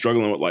really be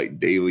struggling with like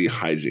daily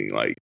hygiene.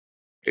 Like,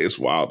 it's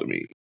wild to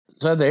me.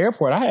 So at the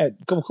airport, I had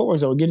a couple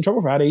coworkers that would get in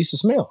trouble for how they used to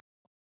smell.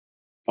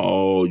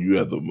 Oh, you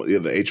had the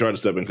HR to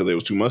step in because they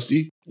was too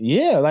musty?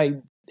 Yeah, like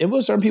it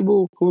was certain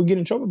people who would get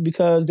in trouble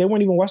because they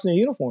weren't even washing their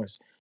uniforms.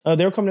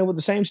 They were coming in with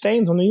the same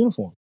stains on their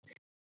uniform.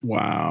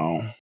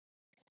 Wow.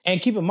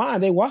 And keep in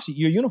mind, they wash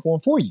your uniform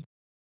for you.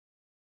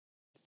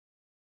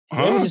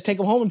 They would just take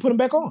them home and put them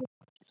back on.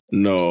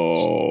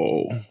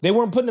 No. They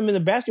weren't putting them in the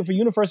basket for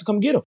UniFirst to come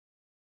get them.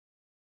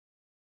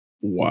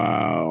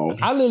 Wow.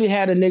 I literally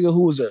had a nigga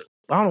who was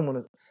I don't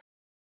want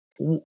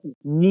to.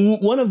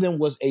 One of them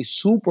was a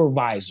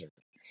supervisor.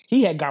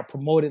 He had got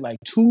promoted like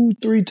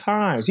 2-3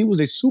 times. He was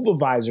a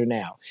supervisor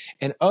now.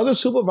 And other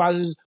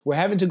supervisors were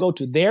having to go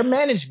to their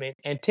management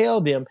and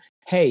tell them,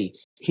 hey,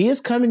 he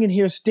is coming in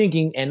here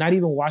stinking and not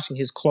even washing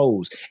his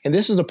clothes. And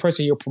this is a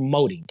person you're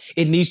promoting.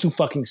 It needs to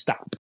fucking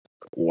stop.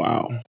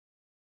 Wow.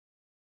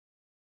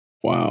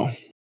 Wow.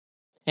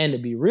 And to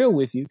be real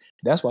with you,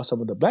 that's why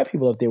some of the black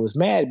people up there was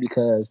mad,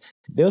 because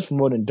they was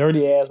promoting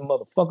dirty ass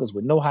motherfuckers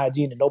with no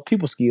hygiene and no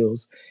people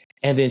skills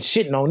and then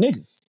shitting on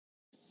niggas.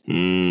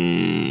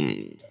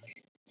 Mm.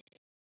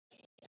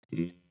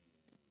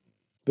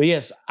 But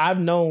yes, I've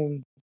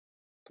known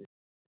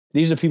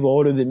these are people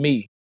older than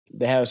me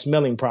that have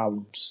smelling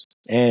problems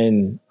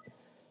and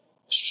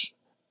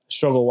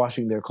struggle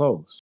washing their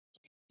clothes.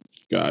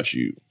 Got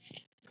you.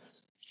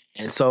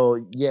 And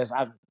so, yes,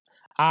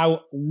 I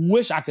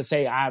wish I could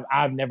say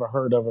I've never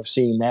heard of or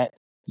seen that,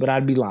 but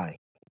I'd be lying.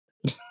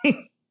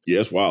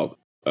 Yeah, it's wild.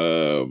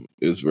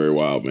 It's very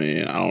wild,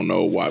 man. I don't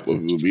know what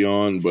people be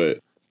on, but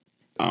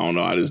I don't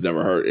know. I just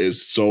never heard.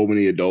 It's so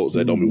many adults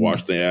that don't be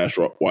washing their ass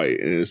white,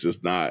 and it's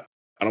just not.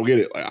 I don't get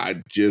it. Like,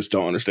 I just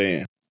don't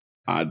understand.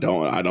 I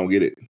don't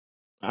get it.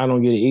 I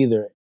don't get it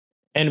either.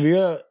 And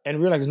we're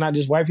like, it's not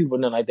just white people,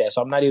 nothing like that.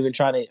 So I'm not even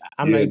trying to.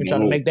 I'm not even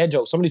trying to make that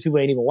joke. Some of these people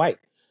ain't even white.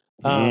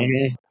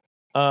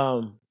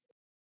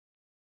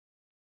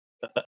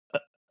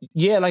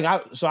 Yeah, like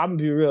I'm gonna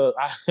be real.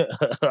 I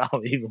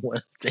don't even want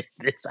to say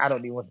this. I don't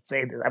even want to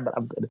say this, but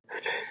I'm gonna.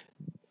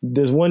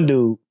 There's one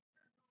dude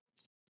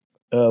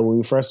when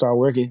we first started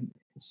working,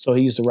 so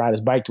he used to ride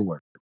his bike to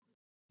work.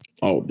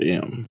 Oh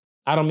damn!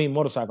 I don't mean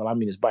motorcycle. I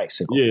mean his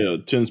bicycle. Yeah,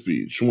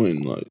 10-speed,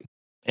 Schwinn, like.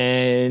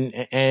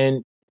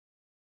 And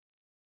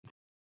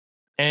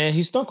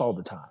he stunk all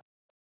the time.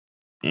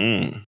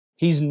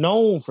 He's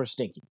known for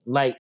stinking.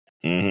 Like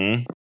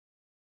at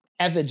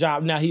the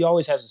job. Now he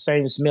always has the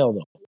same smell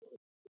though.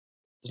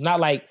 It's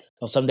not like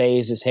some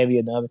days it's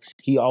heavier than other.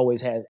 He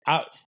always has.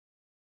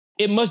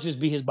 It must just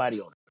be his body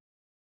odor.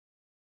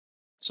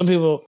 Some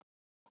people,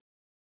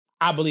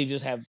 I believe,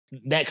 just have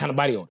that kind of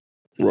body odor.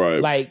 Right.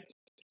 Like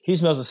he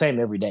smells the same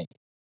every day.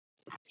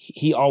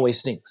 He always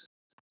stinks.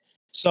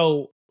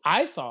 So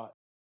I thought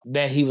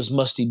that he was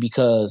musty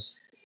because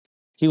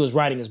he was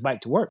riding his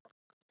bike to work.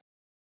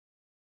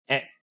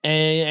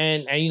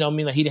 And you know, I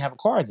mean, like he didn't have a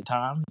car at the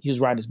time. He was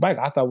riding his bike.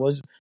 I thought, well,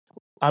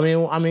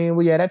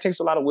 yeah, that takes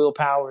a lot of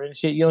willpower and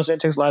shit. You know what I'm saying?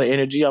 It takes a lot of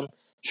energy. I'm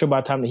sure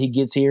by the time that he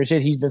gets here and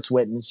shit, he's been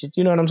sweating and shit.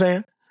 You know what I'm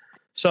saying?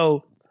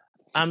 So,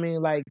 I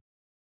mean, like,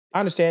 I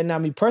understand. Now,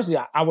 me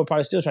personally, I would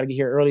probably still try to get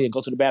here early and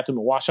go to the bathroom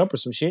and wash up or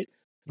some shit.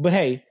 But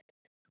hey,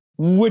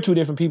 we're two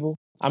different people.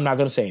 I'm not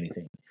going to say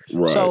anything.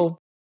 Right. So,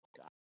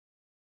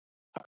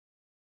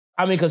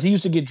 I mean, because he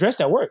used to get dressed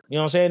at work. You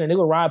know what I'm saying? And they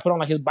would ride, put on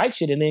like his bike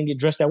shit and then get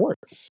dressed at work.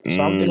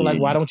 So I'm thinking like,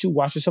 why don't you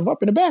wash yourself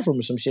up in the bathroom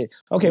or some shit?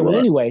 Okay, well,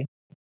 anyway.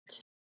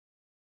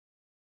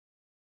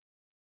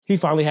 He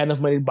finally had enough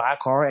money to buy a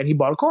car, and he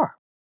bought a car.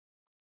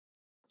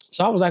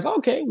 So I was like,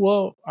 okay,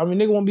 well, I mean,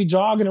 nigga won't be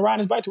jogging and riding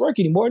his bike to work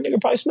anymore.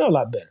 Nigga probably smell a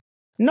lot better.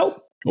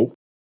 Nope.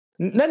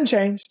 Nothing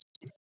changed.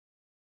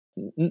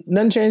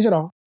 Nothing changed at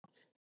all.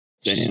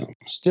 Damn.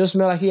 Still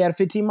smell like he had a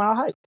 15-mile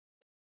hike.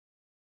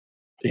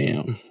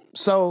 Damn.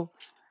 So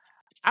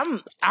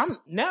I'm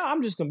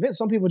just convinced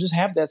some people just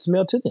have that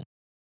smell to them.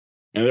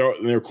 And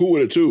they're cool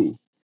with it too.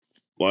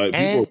 Like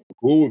people are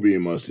cool with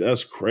being musty.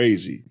 That's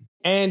crazy.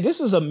 And this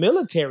is a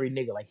military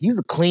nigga. Like he's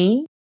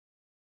clean.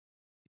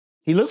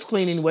 He looks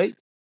clean anyway.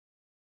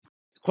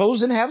 His clothes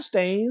didn't have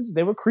stains.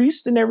 They were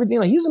creased and everything.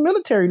 Like he's a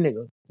military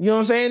nigga. You know what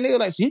I'm saying, nigga?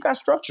 Like so he got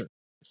structure,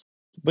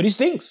 but he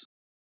stinks.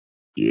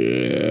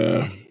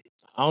 Yeah.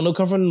 I don't know.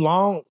 Come from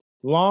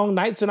long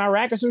nights in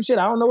Iraq or some shit.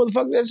 I don't know where the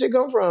fuck that shit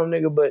come from,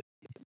 nigga. But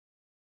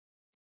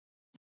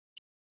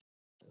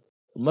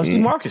Musty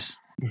Marcus.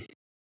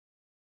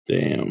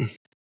 Damn.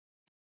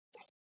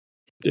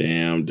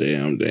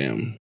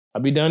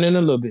 I'll be done in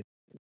a little bit.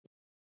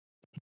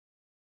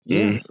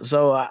 Yeah.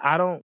 So I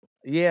don't.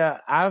 Yeah,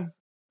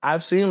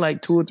 I've seen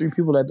like 2 or 3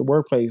 people at the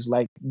workplace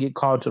like get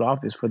called to the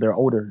office for their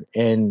odor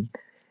and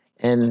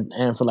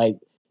for like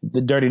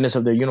the dirtiness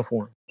of their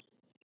uniform.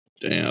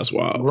 Damn, that's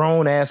wild.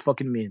 Grown ass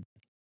fucking men.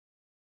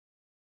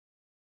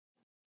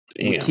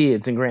 Damn. With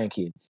kids and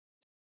grandkids.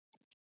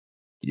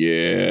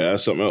 Yeah,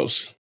 that's something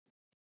else.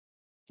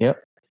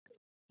 Yep.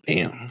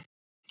 Damn.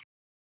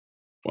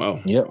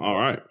 Wow. Yep. All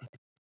right.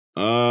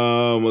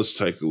 Let's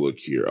take a look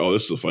here. Oh,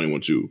 this is a funny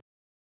one too.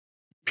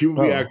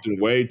 People be acting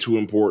way too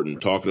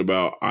important, talking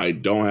about I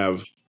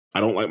don't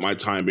like my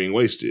time being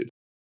wasted.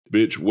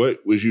 Bitch,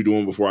 what was you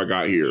doing before I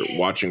got here?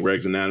 Watching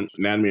Greg's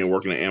Anatomy and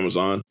working at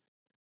Amazon?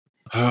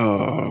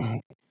 Oh,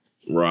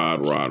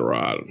 Rod.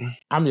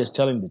 I'm just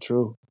telling the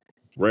truth.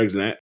 Greg's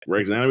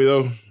Anatomy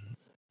though?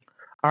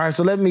 All right,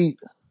 so let me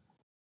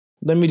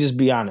just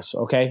be honest,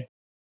 okay?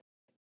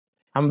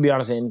 I'm gonna be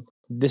honest, and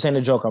this ain't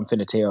a joke I'm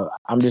finna tell.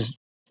 I'm just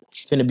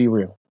finna be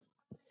real.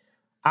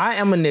 I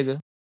am a nigga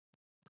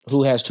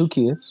who has 2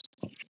 kids.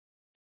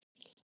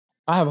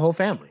 I have a whole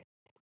family.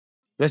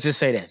 Let's just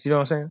say that. You know what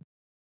I'm saying?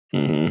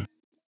 Mm-hmm.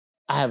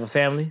 I have a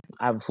family.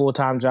 I have a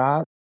full-time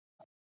job.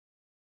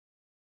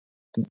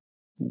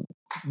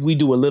 We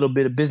do a little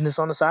bit of business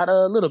on the side,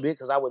 a little bit,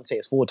 because I wouldn't say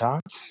it's full-time.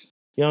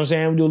 You know what I'm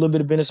saying? We do a little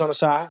bit of business on the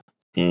side.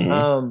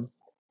 Mm-hmm.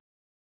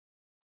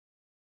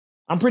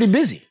 I'm pretty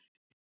busy.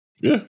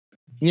 Yeah. You know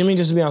what I mean?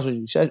 Just to be honest with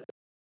you. So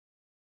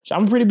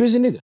I'm a pretty busy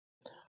nigga.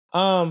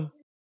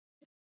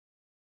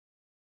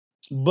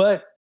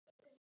 But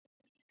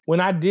when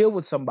I deal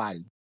with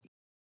somebody,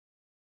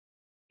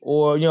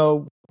 or, you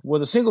know,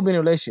 with a single being in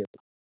a relationship,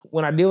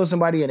 when I deal with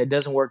somebody and it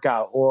doesn't work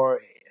out,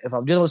 or if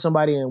I'm dealing with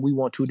somebody and we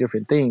want two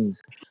different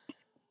things,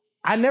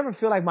 I never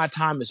feel like my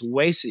time is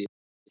wasted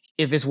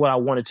if it's what I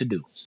wanted to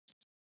do.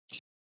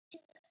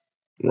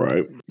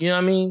 Right. You know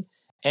what I mean?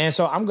 And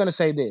so I'm going to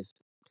say this.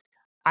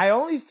 I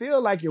only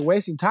feel like you're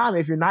wasting time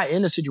if you're not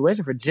in a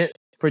situation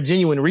for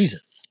genuine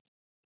reasons.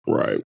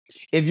 Right.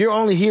 If you're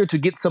only here to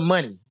get some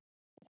money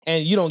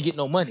and you don't get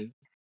no money,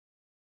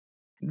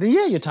 then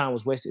yeah, your time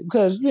was wasted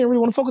because you didn't really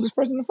want to fuck with this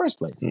person in the first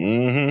place.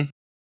 Mm-hmm.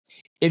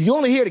 If you're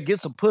only here to get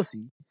some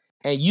pussy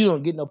and you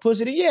don't get no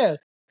pussy, then yeah,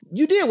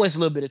 you did waste a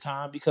little bit of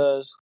time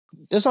because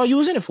that's all you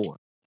was in it for.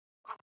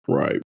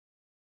 Right.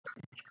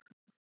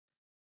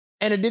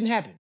 And it didn't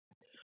happen.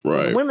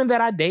 Right. The women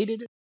that I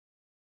dated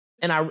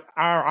and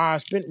I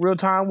spent real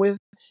time with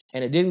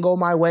and it didn't go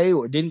my way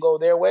or it didn't go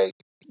their way,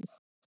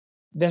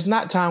 that's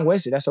not time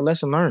wasted. That's a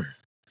lesson learned.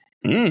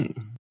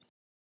 Mm.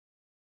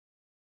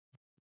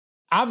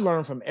 I've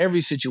learned from every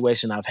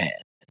situation I've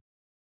had.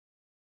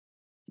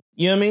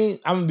 You know what I mean?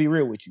 I'm going to be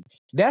real with you.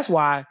 That's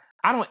why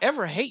I don't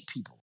ever hate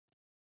people.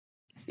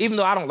 Even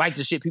though I don't like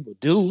the shit people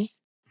do.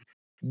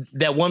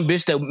 That one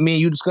bitch that me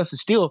and you discussed is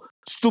still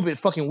stupid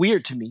fucking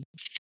weird to me.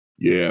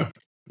 Yeah.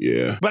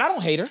 Yeah. But I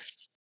don't hate her.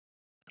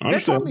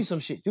 That taught me some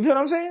shit. You feel what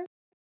I'm saying?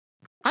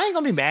 I ain't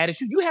gonna be mad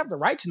at you. You have the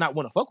right to not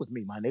want to fuck with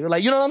me, my nigga.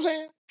 Like, you know what I'm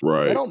saying?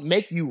 Right. That don't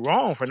make you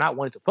wrong for not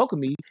wanting to fuck with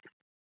me.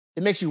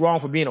 It makes you wrong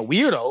for being a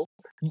weirdo.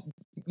 You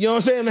know what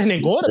I'm saying? And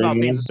then going about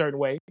things a certain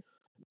way.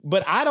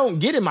 But I don't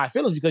get in my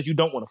feelings because you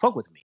don't want to fuck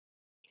with me.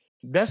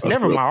 That's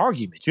never real. my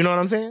argument. You know what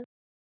I'm saying?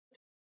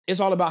 It's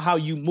all about how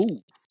you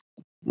move.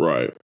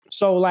 Right.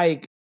 So,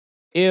 like,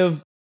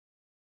 if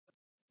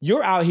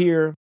you're out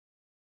here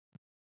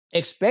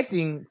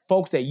expecting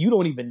folks that you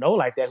don't even know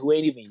like that, who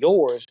ain't even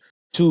yours,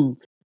 to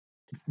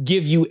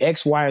give you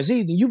X, Y, or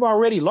Z, then you've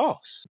already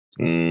lost.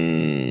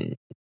 Mm.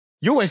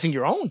 You're wasting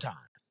your own time.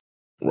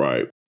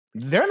 Right.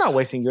 They're not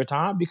wasting your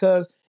time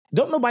because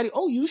don't nobody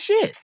owe you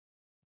shit.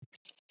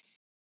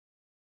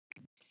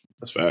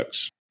 That's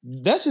facts.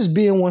 That's just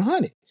being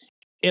 100.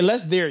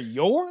 Unless they're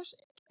yours.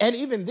 And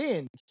even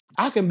then,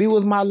 I can be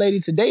with my lady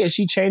today and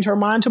she change her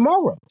mind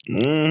tomorrow.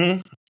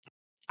 Mm-hmm.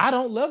 I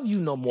don't love you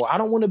no more. I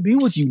don't want to be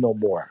with you no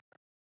more.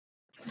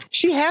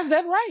 She has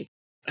that right.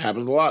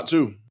 Happens a lot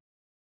too.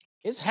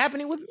 It's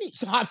happening with me.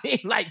 So I mean,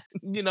 like,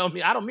 you know what I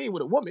mean? I don't mean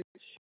with a woman.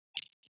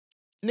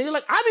 Nigga,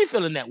 like, I be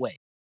feeling that way.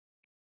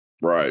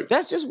 Right.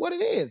 That's just what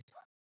it is.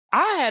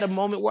 I had a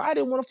moment where I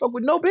didn't want to fuck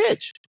with no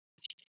bitch.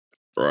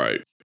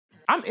 Right.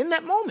 I'm in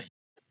that moment.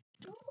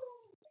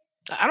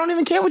 I don't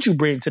even care what you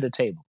bring to the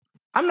table.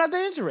 I'm not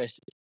that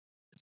interested.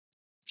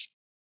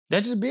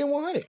 That's just being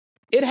 100.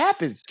 It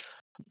happens.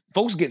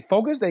 Folks get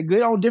focused. They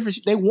good on different.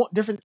 They want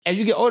different. As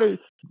you get older,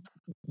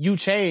 you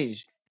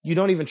change. You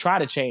don't even try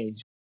to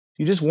change.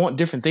 You just want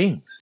different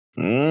things.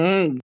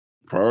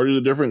 Priorities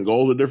are different.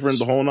 Goals are different.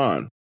 The whole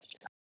nine.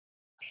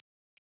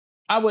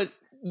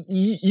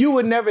 You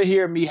would never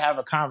hear me have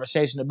a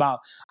conversation about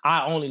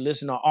I only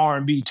listened to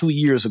R&B 2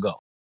 years ago.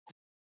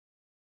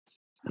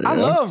 Yeah. I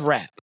love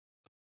rap.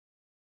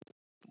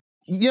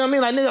 You know what I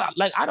mean? Like, nigga,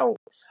 like I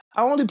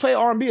only play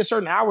R&B at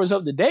certain hours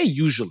of the day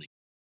usually.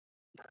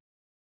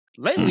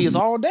 Lately, it's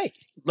all day.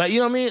 Like, you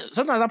know what I mean?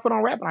 Sometimes I put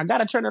on rap and I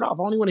gotta turn it off.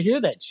 I only want to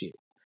hear that shit.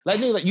 Like,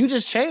 nigga, like, you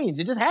just change.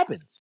 It just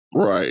happens.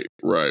 Right.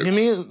 Right. You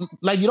know what I mean?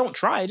 Like, you don't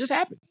try. It just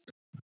happens.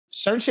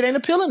 Certain shit ain't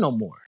appealing no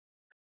more.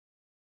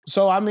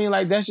 So, I mean,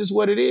 like, that's just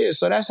what it is.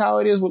 So that's how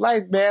it is with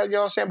life, man. You know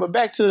what I'm saying? But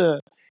back to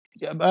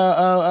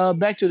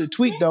the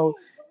tweet, though.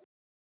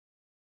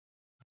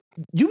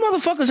 You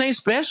motherfuckers ain't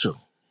special.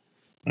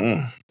 You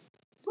know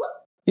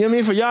what I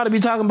mean? For y'all to be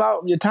talking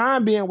about your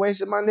time being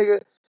wasted, my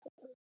nigga,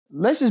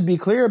 let's just be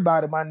clear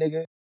about it, my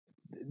nigga.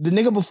 The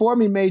nigga before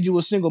me made you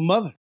a single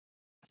mother.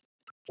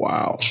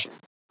 Wow.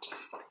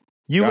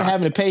 You were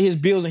having to pay his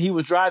bills and he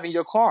was driving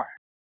your car.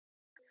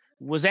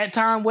 Was that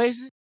time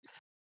wasted?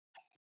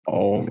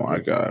 Oh my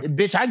God.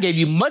 Bitch, I gave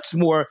you much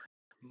more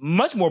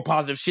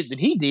positive shit than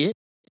he did.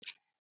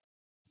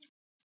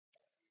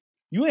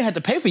 You ain't have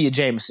to pay for your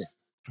Jameson.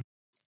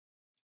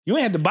 You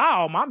ain't have to buy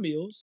all my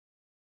meals.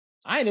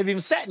 I ain't never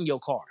even sat in your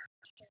car.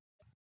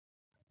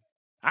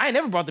 I ain't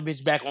never brought the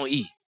bitch back on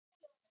E.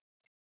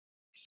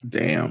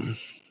 Damn.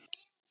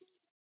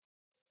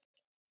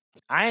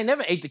 I ain't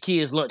never ate the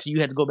kids' lunch and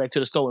you had to go back to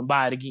the store and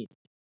buy it again.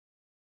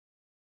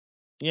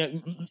 Yeah,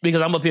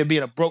 because I'm up here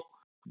being a broke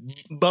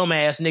bum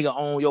ass nigga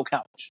on your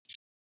couch.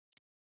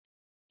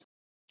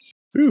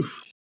 Whew.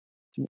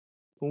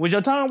 Was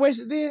your time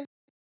wasted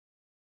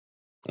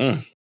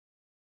then?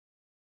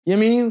 You know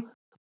what I mean?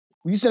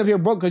 You sit up here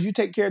broke because you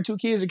take care of 2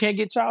 kids and can't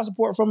get child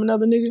support from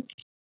another nigga?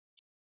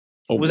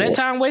 Oh, Was that boy.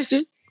 time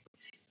wasted?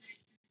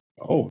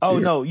 Oh, Oh,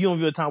 dear. no, you don't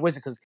view time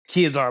wasted because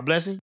kids are a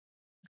blessing?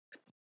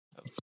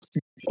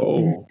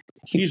 Oh,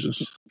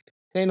 Jesus.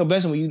 It ain't no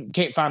blessing when you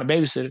can't find a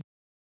babysitter.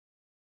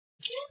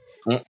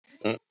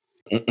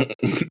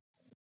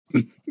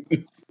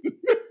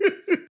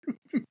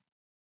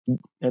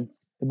 And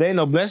there ain't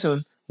no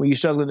blessing when you're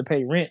struggling to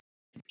pay rent.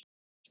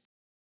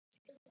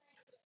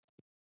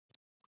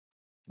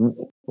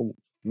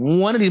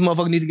 One of these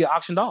motherfuckers need to get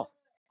auctioned off.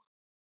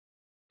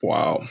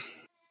 Wow.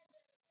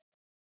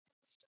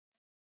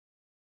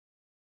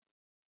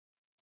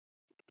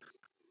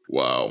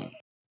 Wow.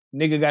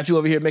 Nigga got you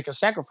over here making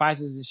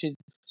sacrifices and shit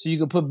so you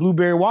can put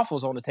blueberry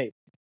waffles on the table.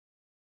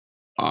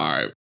 All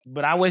right.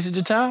 But I wasted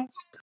your time?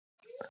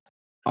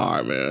 All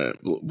right, man.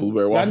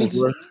 Blueberry I need waffles, to-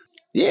 bro.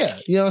 Yeah,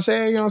 you know what I'm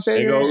saying? You know what I'm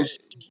saying? Egos.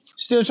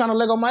 Still trying to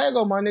let go my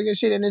ego, my nigga,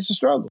 shit, and it's a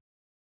struggle.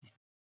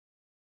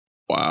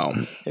 Wow.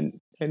 And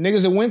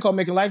niggas at Winco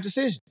making life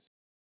decisions.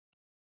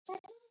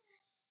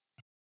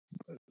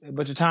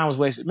 But your time was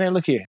wasted. Man,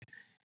 look here.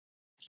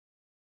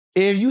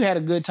 If you had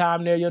a good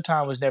time there, your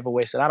time was never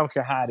wasted. I don't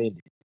care how it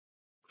ended.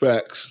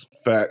 Facts.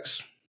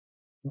 Facts.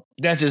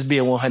 That's just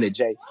being 100,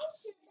 Jay.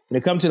 When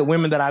it comes to the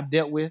women that I've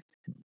dealt with,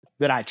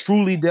 that I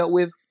truly dealt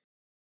with,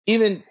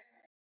 even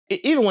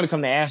when it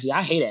comes to Ashley,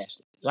 I hate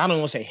Ashley. I don't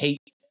want to say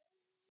hate.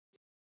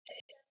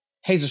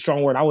 Hate's a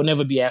strong word. I would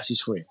never be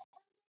Ashley's friend.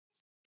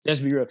 Let's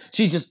be real.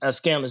 She's just a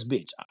scandalous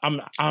bitch.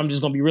 I'm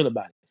just gonna be real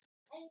about it.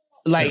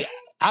 Like,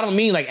 I don't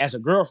mean like as a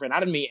girlfriend. I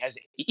don't mean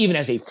even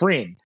as a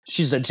friend.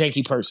 She's a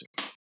janky person.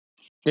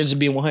 That's just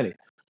being 100.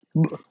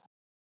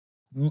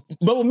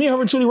 But with me and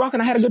her truly rocking,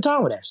 I had a good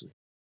time with Ashley.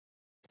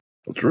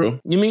 That's real.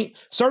 You mean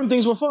certain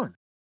things were fun?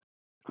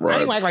 I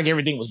Right. ain't act like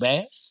everything was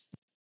bad.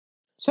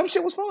 Some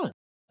shit was fun.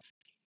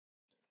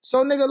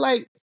 So, nigga,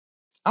 like,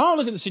 I don't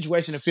look at the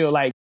situation and feel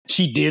like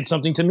she did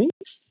something to me.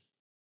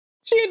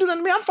 She ain't do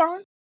nothing to me. I'm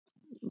fine.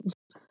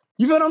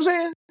 You feel what I'm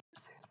saying?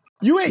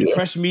 You ain't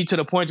crushed me to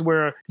the point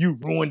where you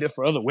ruined it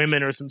for other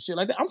women or some shit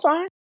like that. I'm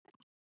fine.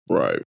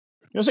 Right. You know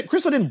what I'm saying?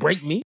 Crystal didn't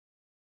break me.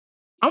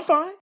 I'm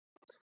fine.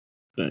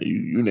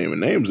 You naming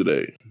names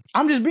today.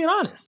 I'm just being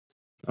honest.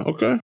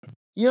 Okay.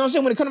 You know what I'm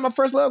saying? When it comes to my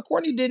first love,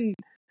 Courtney didn't.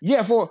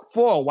 Yeah, for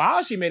a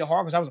while she made it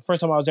hard because that was the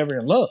first time I was ever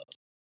in love.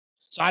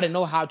 So I didn't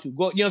know how to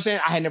go. You know what I'm saying?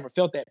 I had never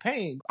felt that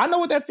pain. I know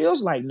what that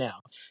feels like now.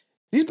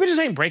 These bitches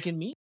ain't breaking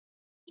me.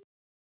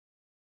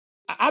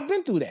 I've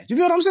been through that. You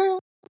feel what I'm saying?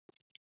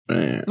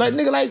 Man. Like,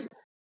 nigga, like,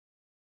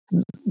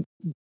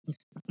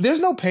 there's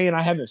no pain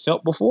I haven't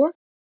felt before.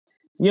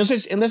 You know what I'm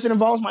saying? Unless it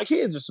involves my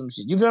kids or some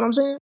shit. You feel what I'm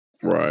saying?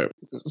 Right.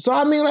 So,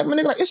 I mean, like, my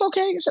nigga, like, it's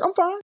okay. Shit, I'm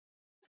fine.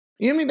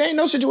 You know what I mean? There ain't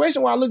no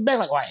situation where I look back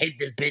like, oh, I hate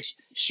this bitch.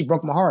 She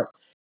broke my heart.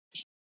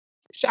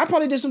 Shit, I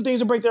probably did some things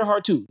to break their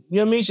heart, too. You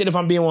know what I mean? Shit, if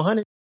I'm being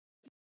 100.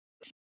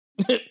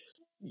 You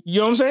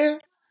know what I'm saying?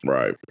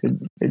 Right.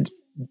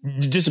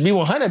 Just to be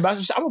 100 about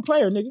it, I'm a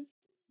player, nigga.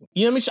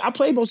 You know what I mean? I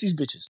play both these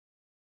bitches.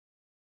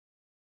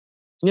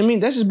 You know what I mean?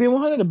 That's just being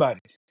 100 about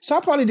it. So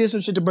I probably did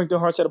some shit to break their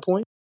hearts at a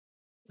point.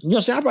 You know what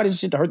I'm saying? I probably did some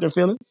shit to hurt their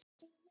feelings.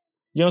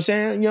 You know what I'm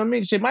saying? You know what I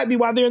mean? Shit might be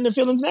why they're in their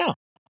feelings now.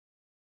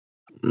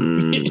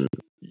 Mm.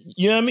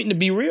 You know what I mean? To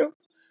be real.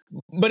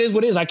 But it's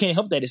what it is. I can't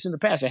help that. It's in the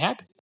past. It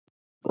happened.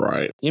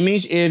 Right. You know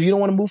what I mean? If you don't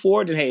want to move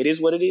forward, then hey, it is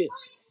what it is.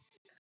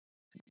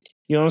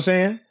 You know what I'm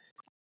saying?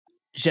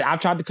 Shit, I've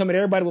tried to come at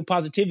everybody with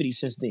positivity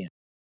since then.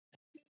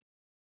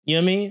 You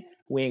know what I mean?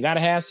 We ain't got to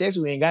have sex.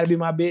 We ain't got to be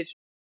my bitch.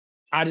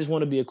 I just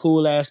want to be a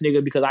cool ass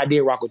nigga because I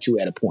did rock with you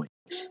at a point.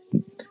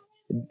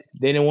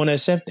 They didn't want to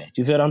accept that.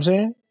 You feel what I'm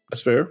saying?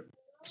 That's fair.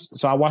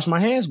 So I washed my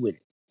hands with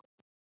it.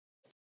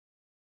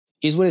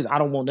 It's what it is. I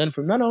don't want nothing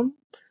from none of them.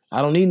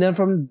 I don't need nothing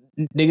from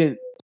nigga.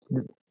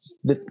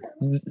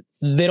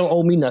 They don't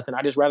owe me nothing.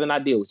 I just rather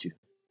not deal with you.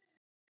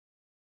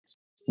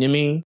 You know what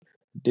I mean?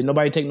 Did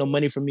nobody take no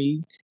money from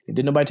me?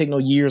 Did nobody take no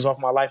years off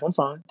my life? I'm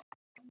fine.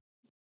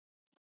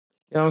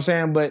 You know what I'm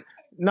saying? But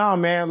no,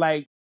 man,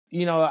 like,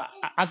 you know,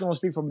 I can only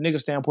speak from a nigga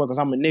standpoint because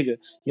I'm a nigga. You know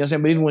what I'm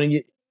saying? But even when you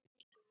know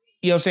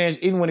what I'm saying?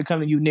 Even when it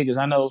comes to you niggas,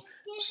 I know,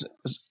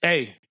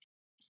 hey,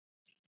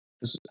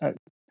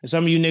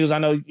 some of you niggas I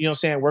know, you know what I'm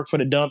saying, work for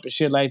the dump and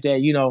shit like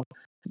that, you know.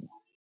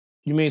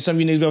 You mean some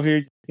of you niggas over here,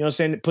 you know what I'm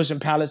saying, pushing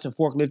pallets and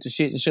forklifts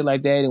and shit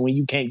like that, and when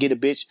you can't get a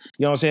bitch,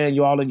 you know what I'm saying,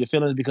 you're all in your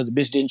feelings because the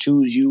bitch didn't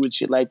choose you and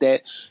shit like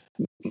that.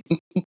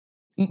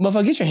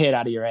 Motherfucker, get your head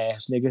out of your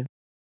ass, nigga.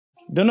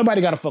 Don't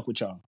nobody gotta fuck with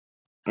y'all.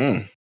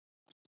 Mm.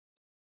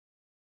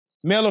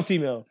 Male or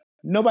female,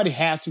 nobody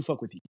has to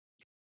fuck with you.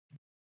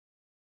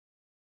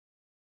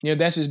 You know,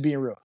 that's just being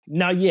real.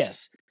 Now,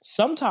 yes,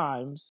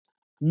 sometimes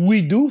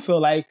we do feel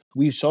like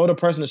we've showed a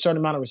person a certain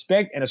amount of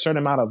respect and a certain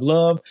amount of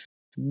love.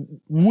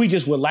 We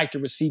just would like to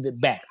receive it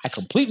back. I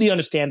completely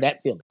understand that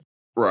feeling.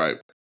 Right.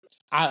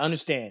 I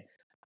understand.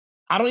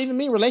 I don't even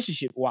mean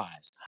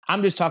relationship-wise.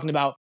 I'm just talking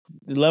about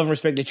the love and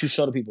respect that you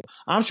show to people.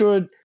 I'm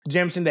sure,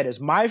 Jameson, that as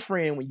my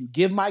friend, when you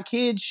give my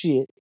kids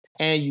shit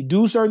and you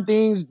do certain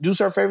things, do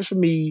certain favors for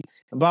me,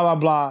 and blah, blah,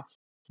 blah,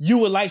 you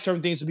would like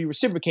certain things to be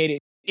reciprocated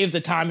if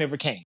the time ever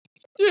came.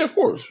 Yeah, of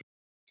course.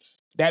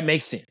 That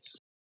makes sense.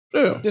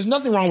 Yeah. There's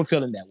nothing wrong with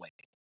feeling that way.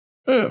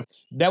 Yeah.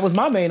 That was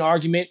my main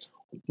argument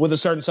with a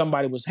certain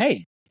somebody was,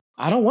 hey,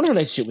 I don't want a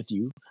relationship with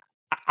you.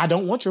 I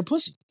don't want your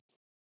pussy.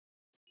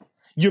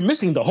 You're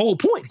missing the whole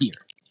point here.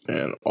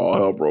 And all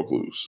hell broke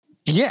loose.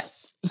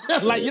 Yes.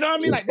 Like, you know what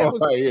I mean? Like that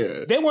was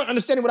yeah. they weren't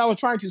understanding what I was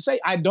trying to say.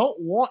 I don't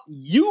want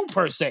you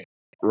per se.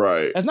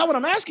 Right. That's not what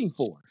I'm asking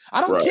for.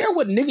 I don't Right. care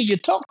what nigga you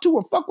talk to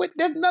or fuck with.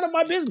 That's none of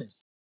my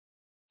business.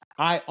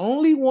 I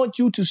only want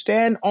you to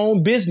stand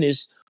on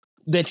business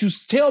that you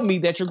tell me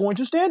that you're going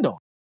to stand on.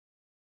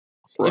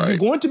 If you're Right.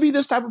 going to be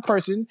this type of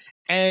person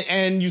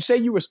and you say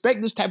you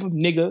respect this type of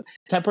nigga,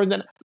 type of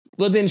person,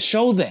 well then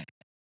show that.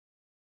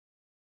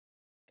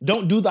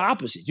 Don't do the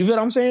opposite. You feel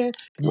what I'm saying?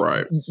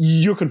 Right.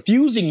 You're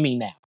confusing me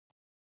now.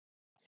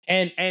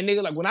 And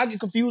nigga, like when I get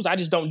confused, I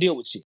just don't deal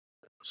with shit.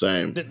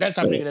 Same. That's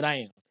the type of nigga that I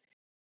am.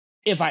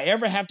 If I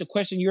ever have to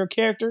question your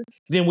character,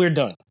 then we're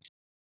done.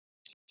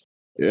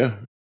 Yeah.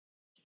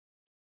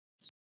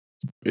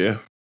 Yeah.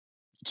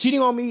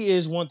 Cheating on me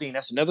is one thing.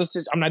 That's another.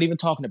 I'm not even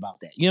talking about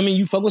that. You know what I mean?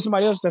 You fuck with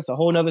somebody else, that's a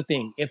whole other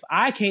thing. If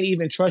I can't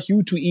even trust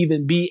you to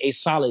even be a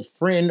solid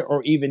friend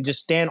or even just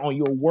stand on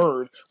your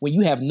word when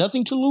you have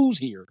nothing to lose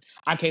here,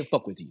 I can't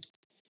fuck with you.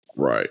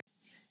 Right.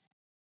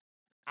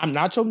 I'm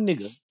not your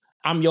nigga.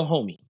 I'm your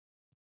homie.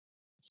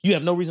 You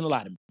have no reason to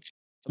lie to me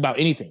about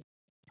anything.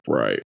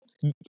 Right.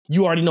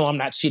 You already know I'm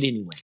not shit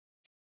anyway.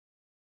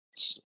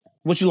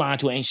 What you lying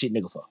to ain't shit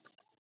nigga for.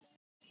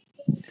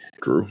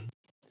 True.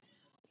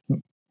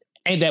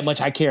 Ain't that much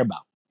I care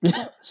about.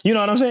 You know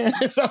what I'm saying?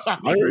 So I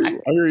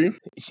hear you.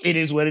 it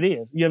is what it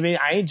is. You know what I mean?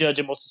 I ain't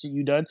judging most of the shit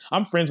you done.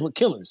 I'm friends with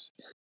killers.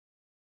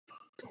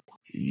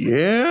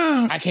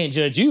 Yeah. I can't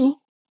judge you.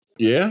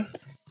 Yeah.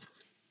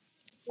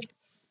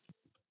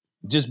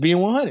 Just being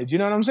 100. You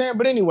know what I'm saying?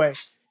 But anyway,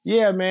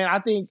 yeah, man, I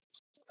think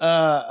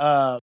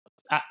I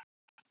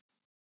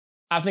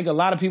think a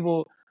lot of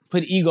people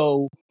put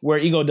ego where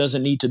ego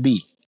doesn't need to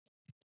be.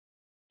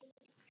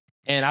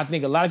 And I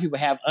think a lot of people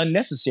have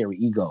unnecessary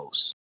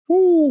egos.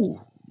 Ooh,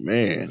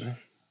 man.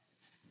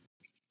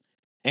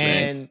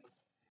 And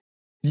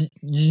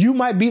you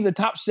might be the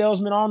top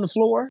salesman on the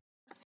floor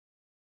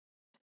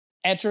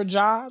at your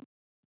job.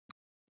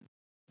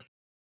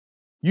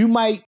 You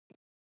might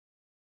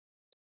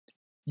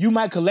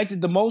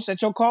collected the most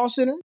at your call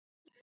center.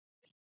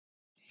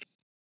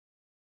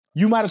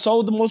 You might have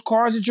sold the most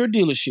cars at your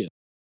dealership.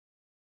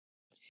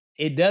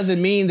 It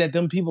doesn't mean that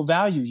them people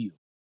value you.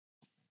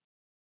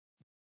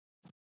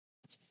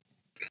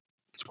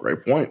 It's a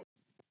great point.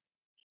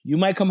 You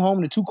might come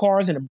home to 2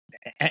 cars and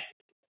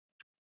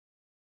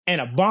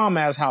a bomb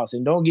ass house.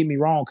 And don't get me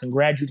wrong,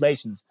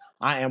 congratulations.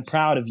 I am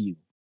proud of you.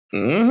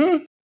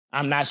 Mm-hmm.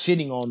 I'm not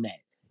shitting on that.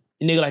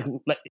 Nigga,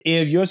 like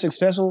if you're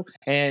successful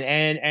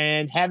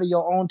and having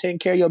your own, taking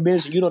care of your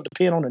business, and you don't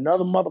depend on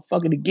another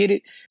motherfucker to get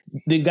it,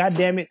 then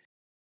goddamn it,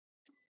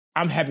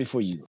 I'm happy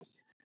for you.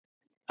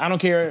 I don't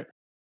care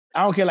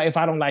like if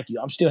I don't like you,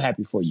 I'm still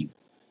happy for you.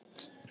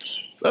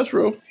 That's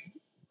real.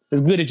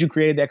 It's good that you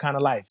created that kind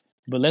of life.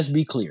 But let's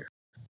be clear.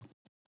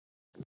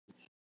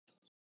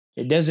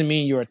 It doesn't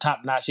mean you're a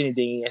top-notch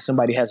anything and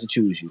somebody has to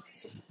choose you.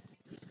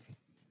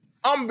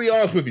 I'm gonna be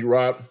honest with you,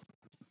 Rob.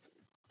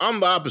 I'm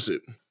the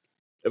opposite.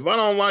 If I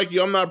don't like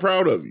you, I'm not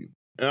proud of you.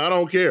 And I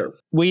don't care.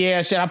 Well,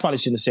 yeah, shit, I probably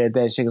shouldn't have said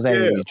that shit because that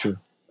ain't really true.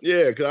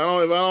 Yeah,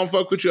 because if I don't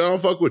fuck with you, I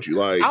don't fuck with you.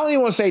 Like, I don't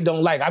even want to say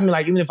don't like. I mean,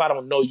 like, even if I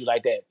don't know you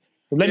like that.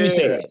 Let me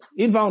say that.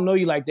 Even if I don't know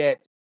you like that,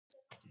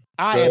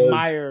 I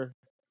admire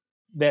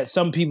that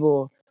some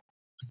people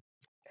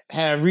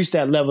have reached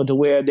that level to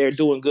where they're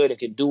doing good and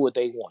can do what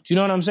they want. You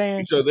know what I'm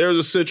saying? Because there's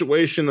a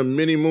situation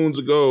many moons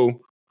ago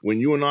when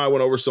you and I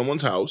went over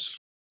someone's house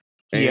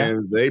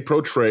and they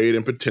portrayed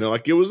and pretended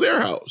like it was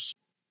their house.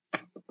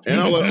 And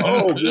I was like,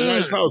 oh, good,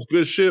 nice house,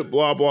 good shit,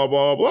 blah, blah,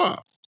 blah, blah.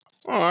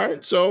 All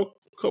right. So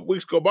a couple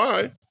weeks go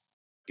by,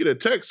 get a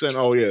text saying,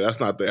 oh, yeah, that's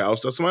not their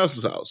house. That's somebody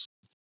else's house.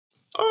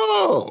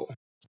 Oh.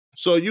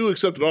 So you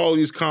accepted all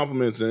these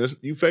compliments and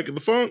you faking the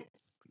funk?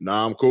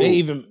 Nah, I'm cool.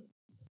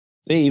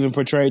 They even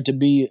portrayed to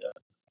be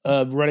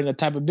running a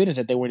type of business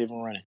that they weren't even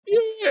running.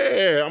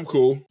 Yeah, I'm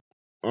cool.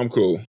 I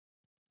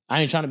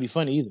ain't trying to be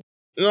funny either.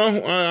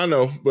 No, I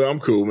know, but I'm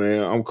cool,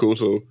 man. I'm cool.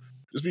 So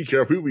just be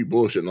careful. People be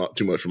bullshitting not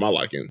too much for my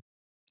liking.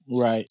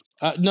 Right.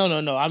 No.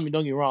 I mean,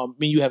 don't get me wrong. I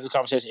mean, you have this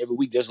conversation every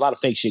week. There's a lot of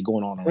fake shit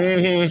going on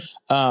around.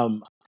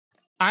 Mm-hmm.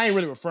 I ain't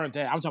really referring to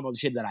that. I'm talking about the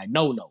shit that I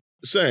know.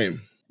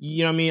 Same.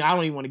 You know what I mean? I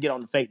don't even want to get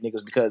on the fake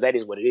niggas because that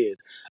is what it is.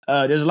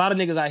 There's a lot of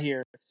niggas out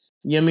here,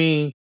 you know what I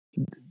mean,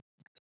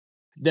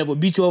 that would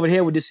beat you over the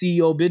head with the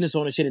CEO business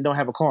owner shit and don't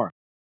have a car.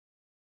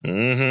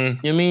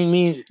 Mm-hmm. You know what I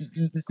mean?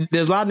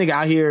 There's a lot of niggas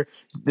out here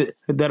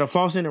that are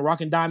flossing and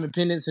rocking diamond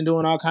pendants and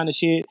doing all kind of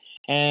shit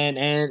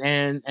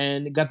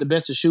and got the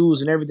best of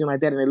shoes and everything like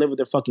that, and they live with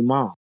their fucking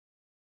mom.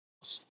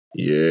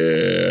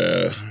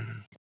 Yeah.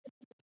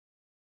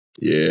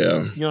 You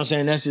know what I'm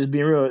saying? That's just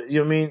being real. You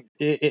know what I mean?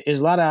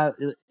 It's a lot of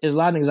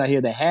niggas out here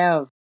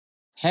that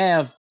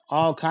have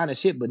all kind of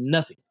shit but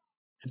nothing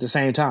at the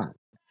same time.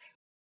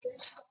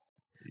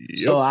 Yep.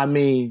 So I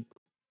mean,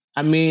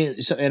 I mean,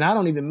 and I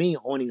don't even mean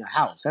owning a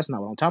house. That's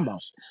not what I'm talking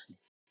about.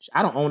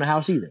 I don't own a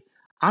house either.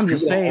 I'm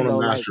just People don't saying own a though,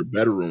 like master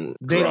bedroom.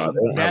 they Garage.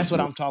 don't. Have That's what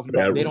a I'm talking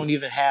about. They bedroom. don't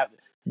even have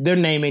their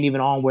name ain't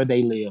even on where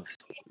they live.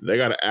 They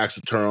got to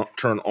actually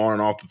turn on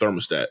and off the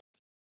thermostat.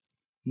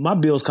 My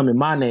bills come in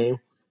my name.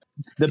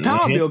 The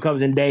power Mhm. bill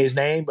comes in Dave's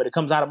name, but it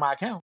comes out of my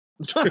account.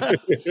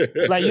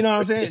 Like, you know what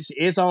I'm saying?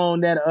 It's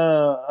on that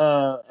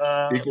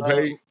Equal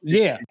pay.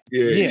 yeah.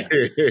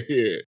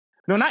 Yeah.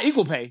 No, not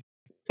equal pay.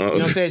 You know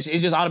what I'm saying?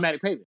 It's just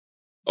automatic payment.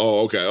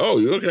 Oh, okay. Oh,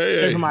 you okay?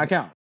 Straight Hey. from my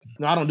account.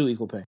 No, I don't do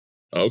equal pay.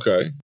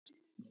 Okay.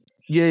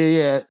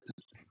 Yeah.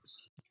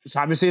 So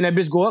I've been seeing that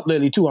bitch go up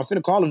lately too. I'm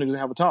finna call them niggas and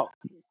have a talk.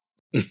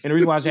 And the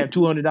reason why I have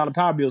 $200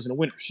 power bills in the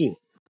winter. Shit.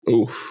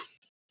 Oof.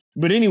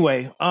 But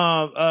anyway,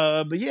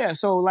 but yeah,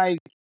 so like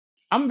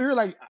I'm very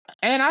like,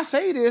 and I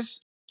say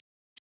this,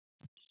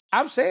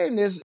 I'm saying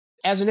this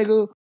as a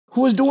nigga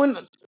who's doing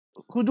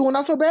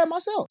not so bad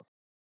myself.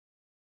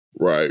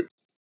 Right.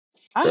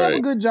 I have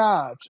a good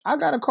job. I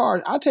got a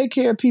car. I take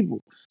care of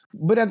people.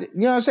 But you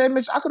know what I'm saying,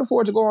 Mitch? I could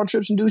afford to go on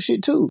trips and do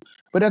shit too.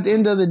 But at the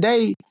end of the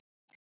day,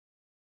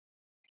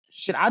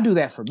 shit, I do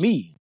that for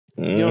me.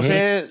 Mm-hmm. You know what I'm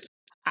saying?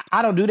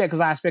 I don't do that because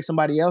I expect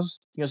somebody else,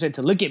 you know what I'm saying,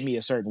 to look at me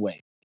a certain way.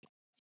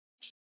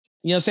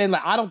 You know what I'm saying?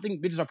 Like, I don't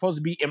think bitches are supposed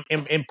to be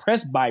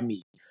impressed by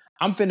me.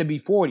 I'm finna be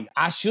 40.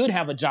 I should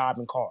have a job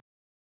and car.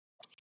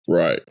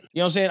 Right. You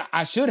know what I'm saying?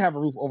 I should have a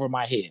roof over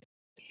my head.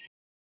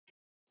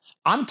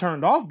 I'm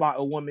turned off by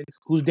a woman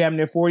who's damn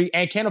near 40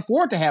 and can't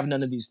afford to have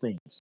none of these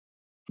things.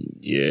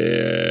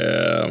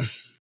 Yeah.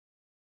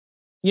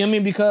 You know what I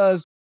mean?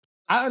 Because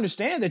I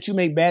understand that you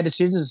make bad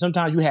decisions and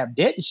sometimes you have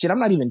debt and shit. I'm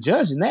not even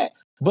judging that.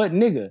 But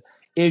nigga,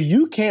 if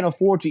you can't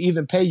afford to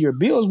even pay your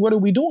bills, what are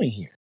we doing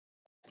here?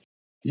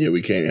 Yeah,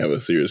 we can't have a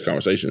serious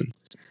conversation.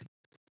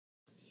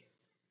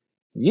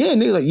 Yeah,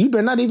 nigga, like you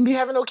better not even be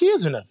having no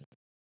kids or nothing.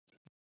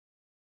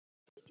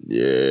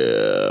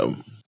 Yeah.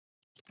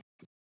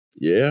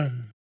 Yeah.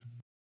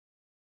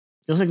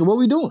 Just like, what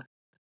we doing?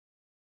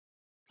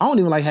 I don't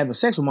even like having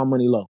sex with my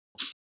money low.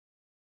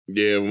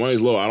 Yeah, when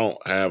money's low, I don't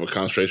have a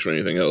concentration or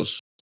anything else.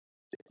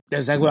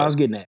 That's exactly what I was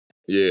getting at.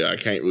 Yeah, I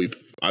can't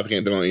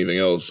think on anything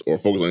else or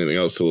focus on anything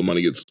else till the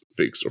money gets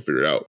fixed or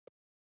figured out.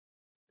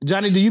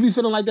 Johnny, do you be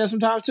feeling like that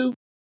sometimes too?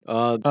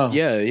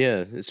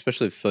 Yeah.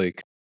 Especially if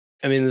like,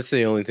 I mean, that's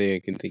the only thing I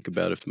can think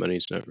about if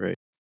money's not right.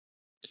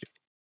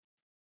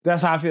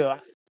 That's how I feel.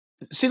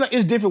 See, like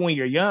it's different when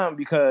you're young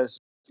because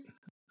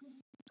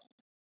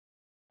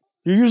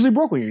you're usually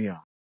broke when you're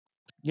young.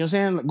 You know what I'm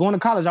saying? Like, going to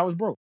college, I was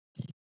broke.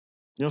 You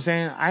know what I'm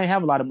saying? I didn't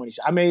have a lot of money.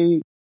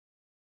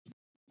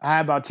 I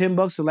had about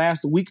 $10 to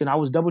last a week, and I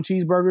was double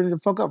cheeseburger the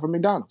fuck up from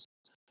McDonald's.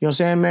 You know what I'm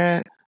saying,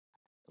 man?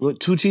 With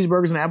 2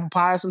 cheeseburgers and an apple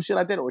pie, some shit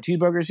like that, or a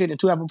cheeseburger and shit and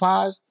 2 apple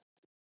pies.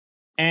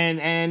 And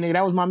nigga,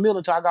 that was my meal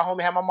until I got home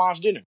and had my mom's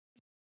dinner.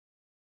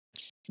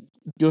 You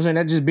know what I'm saying?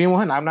 That's just being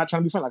 100. I'm not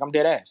trying to be funny. Like, I'm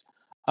dead ass.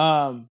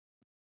 I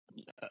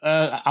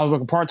was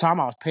working part-time.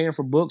 I was paying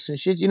for books and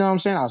shit. You know what I'm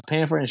saying? I was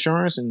paying for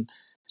insurance and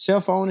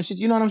cell phone and shit.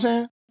 You know what I'm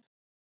saying?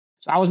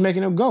 So I was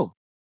making them go.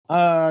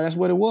 That's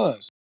what it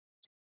was.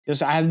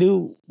 Just I had to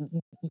do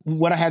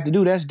what I had to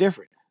do. That's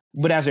different.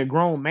 But as a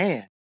grown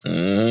man,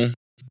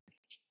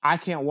 I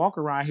can't walk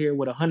around here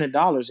with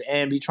 $100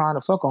 and be trying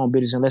to fuck on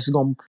bitches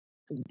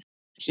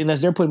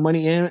unless they're putting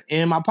money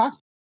in my pocket.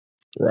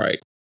 Right.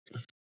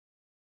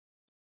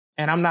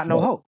 And I'm not no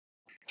hoe.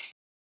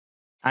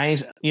 I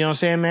ain't, you know what I'm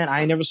saying, man? I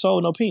ain't never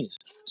sold no penis.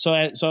 So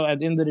at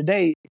the end of the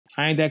day,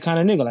 I ain't that kind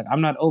of nigga. Like, I'm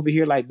not over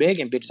here like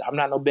begging bitches. I'm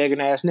not no begging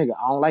ass nigga.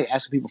 I don't like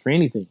asking people for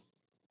anything.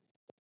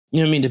 You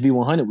know what I mean? To be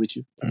 100 with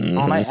you. I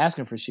don't like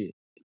asking for shit.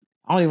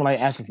 I don't even like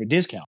asking for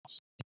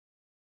discounts.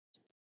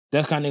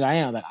 That's the kind of nigga I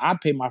am. Like, I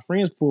pay my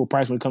friends full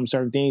price when it comes to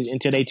certain things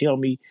until they tell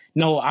me,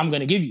 no, I'm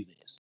going to give you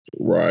this.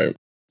 Right.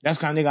 That's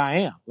the kind of nigga I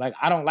am. Like,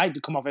 I don't like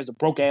to come off as a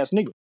broke ass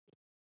nigga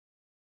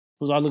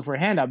who's always looking for a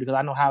handout because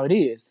I know how it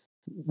is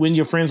when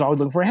your friends are always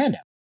looking for a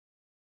handout.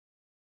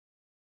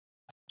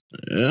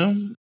 Yeah.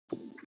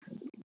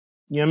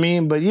 You know what I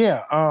mean? But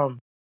yeah,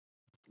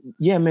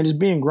 man, just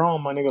being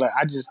grown, my nigga. Like,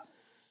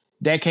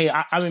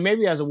 I mean,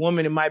 maybe as a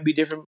woman, it might be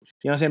different,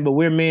 you know what I'm saying? But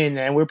we're men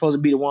and we're supposed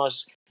to be the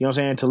ones, you know what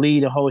I'm saying, to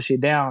lead and hold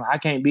shit down. I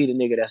can't be the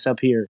nigga that's up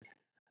here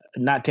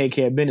not take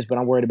care of business, but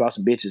I'm worried about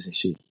some bitches and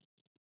shit.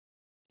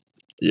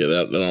 Yeah,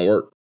 that don't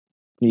work.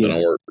 Yeah. That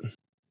don't work.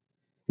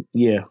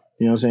 Yeah.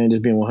 You know what I'm saying?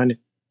 Just being 100.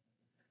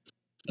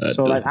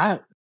 So, like, I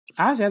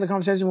actually had the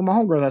conversation with my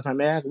homegirls last night,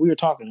 man. We were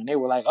talking and they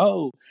were like,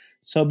 oh,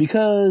 so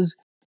because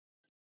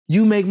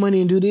you make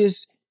money and do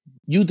this,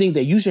 you think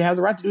that you should have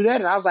the right to do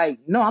that? And I was like,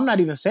 no, I'm not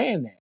even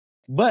saying that.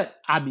 But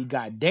I'd be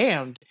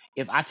goddamned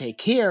if I take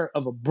care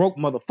of a broke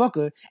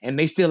motherfucker and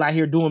they still out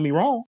here doing me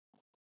wrong.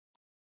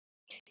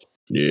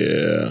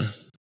 Yeah.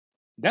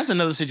 That's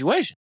another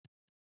situation.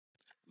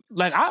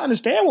 Like, I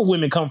understand where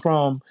women come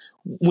from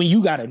when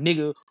you got a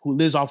nigga who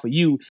lives off of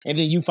you and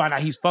then you find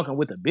out he's fucking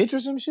with a bitch or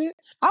some shit.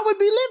 I would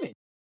be living.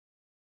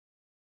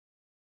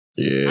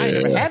 Yeah. I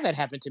ain't never had that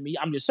happen to me.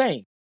 I'm just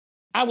saying,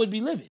 I would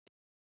be living.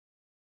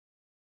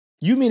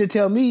 You mean to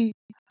tell me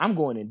I'm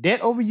going in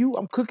debt over you?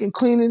 I'm cooking,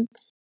 cleaning,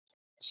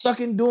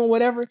 sucking, doing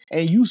whatever,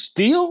 and you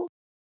still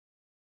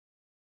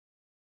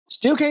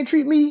can't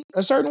treat me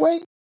a certain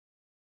way?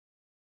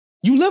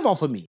 You live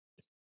off of me.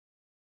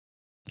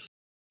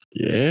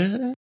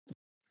 Yeah.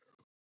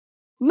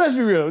 Let's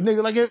be real,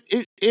 nigga. Like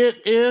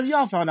if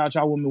y'all found out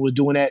y'all woman was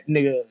doing that,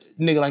 nigga,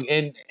 like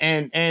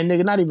and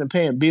nigga not even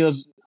paying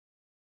bills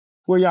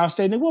where y'all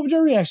stay, nigga, what would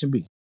your reaction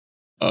be?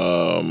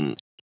 It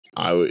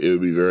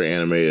would be very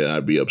animated and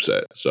I'd be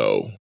upset.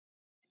 So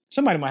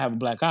somebody might have a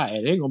black eye,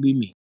 and it ain't gonna be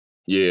me.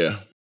 Yeah.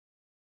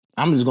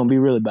 I'm just gonna be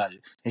real about it.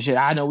 And shit,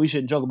 I know we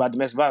shouldn't joke about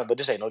domestic violence, but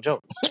this ain't no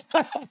joke.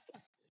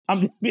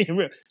 I'm just being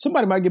real.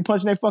 Somebody might get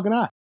punched in their fucking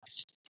eye.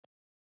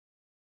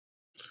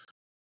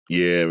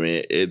 Yeah,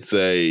 man,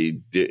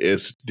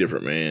 it's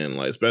different, man.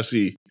 Like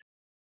especially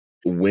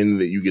when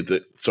that you get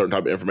the certain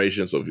type of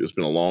information. So if it's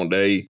been a long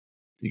day,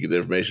 you get the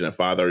information at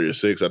 5:30 or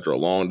 6 after a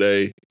long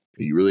day.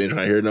 You really ain't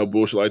trying to hear no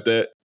bullshit like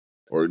that,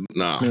 or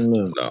nah,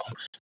 no.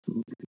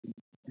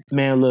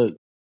 Man, look,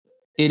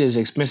 it is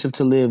expensive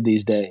to live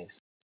these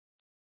days.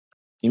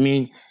 You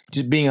mean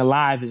just being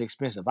alive is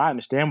expensive? I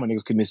understand when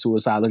niggas commit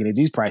suicide looking at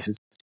these prices.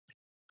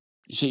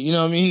 Shit, you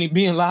know what I mean?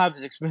 Being alive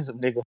is expensive,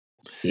 nigga.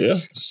 Yeah.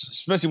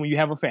 Especially when you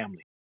have a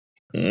family.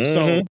 Mm-hmm.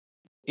 So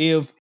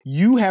if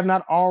you have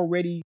not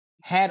already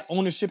had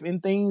ownership in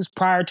things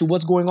prior to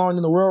what's going on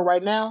in the world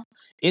right now,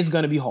 it's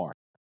going to be hard.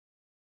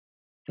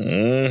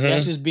 Mm-hmm.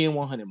 That's just being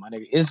 100, my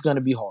nigga. It's going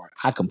to be hard.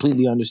 I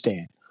completely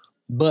understand.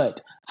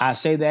 But I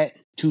say that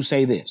to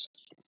say this.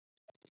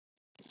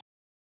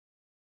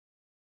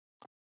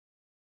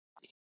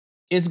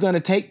 It's going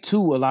to take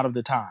 2 a lot of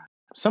the time.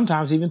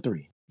 Sometimes even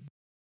 3.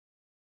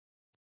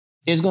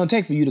 It's going to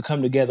take for you to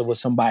come together with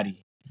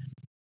somebody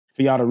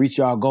for y'all to reach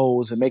y'all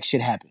goals and make shit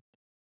happen.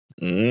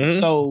 Mm-hmm.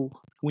 So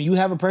when you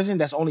have a person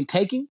that's only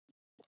taking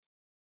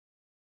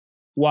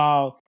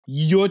while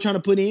you're trying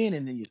to put in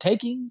and then you're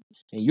taking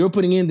and you're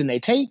putting in, then they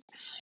take,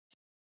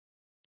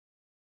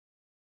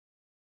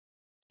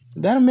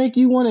 that'll make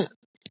you want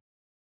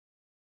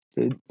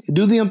to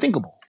do the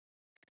unthinkable.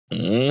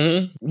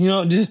 Mm-hmm. You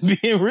know, just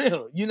being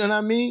real. You know what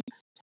I mean?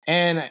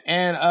 And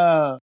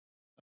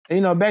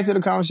you know, back to the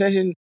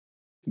conversation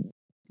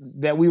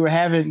that we were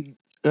having,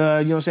 you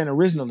know what I'm saying,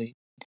 originally,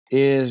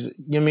 is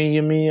you know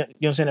what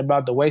I'm saying,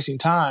 about the wasting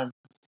time.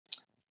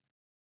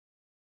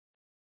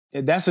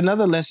 That's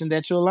another lesson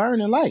that you'll learn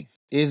in life,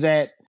 is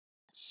that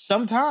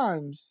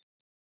sometimes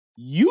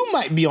you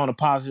might be on a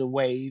positive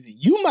wave.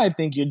 You might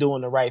think you're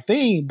doing the right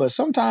thing, but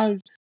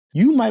sometimes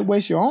you might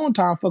waste your own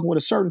time fucking with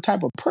a certain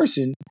type of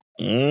person,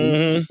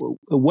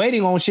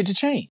 waiting on shit to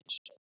change.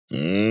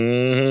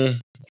 Mm-hmm.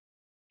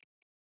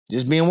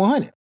 Just being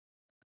 100.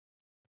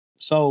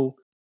 So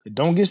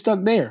don't get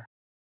stuck there.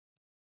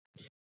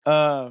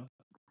 Yeah.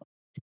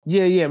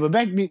 But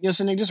back, you know,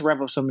 so nigga, just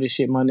wrap up some of this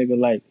shit, my nigga.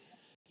 Like,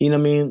 you know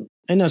what I mean?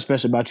 Ain't nothing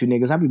special about you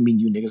niggas. I be meeting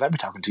you niggas. I be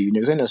talking to you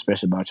niggas. Ain't nothing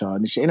special about y'all.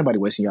 Ain't nobody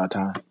wasting y'all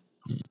time.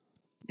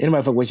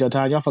 Anybody fucking waste your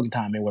time? Y'all fucking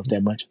time ain't worth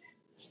that much.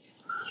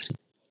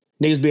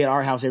 Niggas be at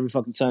our house every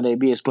fucking Sunday,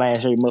 be at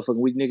Splash every motherfucking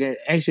week, nigga.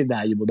 Ain't shit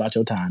valuable about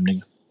your time,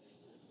 nigga.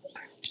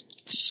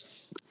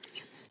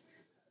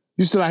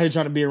 You still out here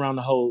trying to be around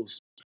the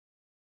hoes.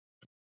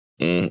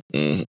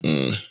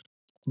 Mm-mm-mm.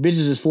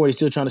 Bitches is 40,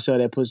 still trying to sell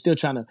that pussy, still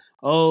trying to,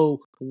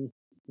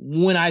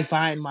 when I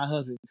find my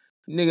husband.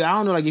 Nigga, I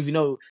don't know, like, if you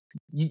know,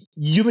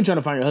 you've been trying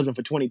to find your husband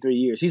for 23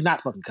 years. He's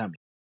not fucking coming.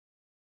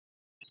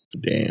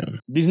 Damn.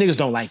 These niggas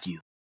don't like you.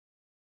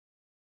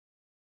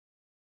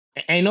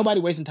 Ain't nobody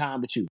wasting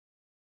time but you.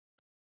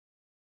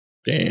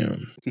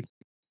 Damn.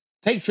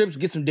 Take trips,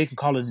 get some dick, and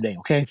call it a day,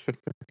 okay?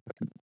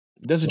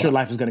 That's what your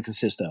life is going to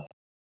consist of.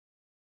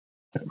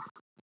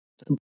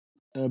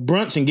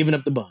 Brunch and giving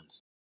up the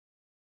buns.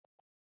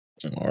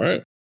 All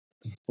right.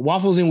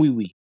 Waffles and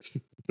wee-wee.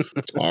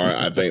 All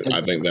right. I think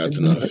that's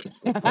enough.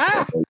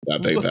 I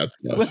think that's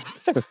enough.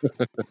 I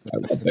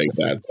think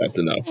that's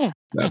enough.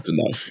 That's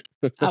enough.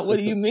 What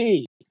do you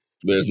mean?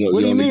 There's no.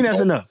 What do you mean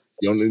that's enough?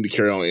 You don't need to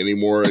carry on any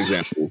more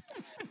examples.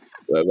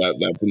 So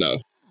that's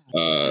enough.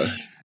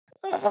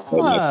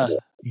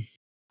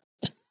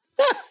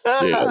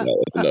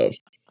 That's enough.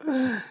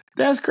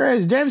 That's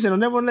crazy. Jameson will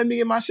never let me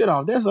get my shit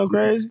off. That's so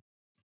crazy.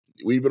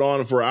 We've been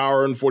on for an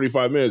hour and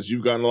 45 minutes.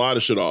 You've gotten a lot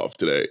of shit off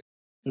today.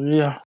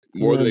 Yeah.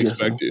 More than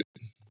expected.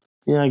 So.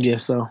 Yeah, I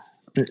guess so.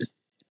 Shit,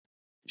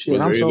 Was there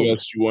I'm anything sober.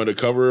 else you wanted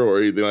to cover or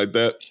anything like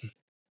that?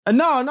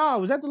 No.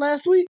 Was that the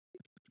last tweet?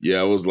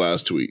 Yeah, it was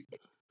last tweet.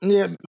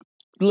 Yeah.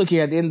 Look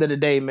here, at the end of the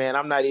day, man,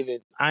 I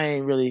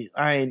ain't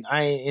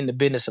in the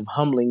business of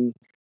humbling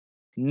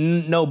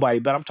nobody,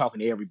 but I'm talking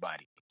to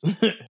everybody. You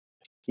know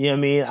what I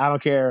mean? I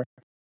don't care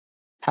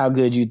how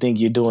good you think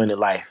you're doing in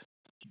life.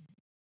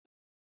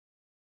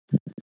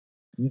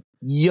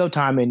 Your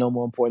time ain't no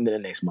more important than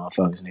the next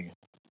motherfuckers, nigga.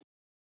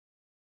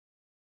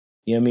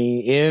 You know what I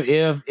mean?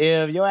 If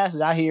your ass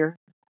is out here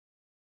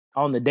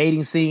on the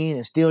dating scene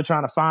and still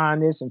trying to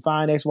find this and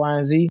find X, Y,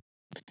 and Z,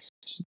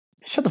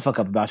 shut the fuck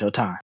up about your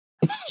time.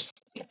 You know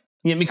what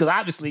I mean? Because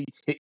obviously,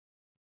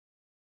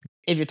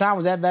 if your time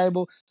was that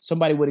valuable,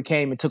 somebody would have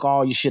came and took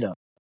all your shit up.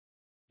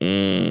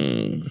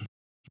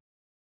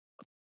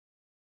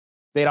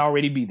 they'd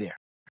already be there.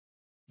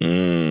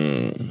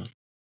 Being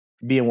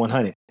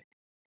 100.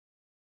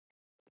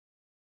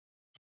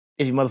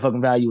 If your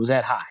motherfucking value was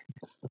that high. You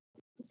know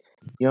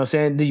what I'm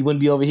saying? Then you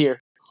wouldn't be over here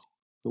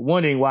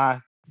wondering why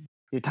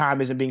your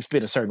time isn't being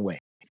spent a certain way.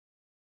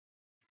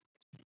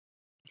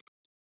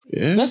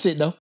 Yeah. That's it,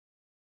 though.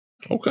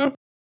 Okay.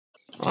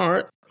 All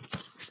right.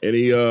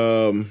 Any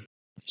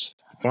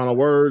final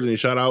words? Any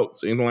shout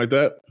outs? Anything like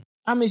that?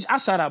 I mean, I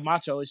shout out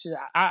Macho and shit.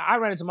 I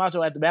ran into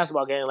Macho at the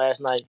basketball game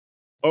last night.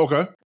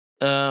 Okay.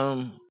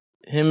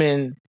 Him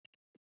and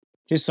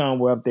his son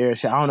were up there. I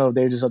don't know if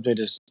they were just up there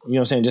just, you know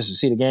what I'm saying, just to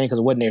see the game because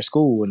it wasn't their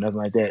school or nothing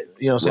like that.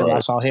 You know what I'm saying? Right. I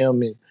saw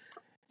him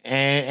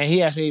and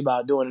he asked me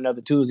about doing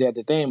another Tuesday at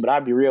the thing, but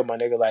I'd be real, my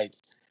nigga, like,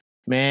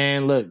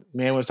 man, look,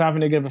 man, when it's time for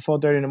nigga up at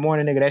 4:30 in the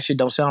morning, nigga, that shit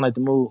don't sound like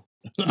the move.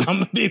 I'm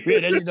gonna be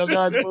real, that shit don't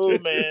sound like the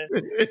move, man.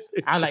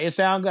 I'm like, it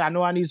sound good. I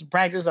know I need some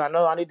practice. I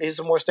know I need to hit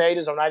some more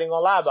stages. I'm not even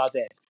gonna lie about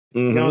that.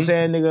 You know what I'm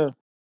saying, nigga?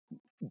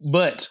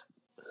 But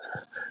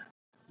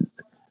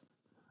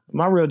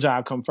my real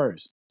job come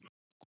first.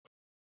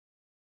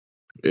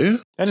 Yeah.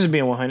 That just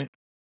being 100.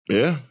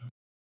 Yeah.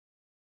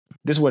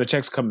 This is where the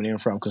checks coming in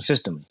from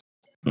consistently.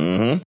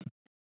 Mm-hmm.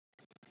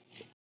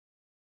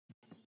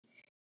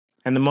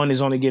 And the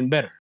money's only getting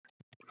better.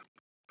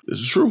 This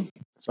is true.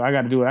 So I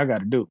got to do what I got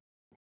to do.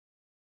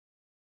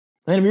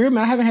 And to be real,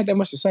 man, I haven't had that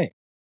much to say.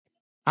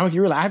 I'm gonna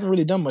keep real. I haven't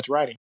really done much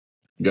writing.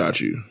 Got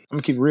you. I'm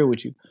gonna keep it real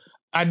with you.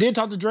 I did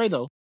talk to Dre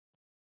though.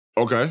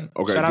 Okay.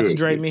 Shout out to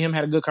Dre. Me and him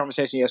had a good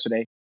conversation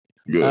yesterday.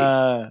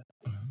 Good.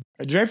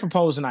 Dre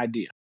proposed an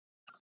idea.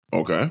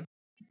 Okay.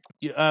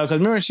 Because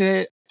remember,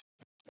 shit,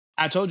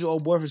 I told you,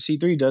 old boy from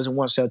C3 doesn't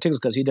want to sell tickets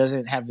because he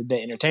doesn't have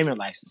the entertainment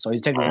license, so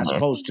he's technically not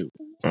supposed to.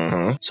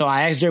 So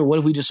I asked Dre, what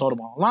if we just sold them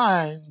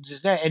online?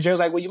 Just that, and Dre was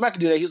like, well, you might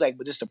do that. He was like,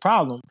 but this is the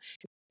problem.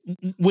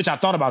 Which I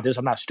thought about this.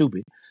 I'm not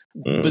stupid,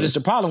 but it's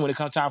the problem when it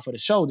comes time for the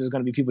show. There's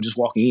going to be people just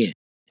walking in.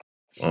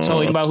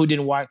 So anybody who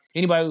didn't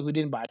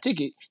buy a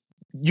ticket,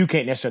 you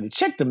can't necessarily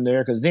check them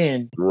there because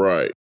then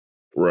right,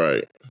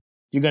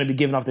 you're going to be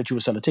giving off that you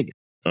would sell a ticket.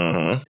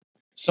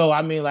 So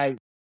I mean, like,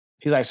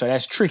 he's like, so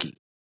that's tricky.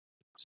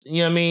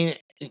 You know what I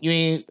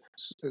mean?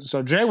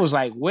 So Dre was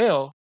like,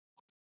 well,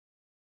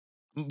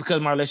 because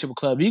of my relationship with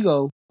Club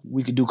Ego,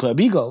 we could do Club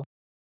Ego,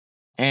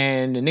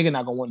 and the nigga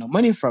not gonna want no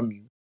money from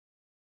you.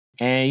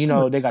 And you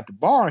know they got the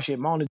bar and shit.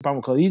 My only problem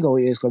with Club Ego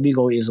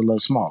is a little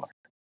smaller.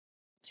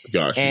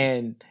 Gotcha.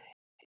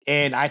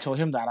 And I told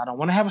him that I don't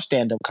want to have a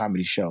stand-up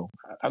comedy show.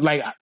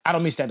 Like, I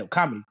don't mean stand-up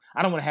comedy.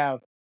 I don't want to have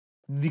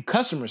the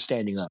customers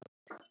standing up.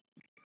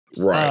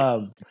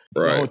 Right.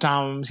 The whole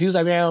time. He was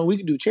like, man, we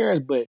can do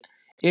chairs, but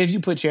if you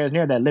put chairs in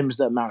there, that limits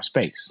the amount of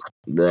space.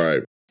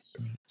 Right.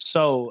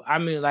 So, I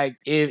mean, like,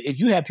 if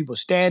you have people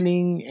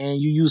standing and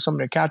you use some of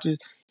their couches,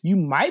 you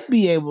might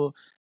be able...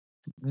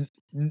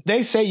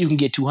 They say you can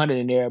get 200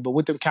 in there, but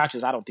with them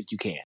couches, I don't think you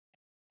can.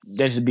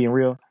 That's just being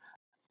real.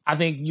 I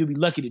think you'll be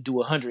lucky to do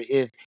 100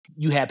 if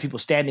you have people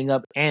standing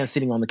up and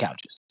sitting on the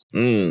couches.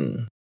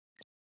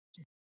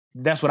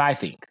 That's what I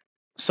think.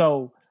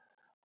 So,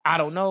 I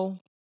don't know.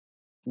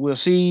 We'll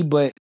see,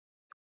 but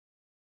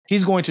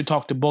he's going to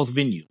talk to both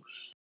venues.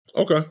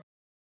 Okay.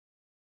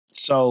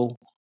 So,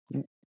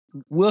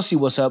 we'll see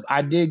what's up.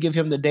 I did give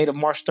him the date of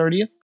March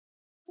 30th.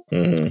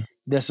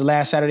 That's the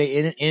last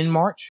Saturday in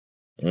March.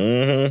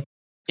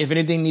 If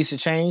anything needs to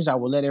change, I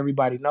will let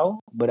everybody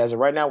know. But as of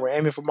right now, we're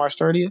aiming for March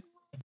 30th.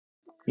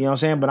 You know what I'm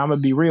saying? But I'm going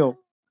to be real.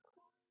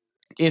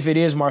 If it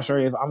is March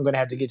 30th, I'm going to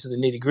have to get to the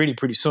nitty gritty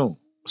pretty soon.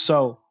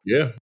 So,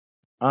 yeah.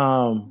 You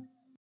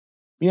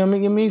know what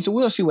I mean? So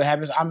we'll see what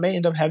happens. I may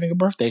end up having a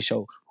birthday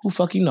show. Who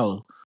fucking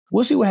knows?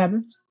 We'll see what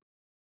happens.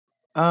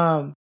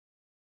 I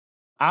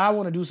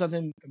want to do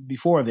something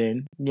before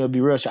then. You know,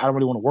 be real. I don't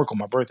really want to work on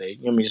my birthday. You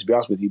know what I mean? Just to be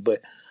honest with you.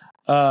 But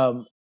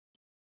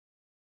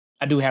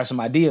I do have some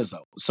ideas,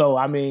 though. So,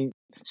 I mean,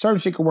 certain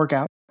shit could work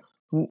out.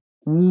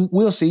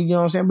 We'll see. You know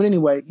what I'm saying? But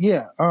anyway,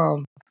 yeah.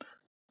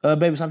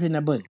 Baby, stop hitting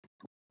that button.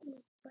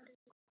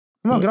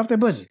 Come on, get off that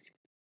button.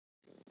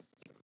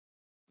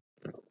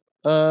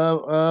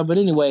 But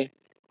anyway,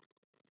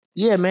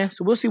 yeah, man.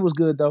 So we'll see what's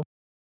good, though.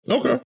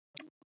 Okay. You know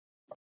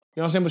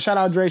what I'm saying? But shout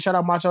out Dre, shout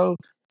out Macho,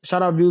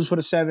 shout out Views for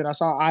the 7. I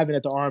saw Ivan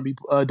at the R&B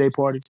day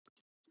party.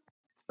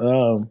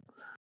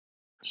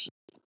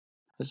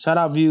 Shout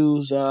out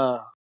Views. As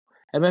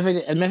a matter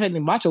of fact,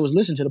 Macho was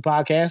listening to the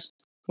podcast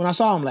when I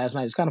saw him last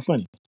night. It's kind of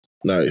funny.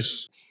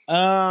 Nice.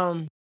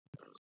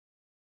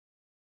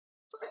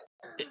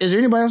 Is there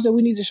anybody else that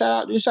we need to shout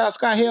out? You shout out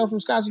Scott Hale from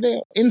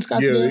Scottsdale? In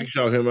Scottsdale? Yeah, you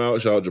shout him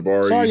out. Shout out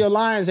Jabari. Sorry your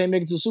Lions ain't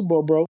make it to the Super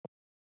Bowl, bro.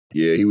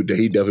 Yeah, he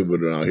definitely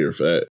put it out here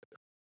for that.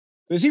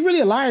 Is he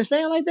really a Lions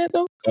fan like that,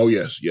 though? Oh,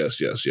 yes.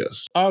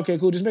 Okay,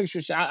 cool. Just make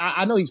sure.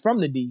 I know he's from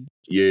the D.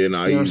 Yeah,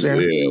 nah, you know he's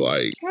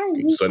like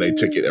Sunday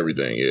ticket,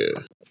 everything,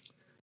 yeah.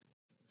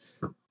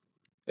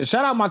 And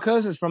shout out my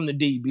cousins from the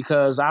D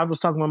because I was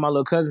talking with my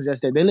little cousins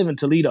yesterday. They live in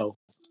Toledo.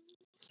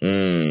 You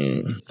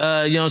know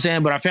what I'm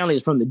saying? But our family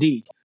is from the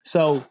D.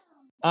 So,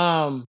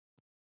 I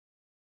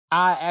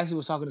actually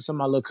was talking to some of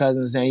my little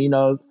cousins and, you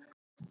know,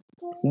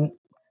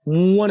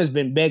 One has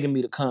been begging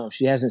me to come.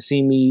 She hasn't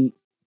seen me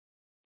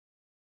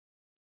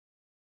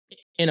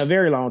in a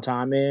very long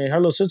time. And her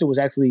little sister was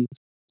actually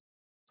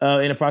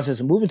in the process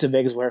of moving to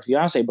Vegas with her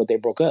fiance, but they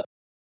broke up.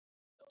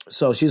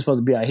 So she's supposed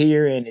to be out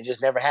here, and it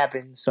just never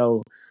happened.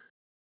 So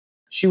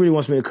she really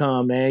wants me to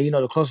come, man. You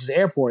know, the closest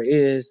airport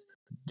is,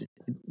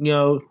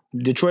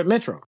 Detroit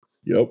Metro.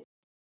 Yep.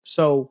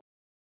 So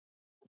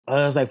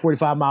it's like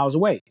 45 miles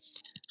away.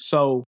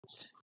 So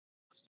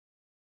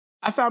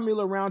I found me a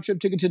little round trip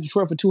ticket to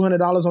Detroit for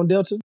 $200 on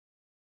Delta.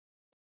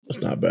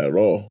 That's not bad at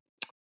all.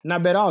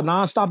 Not bad at all.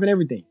 Non-stop and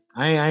everything.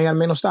 I ain't got to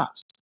make no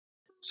stops.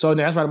 So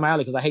that's right in my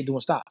alley because I hate doing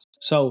stops.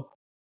 So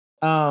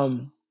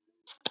I'm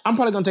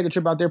probably going to take a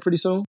trip out there pretty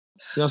soon. You know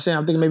what I'm saying?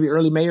 I'm thinking maybe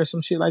early May or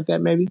some shit like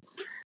that, maybe.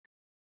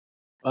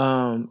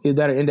 Either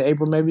that or into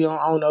April, maybe.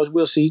 I don't know.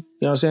 We'll see. You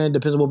know what I'm saying?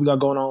 Depends on what we got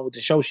going on with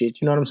the show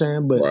shit. You know what I'm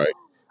saying? But right.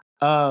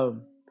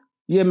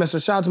 Yeah, man. So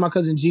shout out to my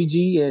cousin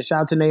Gigi and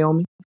shout out to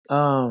Naomi.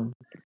 I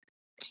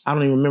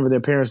don't even remember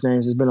their parents'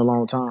 names. It's been a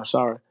long time.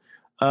 Sorry.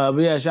 But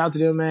yeah, shout out to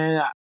them,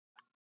 man.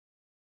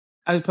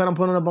 I just plan on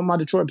putting up on my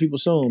Detroit people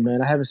soon,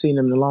 man. I haven't seen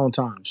them in a long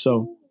time.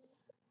 So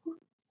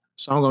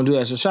I'm going to do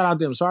that. So shout out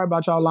to them. Sorry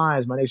about y'all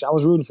Lions, my nation. I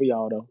was rooting for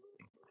y'all, though.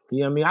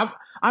 You know what I mean?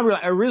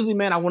 I originally,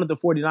 man, I wanted the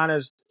 49ers, you know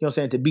what I'm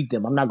saying, to beat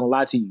them. I'm not going to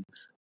lie to you.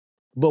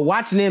 But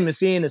watching them and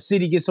seeing the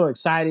city get so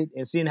excited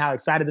and seeing how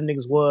excited them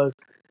niggas was,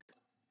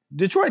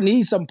 Detroit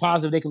needs something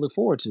positive they can look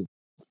forward to.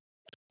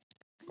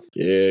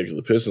 Yeah, because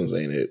the Pistons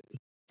ain't it.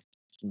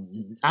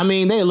 I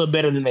mean, they're a little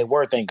better than they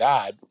were, thank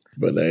God.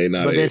 But they ain't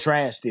not. But they're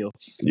trash still.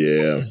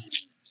 Yeah.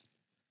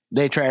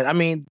 They trash. I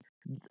mean,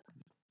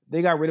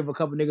 they got rid of a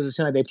couple niggas that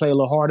seem like they play a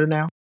little harder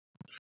now.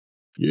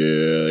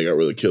 Yeah, they got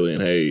rid of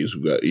Killian Hayes,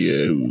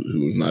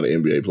 who's not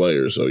an NBA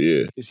player. So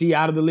yeah, is he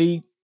out of the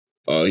league?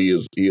 He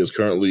is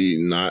currently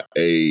not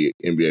a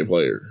NBA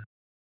player.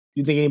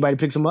 You think anybody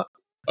picks him up?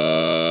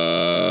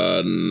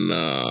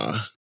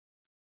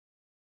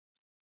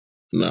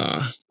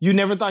 Nah. You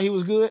never thought he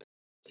was good?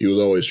 He was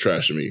always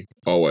trash to me.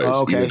 Always.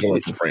 Oh, okay. Even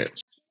coming from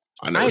France.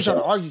 I ain't trying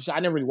to argue. I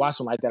never really watched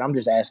him like that. I'm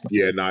just asking.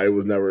 Yeah, it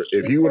was never.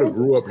 If he would have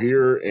grew up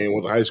here and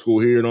went to high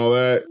school here and all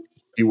that,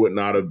 he would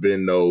not have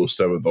been no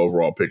 7th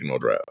overall pick in no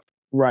draft.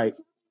 Right.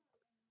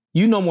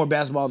 You know more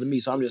basketball than me,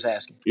 so I'm just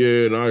asking.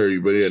 Yeah, I hear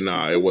you. But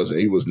yeah, it wasn't.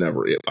 He was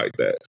never it like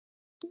that.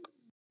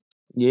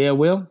 Yeah,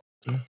 well,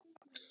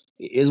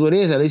 it is what it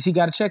is. At least he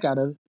got a check out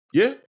of it.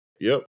 Yeah.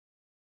 Yep.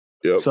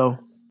 So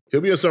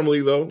he'll be in summer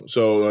league though,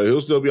 so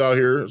he'll still be out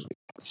here,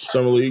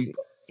 summer league.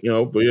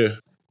 But yeah.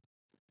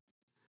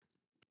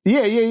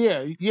 Yeah.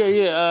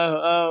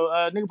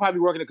 Nigga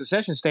probably working a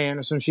concession stand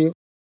or some shit.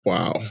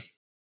 Wow.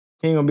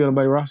 He ain't gonna be on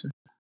nobody's roster.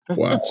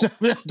 Wow.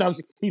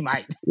 He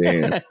might.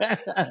 Damn,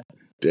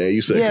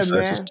 you said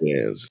concession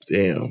stands.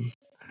 Damn.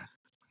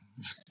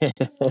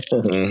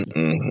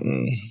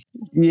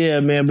 Yeah,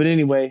 man. But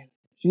anyway,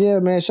 yeah,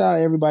 man. Shout out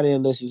to everybody that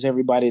listens,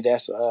 everybody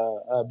that's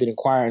been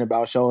inquiring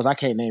about shows. I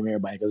can't name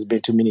everybody because there's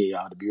been too many of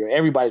y'all to be real.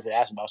 Everybody's been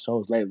asking about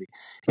shows lately.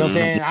 You know what I'm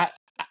saying?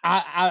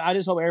 I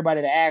just hope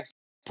everybody that asks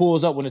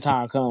pulls up when the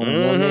time comes. You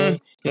know what I mean?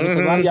 Because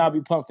a lot of y'all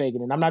be pump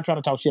faking, and I'm not trying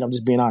to talk shit. I'm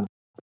just being honest.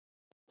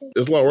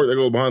 There's a lot of work that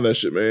goes behind that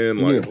shit, man.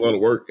 It's a lot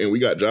of work, and we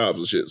got jobs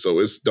and shit, so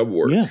it's double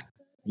work.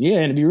 Yeah,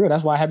 and to be real,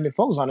 that's why I haven't been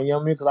focused on it. You know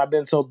what I mean? Because I've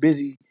been so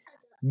busy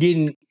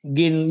getting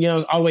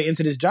all the way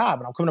into this job,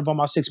 and I'm coming up on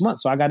my 6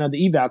 months, so I got another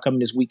eval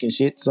coming this week and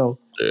shit. So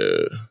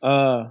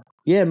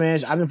yeah, man,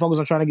 I've been focused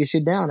on trying to get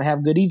shit down and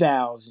have good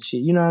evals and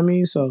shit. You know what I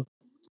mean? So,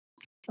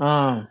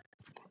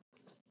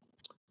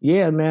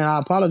 yeah, man, I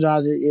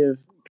apologize if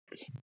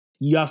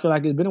y'all feel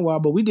like it's been a while,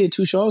 but we did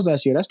 2 shows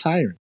last year. That's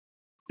tiring.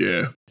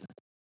 Yeah.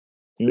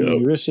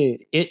 Real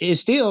shit. It's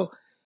still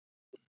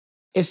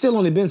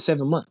only been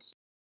 7 months.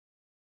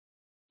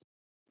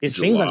 It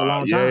seems like a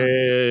long time.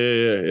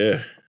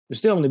 Yeah. It's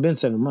still only been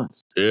 7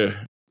 months. Yeah.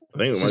 I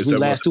think since we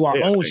last do our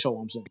own show,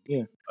 I'm saying.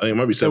 Yeah. I think it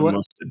might be 7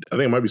 months. I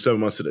think it might be 7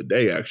 months to the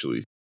day,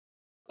 actually.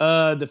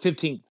 The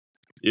 15th.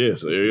 Yeah,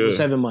 so yeah.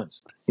 7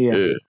 months.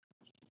 Yeah.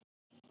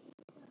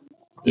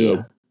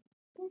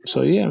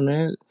 So yeah,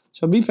 man.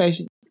 So be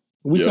patient.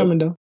 We coming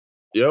though.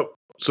 Yep.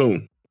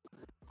 Soon.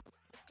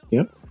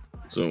 Yep.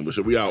 Soon. But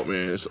we out,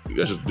 man. That's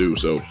just do.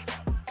 So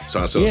it's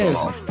time to set us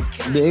off.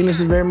 The English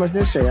is very much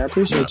necessary. I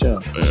appreciate y'all.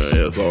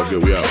 Yeah, it's all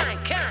good. We out.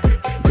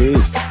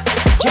 Peace.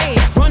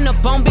 Yeah, run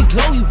up on Big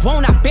Glow, you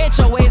won't, I bet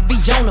your ass be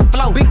on the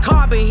floor. Big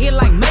Carbon hit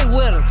like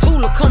Mayweather,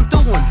 Tula come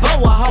through and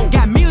blow a hole.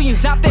 Got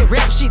millions out that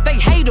rap shit, they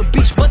hate a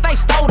bitch, but they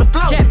stole the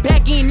flow. Got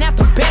back in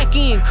after back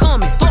in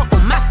coming, fuck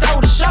 'em, I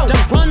stole the show.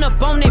 Don't run up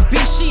on that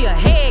bitch, she a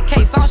head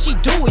case, all she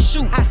do is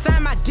shoot. I